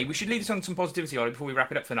going to say, we should lead us on some positivity, Ollie, before we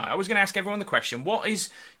wrap it up for the night. I was going to ask everyone the question, what is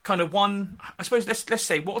kind of one, I suppose, let's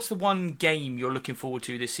say, what's the one game you're looking forward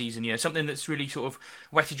to this season? Something that's really sort of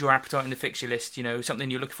whetted your appetite in the fixture list,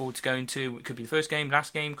 something you're looking forward to going to. It could be the first game,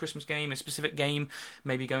 last game, Christmas game, a specific game,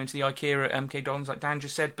 maybe going to the IKEA at MK Dons, like Dan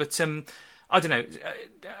just said. But I don't know,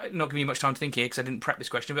 not giving you much time to think here because I didn't prep this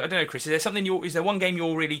question, but I don't know, Chris, is there one game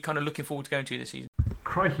you're really kind of looking forward to going to this season?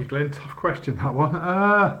 Crikey, Glenn, tough question, that one.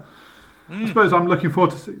 I suppose I'm looking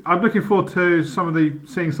forward to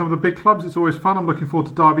seeing some of the big clubs. It's always fun. I'm looking forward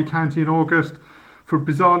to Derby County in August. For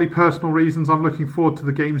bizarrely personal reasons, I'm looking forward to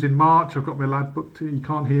the games in March. I've got my lad booked. He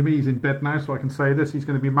can't hear me. He's in bed now, so I can say this. He's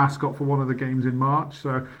going to be mascot for one of the games in March.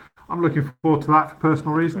 So I'm looking forward to that for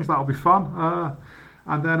personal reasons. That'll be fun.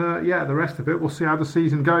 And then, the rest of it, we'll see how the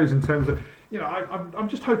season goes in terms of, I'm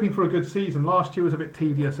just hoping for a good season. Last year was a bit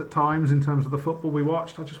tedious at times in terms of the football we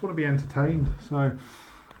watched. I just want to be entertained. So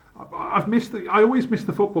I always miss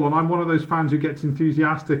the football, and I'm one of those fans who gets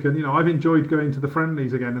enthusiastic. And I've enjoyed going to the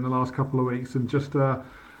friendlies again in the last couple of weeks, and just I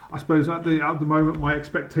suppose at the moment my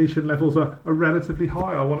expectation levels are relatively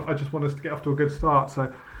high. I just want us to get off to a good start.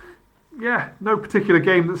 So no particular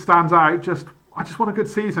game that stands out. I just want a good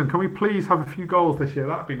season. Can we please have a few goals this year?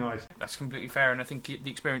 That'd be nice. That's completely fair, and I think the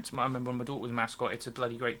experience. I remember when my daughter was a mascot. It's a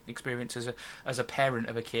bloody great experience as a parent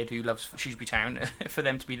of a kid who loves Shrewsbury Town for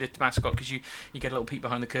them to be the mascot, because you get a little peek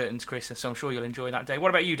behind the curtains, Chris. So I'm sure you'll enjoy that day. What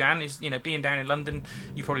about you, Dan? Being down in London,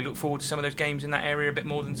 you probably look forward to some of those games in that area a bit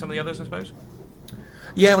more than some of the others, I suppose.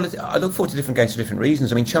 Yeah, well, I look forward to different games for different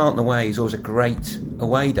reasons. I mean, Charlton away is always a great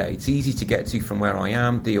away day. It's easy to get to from where I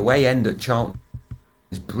am. The away end at Charlton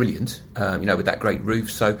is brilliant, with that great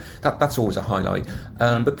roof. So that's always a highlight.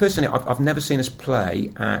 But personally, I've never seen us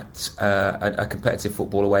play at a competitive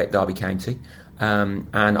football away at Derby County. And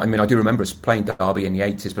I mean, I do remember us playing Derby in the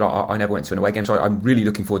 80s, but I never went to an away game. So I'm really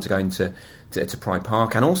looking forward to going to Pride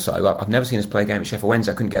Park. And also, I've never seen us play a game at Sheffield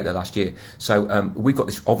Wednesday. I couldn't get there last year. So we've got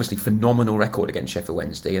this obviously phenomenal record against Sheffield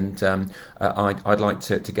Wednesday. And I'd like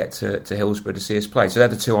to get to Hillsborough to see us play. So they're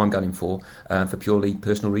the two I'm gunning for purely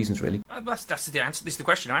personal reasons, really. That's the answer. This is the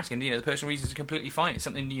question I'm asking. The personal reasons are completely fine. It's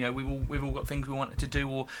something, we've all got things we want to do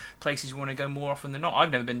or places we want to go more often than not.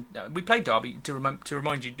 I've never been. We played Derby, to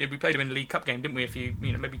remind you, we played them in the League Cup game, didn't we? A few,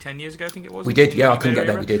 maybe 10 years ago, I think it was. We did, yeah. I couldn't get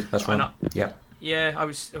there. We did. That's right. Yeah. Yeah, I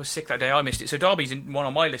was sick that day. I missed it. So Derby's one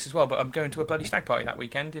on my list as well. But I'm going to a bloody stag party that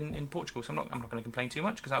weekend in Portugal. So I'm not going to complain too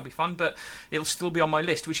much because that'll be fun. But it'll still be on my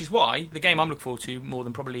list, which is why the game I'm looking forward to more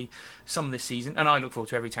than probably some this season, and I look forward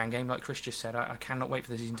to every Town game, like Chris just said. I cannot wait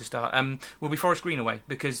for the season to start. Will be Forest Green away,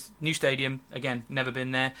 because new stadium again, never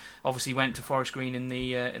been there. Obviously went to Forest Green in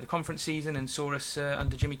the conference season and saw us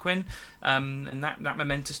under Jimmy Quinn, and that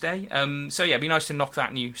momentous day. So yeah, it'd be nice to knock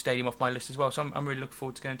that new stadium off my list as well. So I'm really looking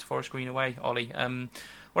forward to going to Forest Green away. Ollie, Ollie.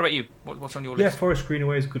 What about you? What's on your Yeah, list? Forest Green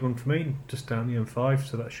away is a good one for me, just down the M5,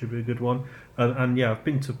 so that should be a good one. And yeah, I've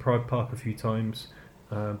been to Pride Park a few times,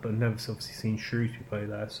 but never obviously seen Shrewsbury play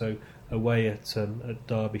there, so away at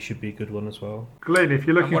Derby should be a good one as well. Glenn, if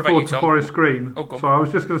you're looking what about forward you, to Tom? Forest Green, Oh, go on. so I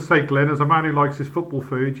was just going to say, Glenn, as a man who likes his football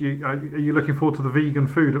food, are you looking forward to the vegan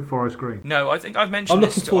food at Forest Green? No, I think I've mentioned I'm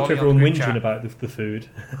this looking forward to Ollie on everyone the group whinging chat. about the food.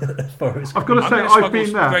 Forest I've got Green. to I'm say, gonna I've smuggle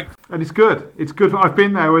been there, Greg. and it's good. It's good. I've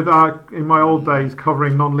been there with in my old days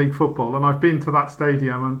covering non-league football, and I've been to that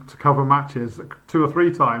stadium and to cover matches 2 or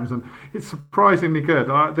 3 times, and it's surprisingly good.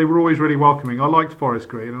 They were always really welcoming. I liked Forest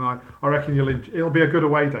Green, and I reckon it'll be a good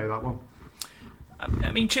away day, that one.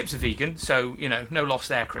 I mean, chips are vegan, so, no loss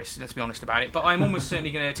there, Chris. Let's be honest about it. But I'm almost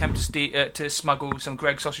certainly going to attempt to smuggle some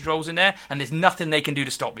Greg sausage rolls in there, and there's nothing they can do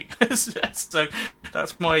to stop me. So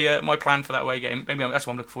that's my plan for that away game. Maybe that's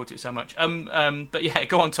why I'm looking forward to it so much. But yeah,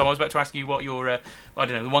 go on, Tom. I was about to ask you what your,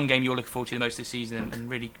 the one game you're looking forward to the most this season, and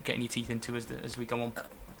really getting your teeth into as we go on.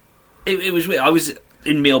 It was weird. I was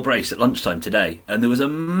in Meal Brace at lunchtime today, and there was a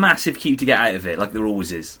massive queue to get out of it, like there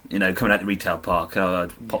always is. Coming out the retail park, I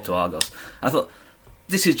popped to Argos. I thought,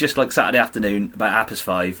 this is just like Saturday afternoon, about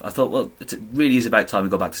 5:30. I thought, well, it really is about time we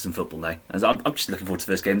go back to some football now. And I'm just looking forward to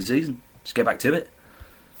the first game of the season. Just get back to it.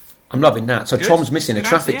 I'm loving that. So Good. Tom's missing a Good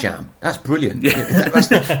traffic answer, jam. That's brilliant. Yeah.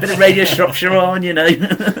 Bit of Radio Shropshire on, East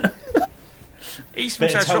from Bit of South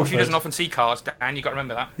Shropshire Telford. doesn't often see cars, Dan. You've got to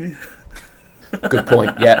remember that. Good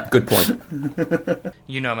point. Yeah, good point.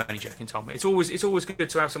 You know I'm only joking, Tom. It's always good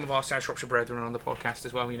to have some of our South Shropshire brethren on the podcast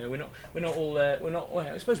as well. We're not all well,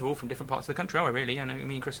 I suppose we're all from different parts of the country, are we? Really? I know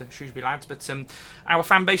me and Chris are Shrewsbury lads, but our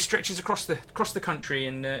fan base stretches across the country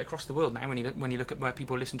and across the world now. When you look at where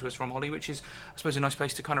people listen to us from, Ollie, which is I suppose a nice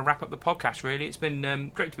place to kind of wrap up the podcast. Really, it's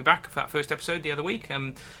been great to be back for that first episode the other week.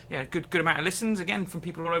 Good amount of listens again from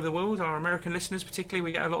people all over the world. Our American listeners, particularly,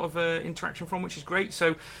 we get a lot of interaction from, which is great.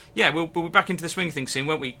 So yeah, we'll be back into the swing of things soon,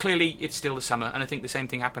 won't we? Clearly, it's still the summer, and I think the same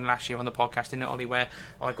thing happened last year on the podcast, didn't it, Ollie, where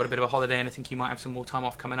I've got a bit of a holiday and I think you might have some more time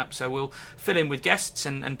off coming up, so we'll fill in with guests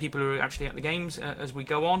and people who are actually at the games as we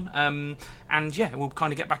go on, and yeah, we'll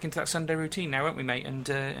kind of get back into that Sunday routine now, won't we, mate? And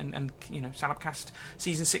Salopcast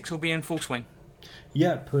Season 6 will be in full swing.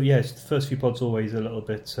 Yeah, but yes, the first few pods always a little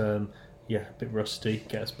bit a bit rusty,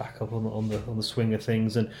 get us back up on the swing of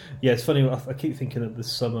things. And yeah, it's funny, I keep thinking that this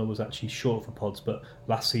summer was actually short for pods, but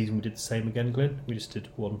last season we did the same again, Glenn. We just did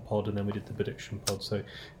one pod and then we did the prediction pod, so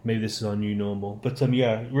maybe this is our new normal. But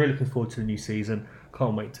really looking forward to the new season.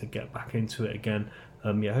 Can't wait to get back into it again.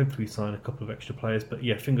 Hopefully we sign a couple of extra players, but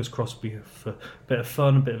yeah, fingers crossed we have a bit of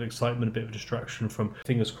fun, a bit of excitement, a bit of a distraction from.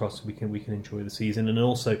 Fingers crossed we can enjoy the season, and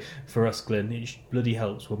also for us, Glenn, it bloody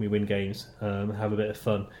helps when we win games, have a bit of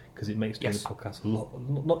fun, because it makes doing the podcast a lot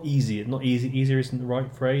not easier isn't the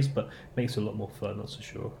right phrase, but makes it a lot more fun, that's for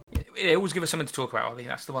sure. It always give us something to talk about, Ollie.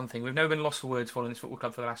 That's the one thing. We've never been lost for words following this football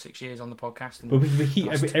club for the last 6 years on the podcast. But we keep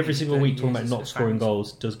every single week talking about years not as scoring fans.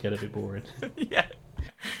 goals. Does get a bit boring. Yeah.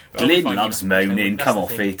 Glenn loves moaning. Come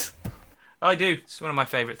off it. I do. It's one of my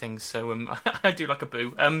favourite things. So I do like a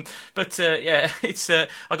boo. It's I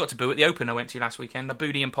got to boo at the Open I went to last weekend. I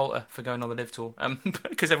booed Ian Poulter for going on the Live Tour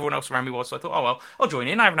because everyone else around me was. So I thought, oh well, I'll join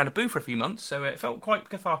in. I haven't had a boo for a few months, so it felt quite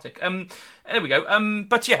cathartic. There we go.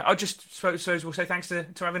 But yeah, I just suppose we'll say thanks to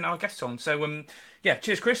having our guests on. So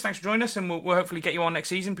cheers, Chris. Thanks for joining us, and we'll hopefully get you on next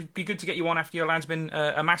season. Be good to get you on after your lad's been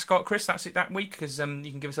a mascot, Chris. That's it that week, because you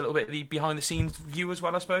can give us a little bit of the behind the scenes view as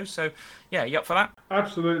well, I suppose. So yeah, you up for that?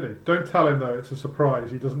 Absolutely. Don't tell him though; it's a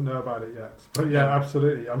surprise. He doesn't know about it yet. But yeah,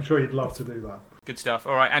 absolutely. I'm sure he'd love to do that. Good stuff.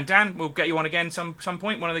 All right, and Dan, we'll get you on again some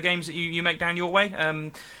point. One of the games that you make down your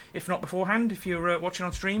way. If not beforehand, if you're watching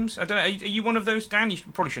on streams. I don't know. Are you one of those, Dan? You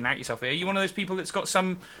probably shouldn't out yourself here. Are you one of those people that's got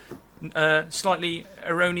some slightly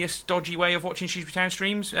erroneous, dodgy way of watching Shrewsbury Town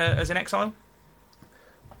streams as an exile?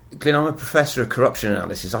 Glenn, I'm a professor of corruption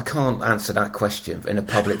analysis. I can't answer that question in a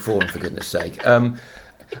public forum, for goodness sake.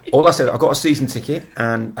 All I said, I've got a season ticket,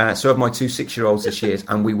 and so have my 2 6-year-olds this year,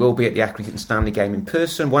 and we will be at the Accrington Stanley game in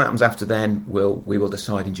person. What happens after then, we will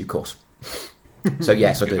decide in due course. So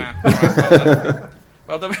yes, I do.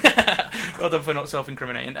 Well done. Well done for not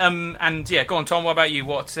self-incriminating. And yeah, go on, Tom. What about you?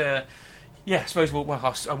 What? I suppose.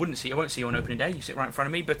 I won't see you on opening day. You sit right in front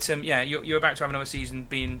of me. But you're about to have another season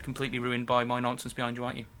being completely ruined by my nonsense behind you,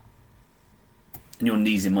 aren't you? And your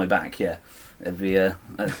knees in my back, yeah. Get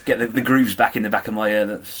the grooves back in the back of my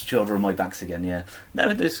the shoulder of my backs again, yeah. No,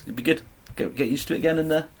 it'd be good. Get used to it again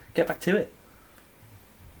and get back to it.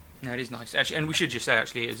 No, it is nice, actually, and we should just say,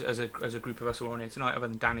 actually, as a group of us who are on here tonight, other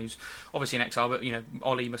than Dan, who's obviously in exile, but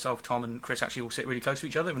Ollie, myself, Tom, and Chris actually all sit really close to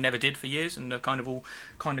each other. We never did for years, and are all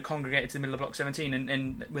congregated to the middle of Block 17,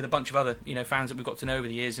 and with a bunch of other fans that we've got to know over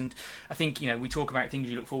the years. And I think we talk about things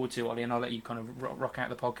you look forward to, Ollie, and I'll let you kind of rock out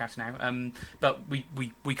the podcast now. But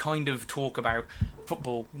we kind of talk about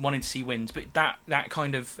football, wanting to see wins, but that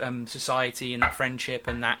kind of society and that friendship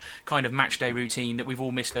and that kind of match day routine that we've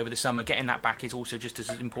all missed over the summer, getting that back is also just as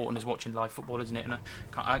important as watching live football, isn't it? And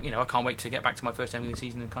I can't wait to get back to my first game of the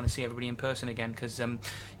season and kind of see everybody in person again, because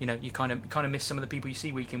you kind of miss some of the people you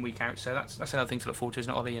see week in, week out. So that's another thing to look forward to,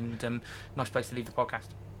 isn't it, Ollie? And nice place to leave the podcast.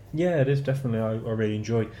 Yeah, it is definitely. I really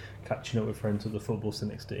enjoy catching up with friends at the football, sitting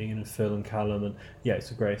next to Ian and Phil and Callum, and yeah,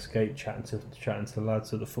 it's a great escape chatting to the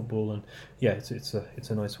lads at the football, and yeah, it's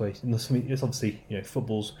a nice way. And it's obviously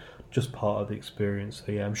football's just part of the experience.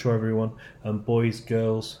 So yeah, I'm sure everyone, boys,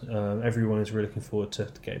 girls, everyone is really looking forward to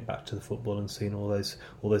getting back to the football and seeing all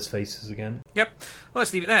those faces again. Yep. Well,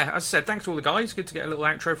 let's leave it there. As I said, thanks to all the guys. Good to get a little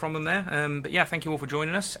outro from them there. But yeah, thank you all for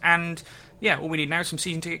joining us. And yeah, all we need now is some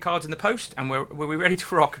season ticket cards in the post, and we're ready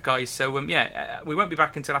to rock, guys. So we won't be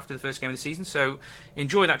back until after the first game of the season. So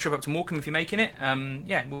enjoy that trip up to Morecambe if you're making it.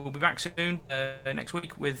 We'll be back soon next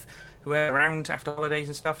week with whoever around after holidays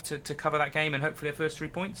and stuff to cover that game and hopefully our first 3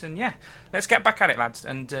 points. And yeah, let's get back at it, lads.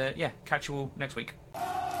 And catch you all next week.